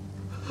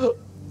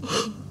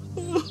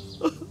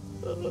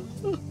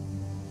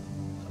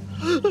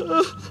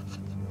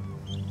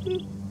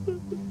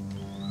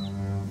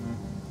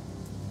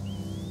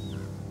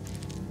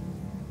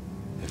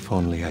 If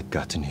only I'd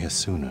gotten here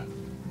sooner.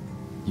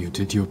 You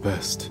did your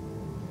best.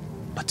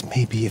 But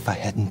maybe if I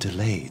hadn't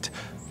delayed,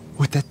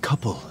 with that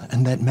couple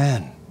and that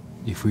man,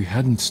 If we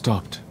hadn't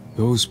stopped,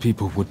 those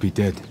people would be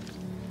dead.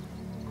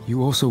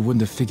 You also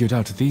wouldn't have figured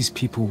out these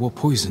people were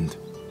poisoned.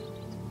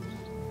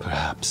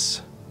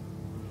 Perhaps.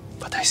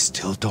 But I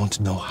still don't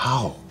know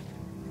how.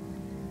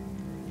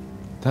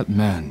 That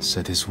man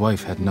said his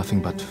wife had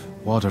nothing but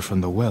water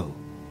from the well.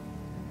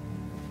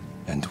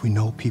 And we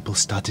know people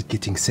started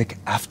getting sick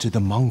after the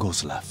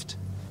Mongols left.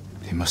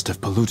 They must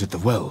have polluted the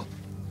well.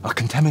 A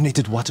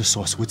contaminated water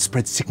source would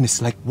spread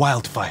sickness like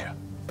wildfire.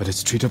 But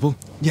it's treatable?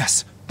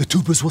 Yes, the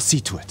tubers will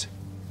see to it.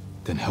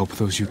 Then help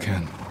those you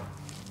can.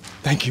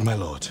 Thank you, my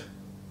lord.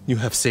 You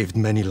have saved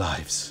many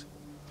lives.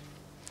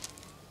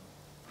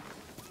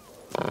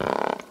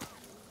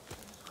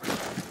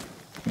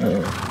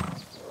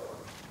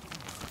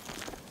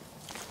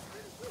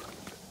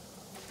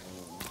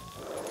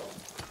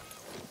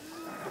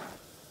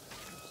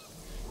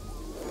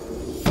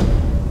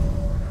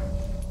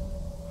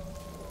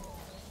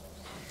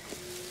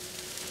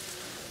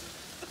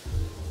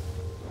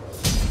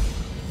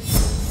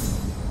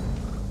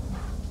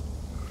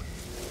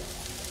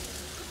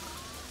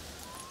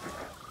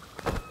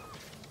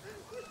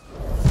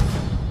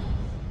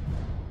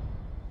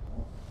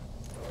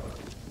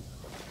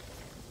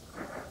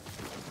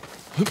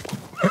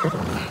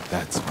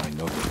 That's my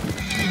note.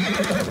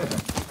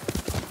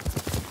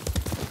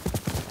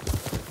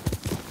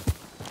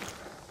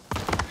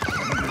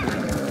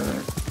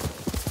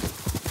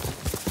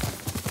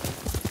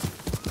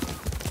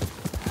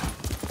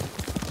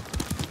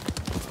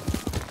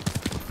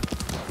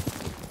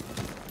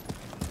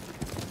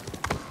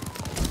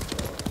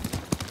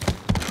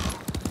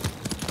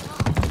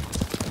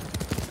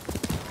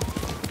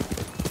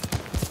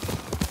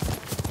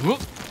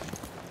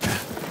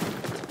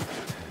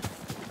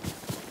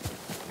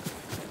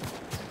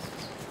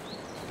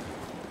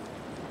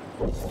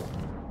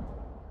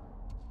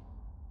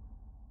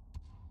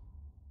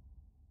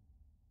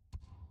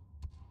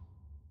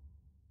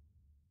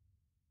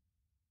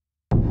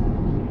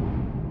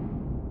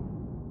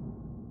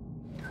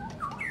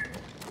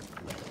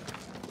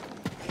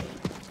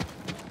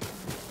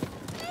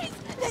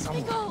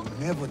 Someone will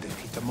never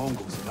defeat the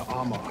Mongols in the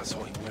armor I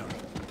saw him wearing.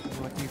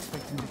 What do you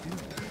expect him to do?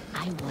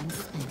 I once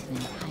spent an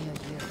entire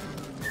year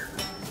following.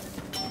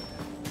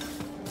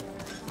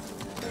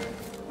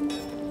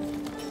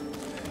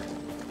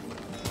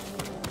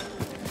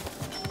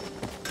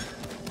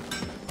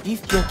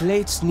 If your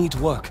blades need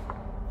work,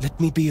 let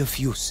me be of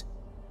use.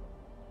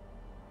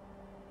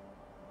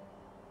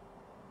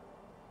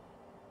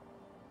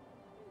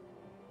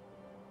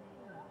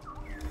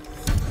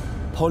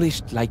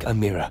 Polished like a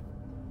mirror.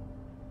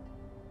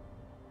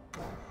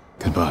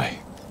 Goodbye.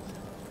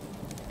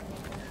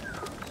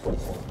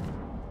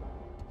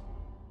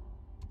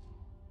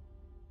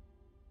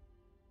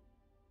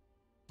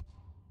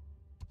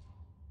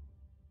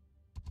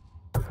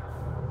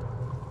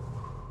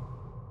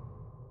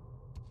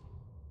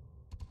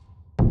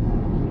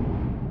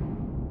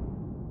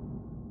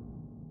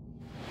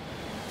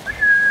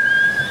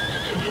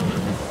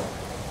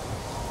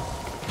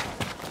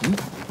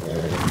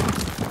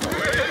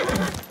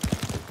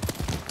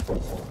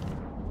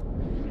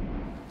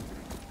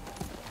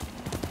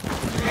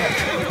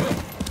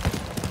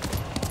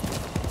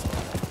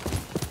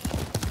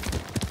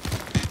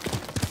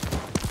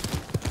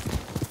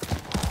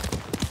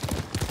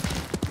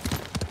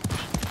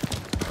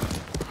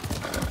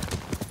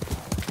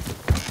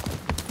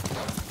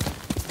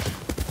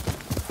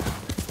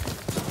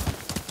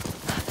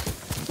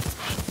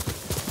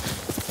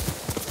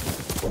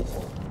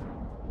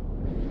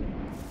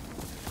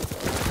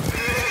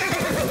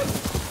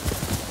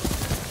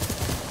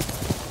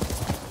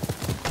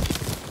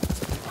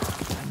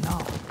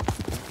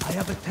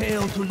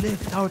 Tale to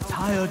lift our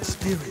tired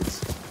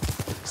spirits.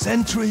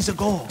 Centuries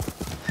ago,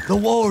 the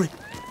war...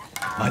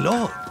 My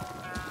lord,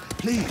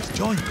 please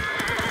join me.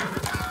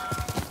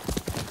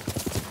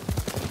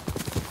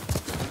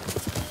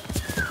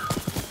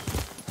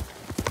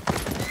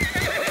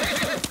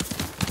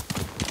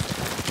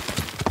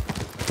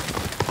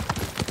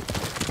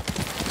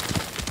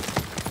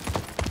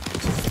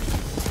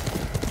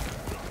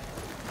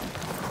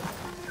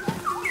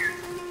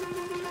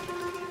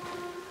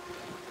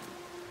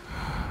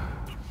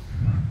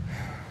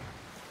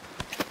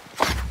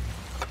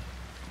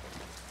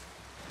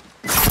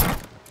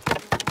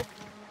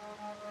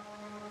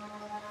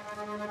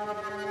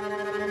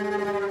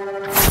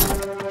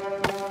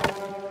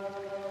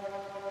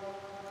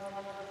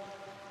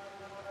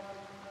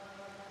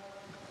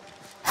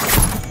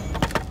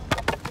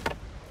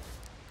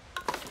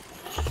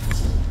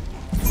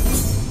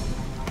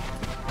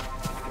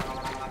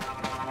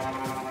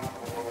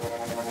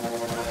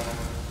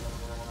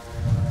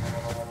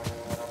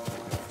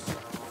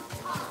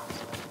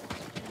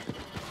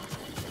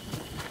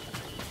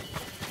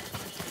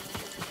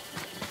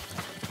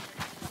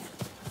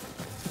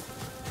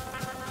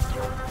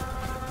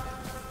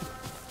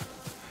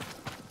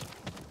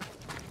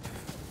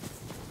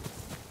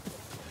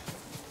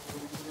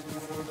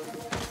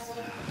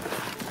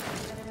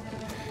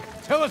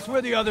 Tell us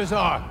where the others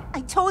are.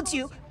 I told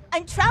you.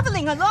 I'm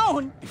traveling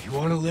alone. If you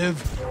want to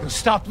live, then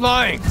stop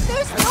lying.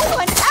 There's no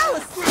one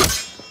else.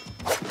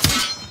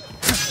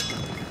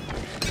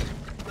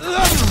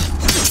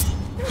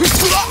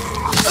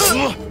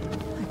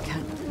 I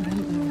can't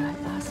remember where I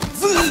last.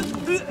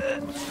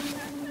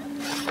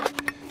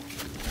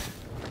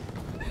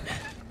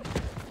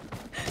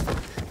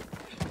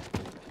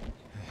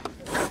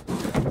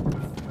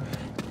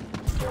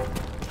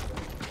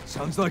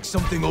 Sounds like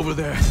something over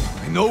there.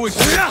 I know it's...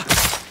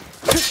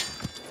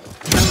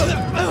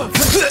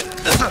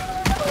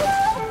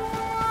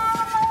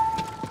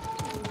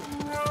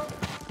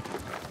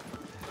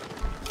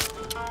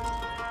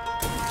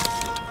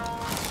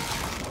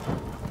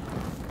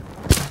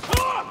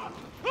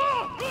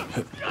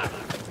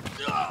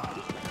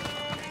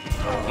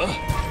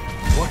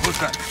 What was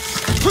that?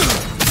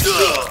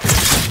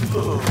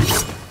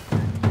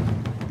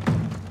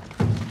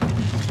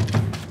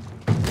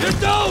 Get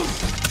down!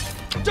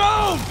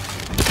 Down!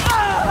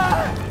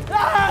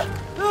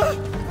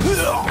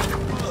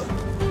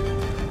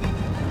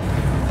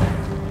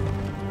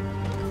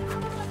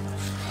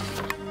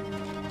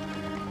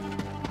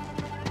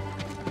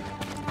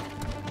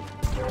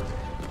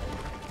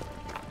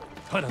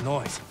 Heard a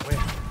noise. Where?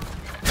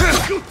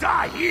 You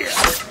die here!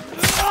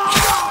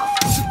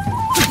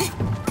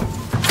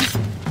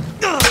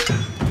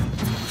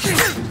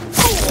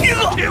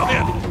 Kill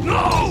him!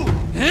 No!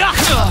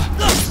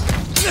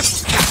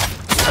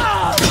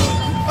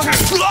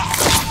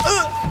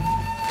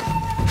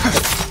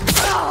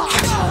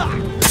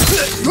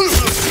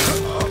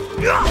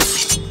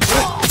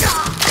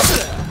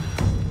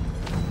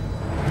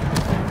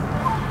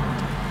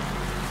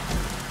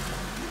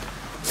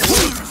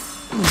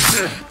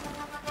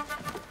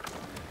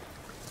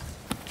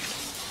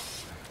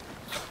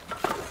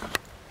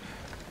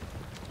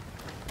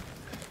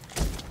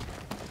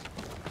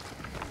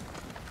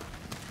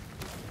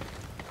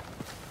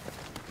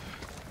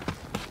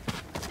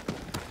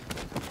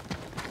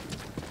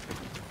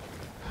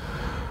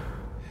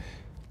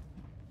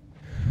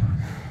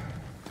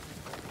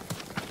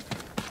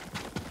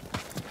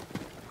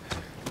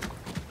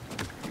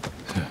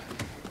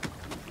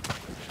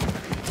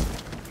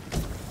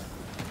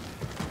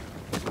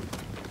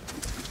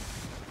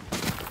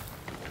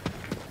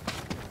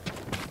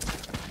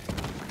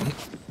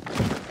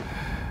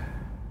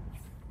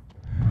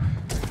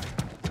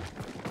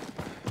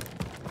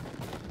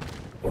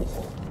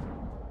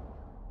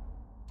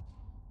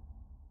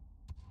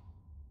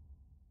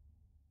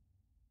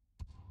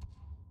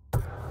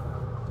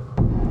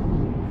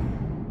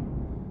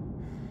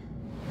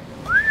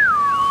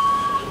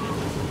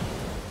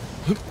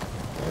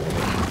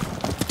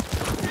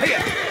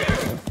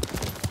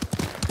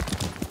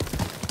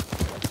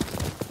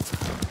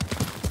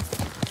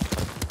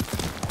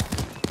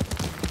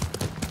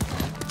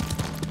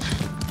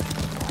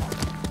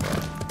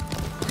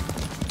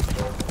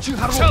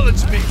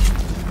 Challenge me!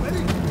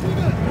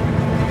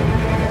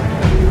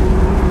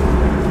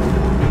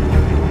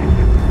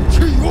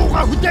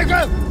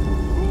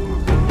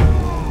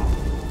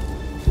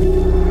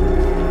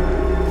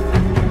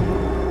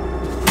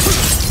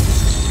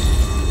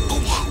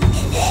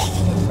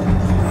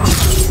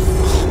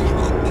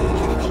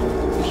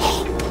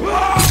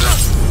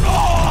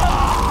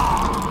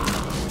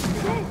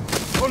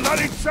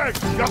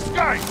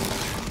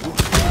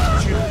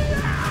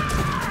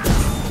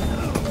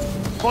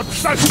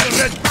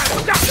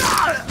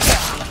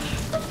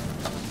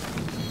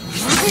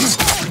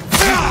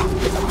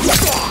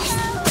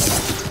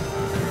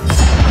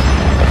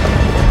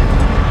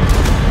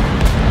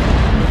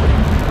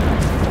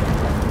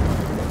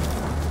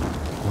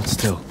 Hold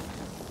still.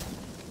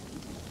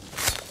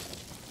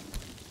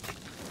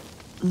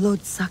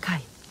 Lord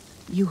Sakai,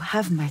 you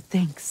have my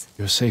thanks.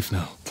 You're safe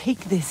now.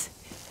 Take this.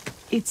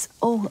 It's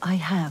all I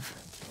have.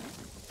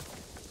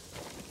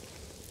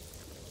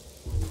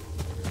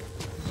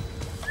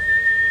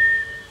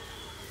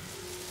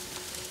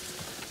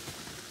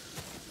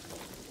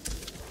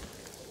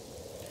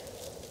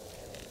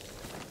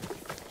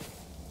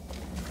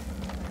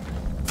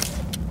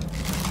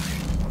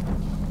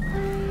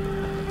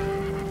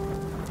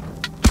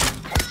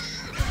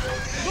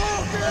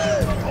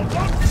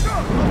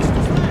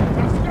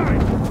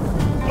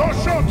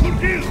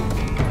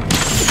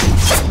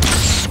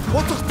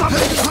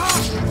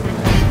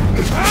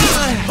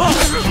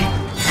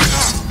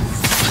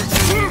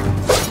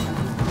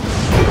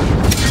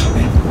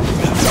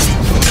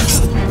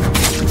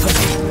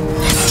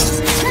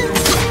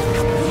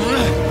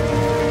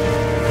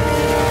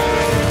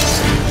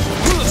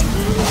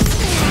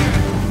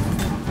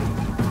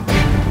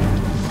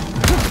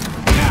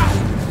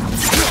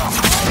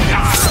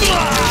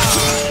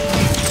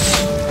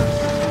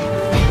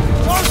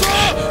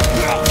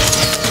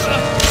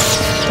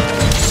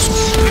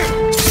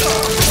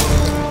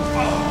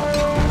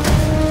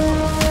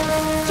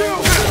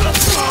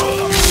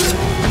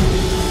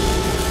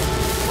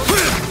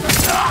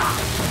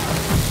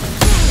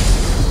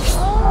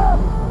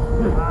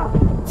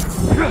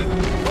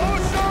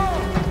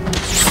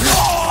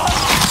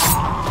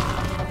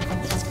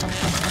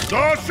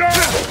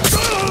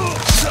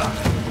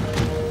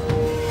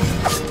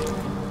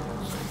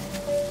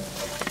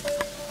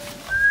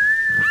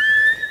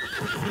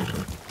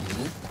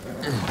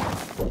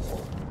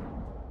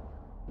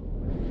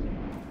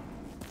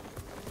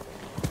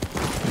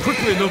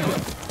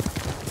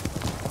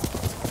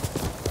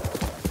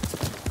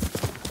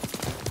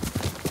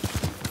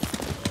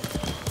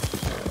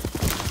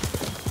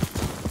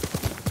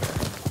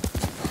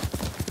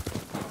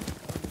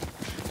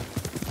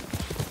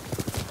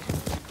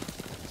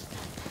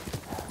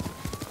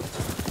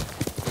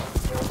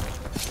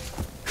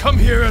 Come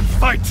here and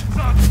fight!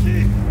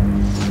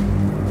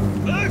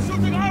 They're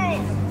shooting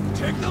arrows!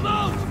 Take them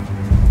out!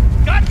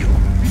 Got you!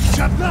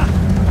 Shut up!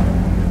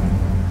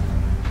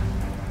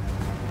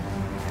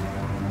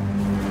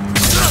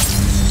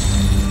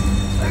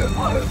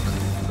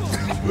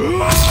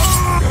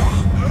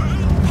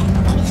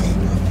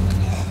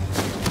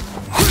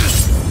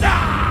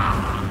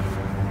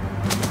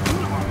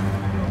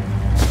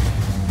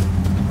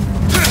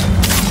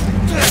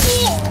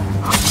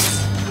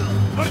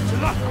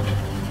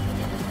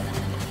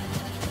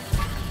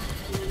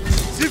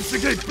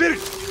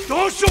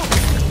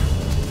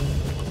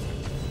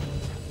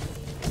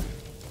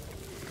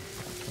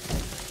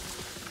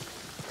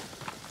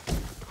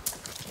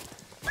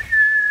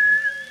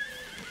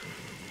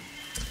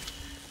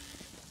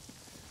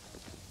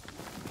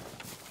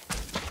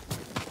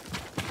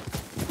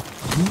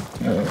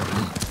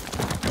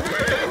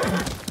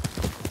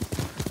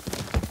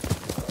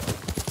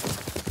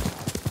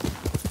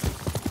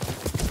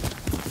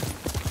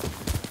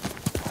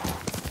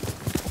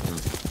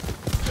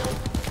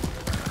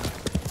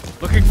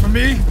 Looking for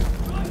me?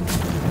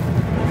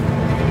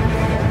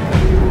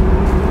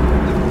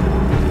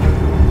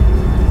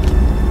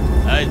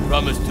 I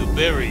promised to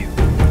bury you.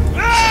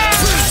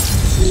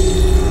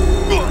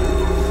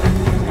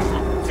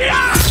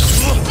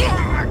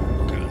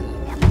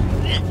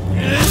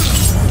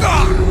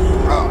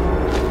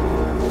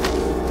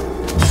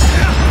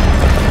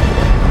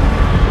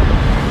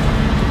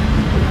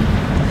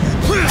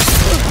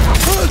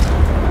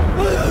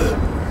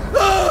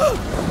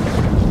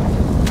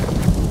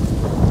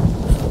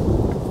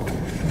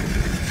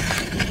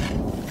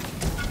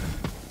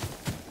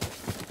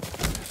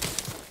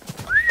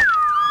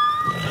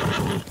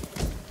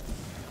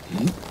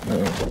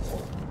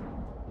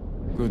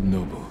 Good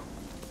noble.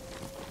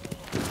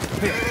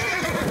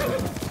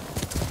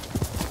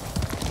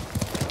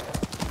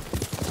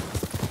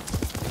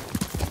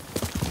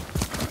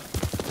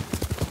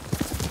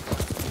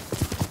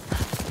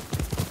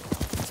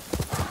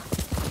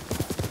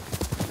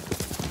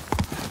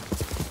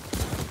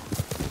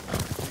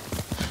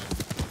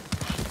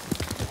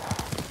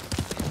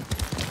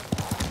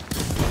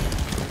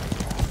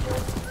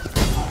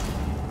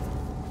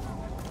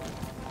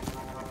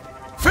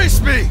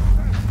 Face me!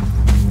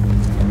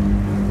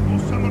 No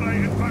samurai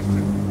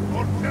impacted,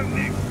 or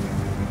technique.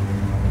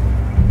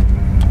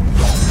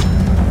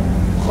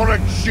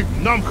 Correct ship,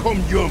 nam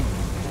kom yum.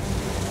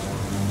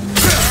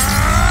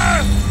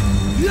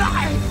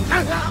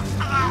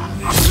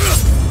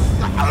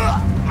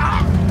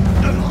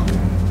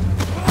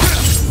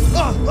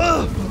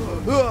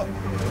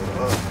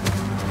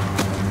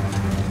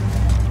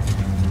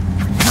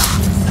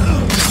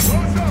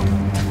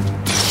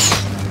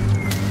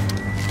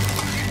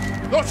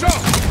 Watch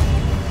out!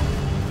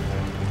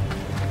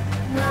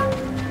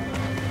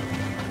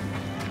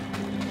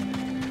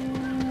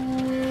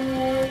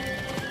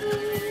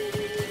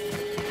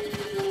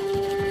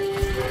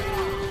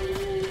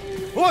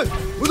 Oi!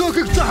 Udo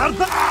kikta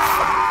harta!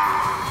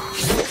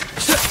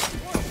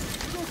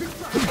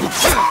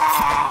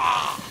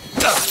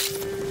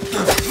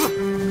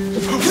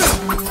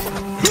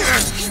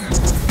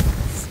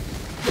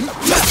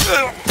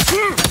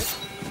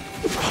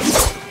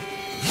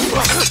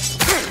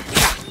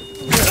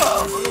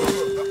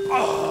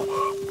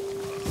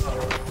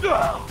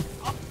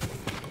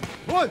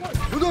 Oi!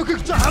 Udo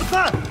kikta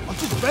harta!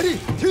 Atuk beri!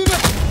 Tima!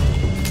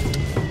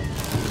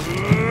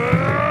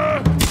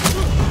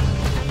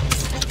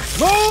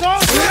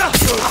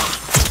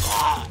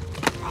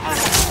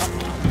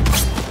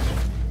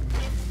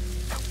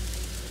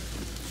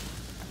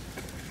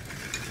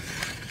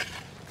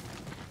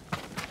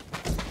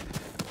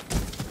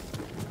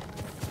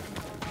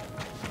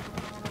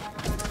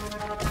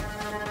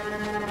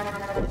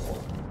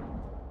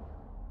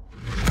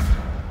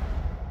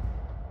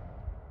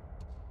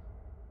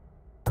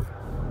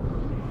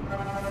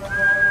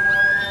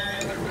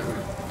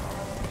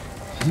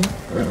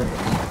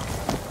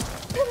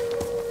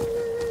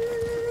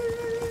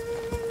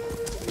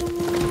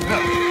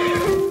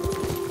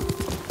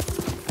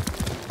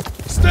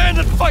 Stand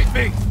and fight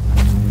me!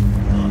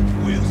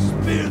 We'll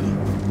spin.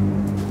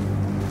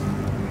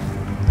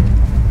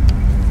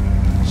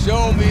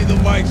 Show me the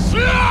white.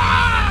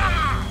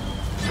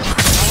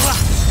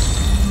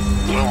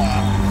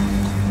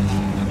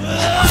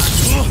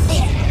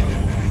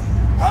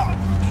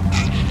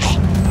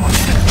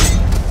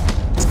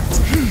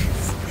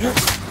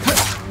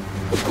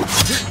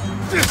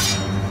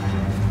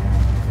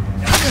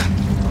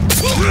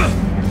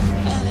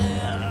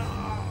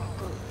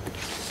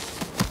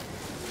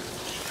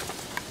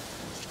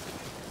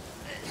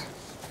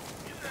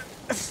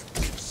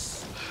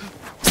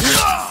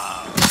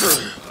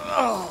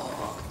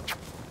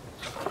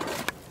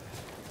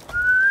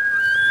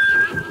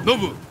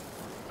 Nobu!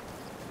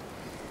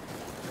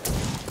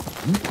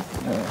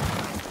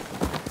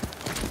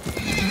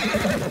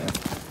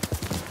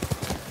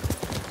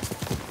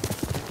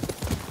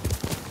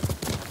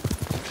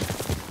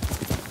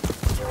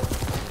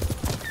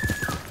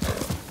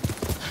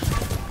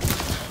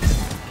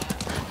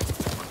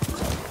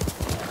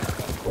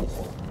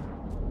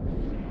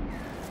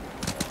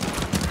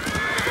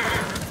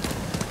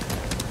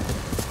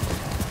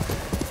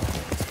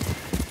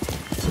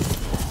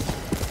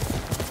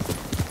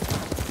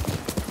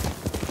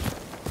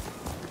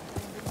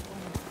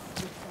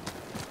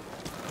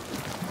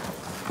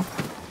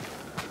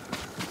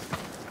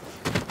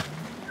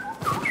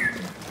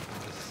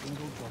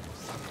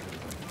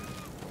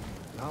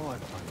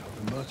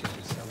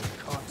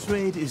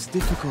 Trade is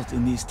difficult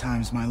in these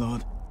times, my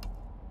lord.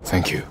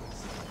 Thank you.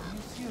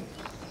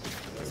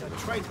 He's a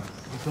traitor.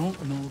 We don't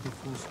know the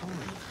full story.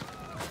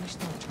 If we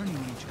start turning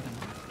on each other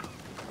now.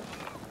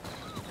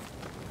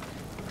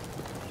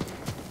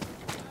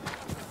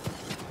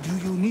 Do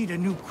you need a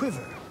new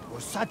quiver or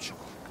satchel?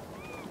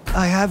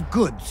 I have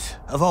goods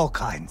of all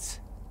kinds.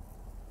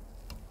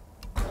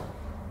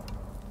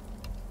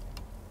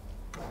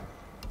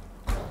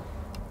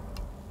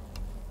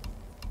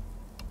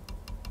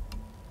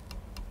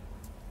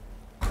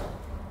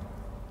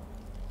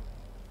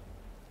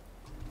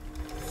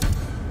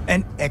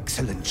 An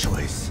excellent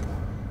choice.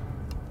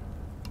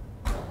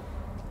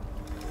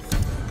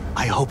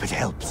 I hope it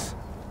helps.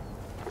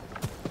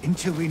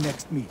 Until we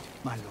next meet,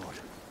 my lord.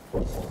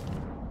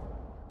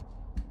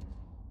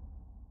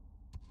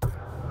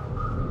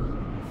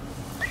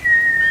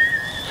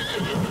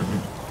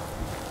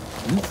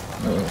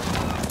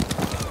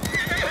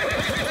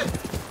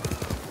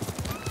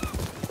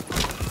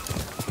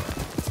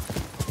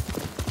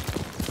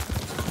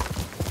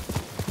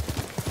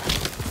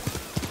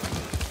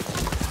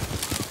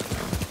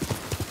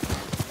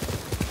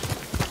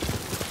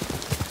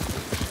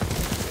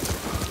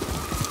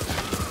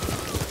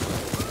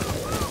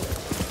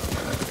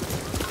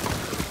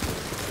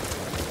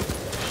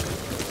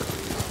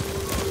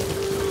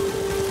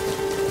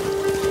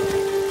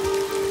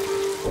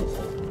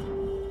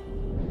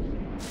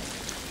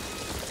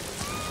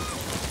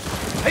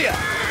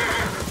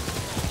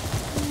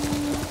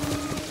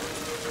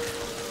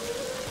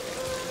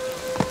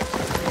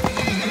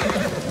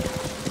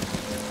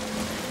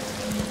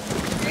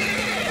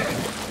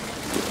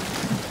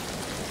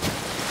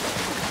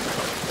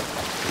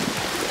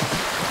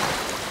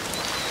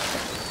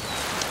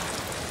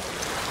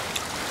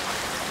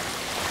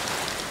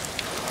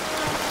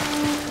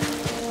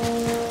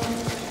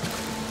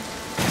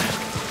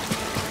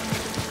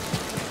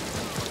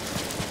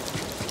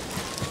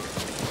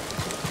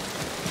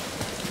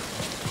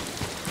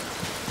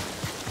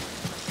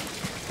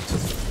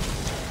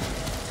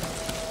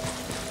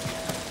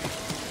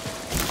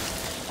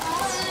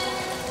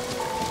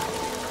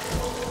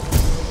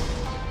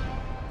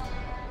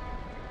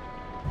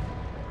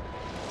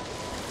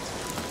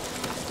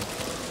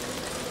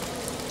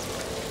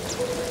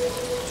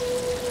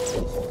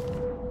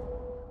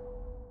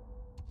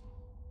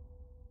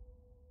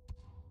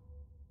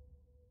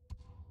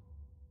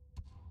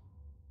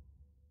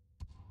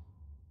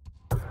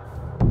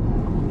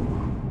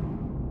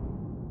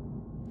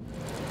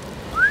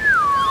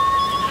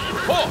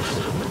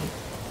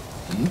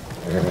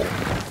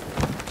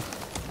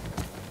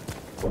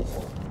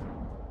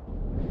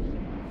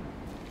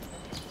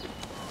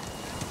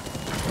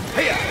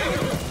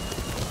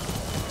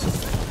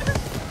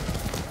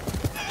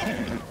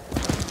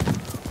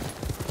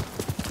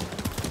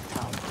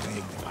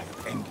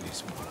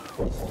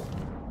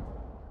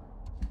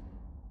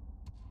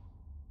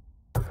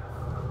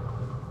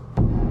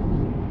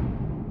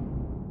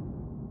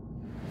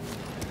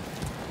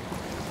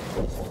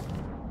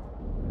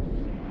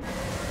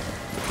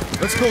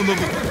 Let's go,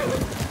 Lulu.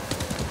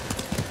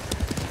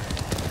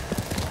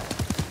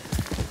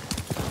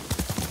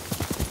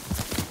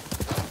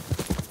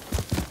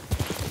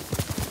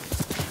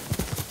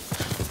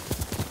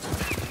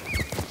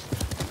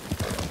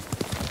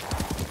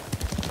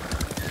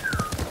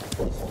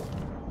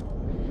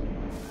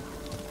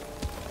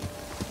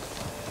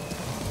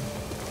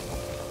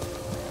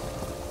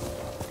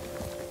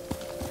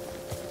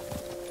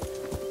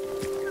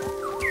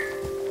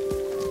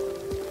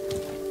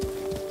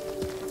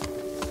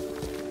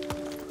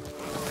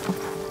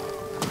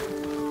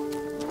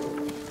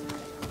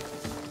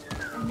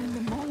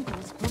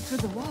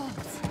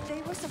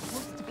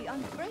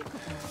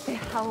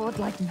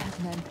 Like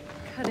madmen,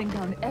 cutting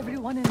down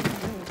everyone in their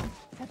way,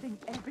 setting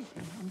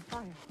everything on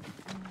fire.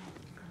 And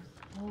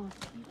those whole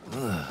people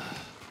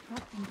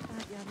trapped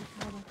inside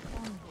Yarikawa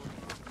stronghold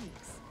for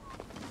weeks.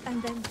 And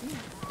then this,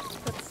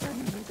 but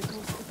suddenly the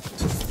ghost of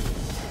just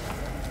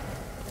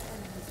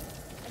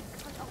and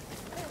cut off the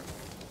head,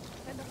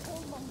 and the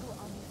whole Mongol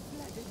army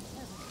fled in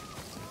terror.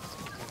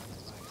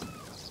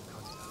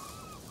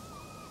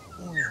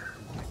 Oh,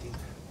 I think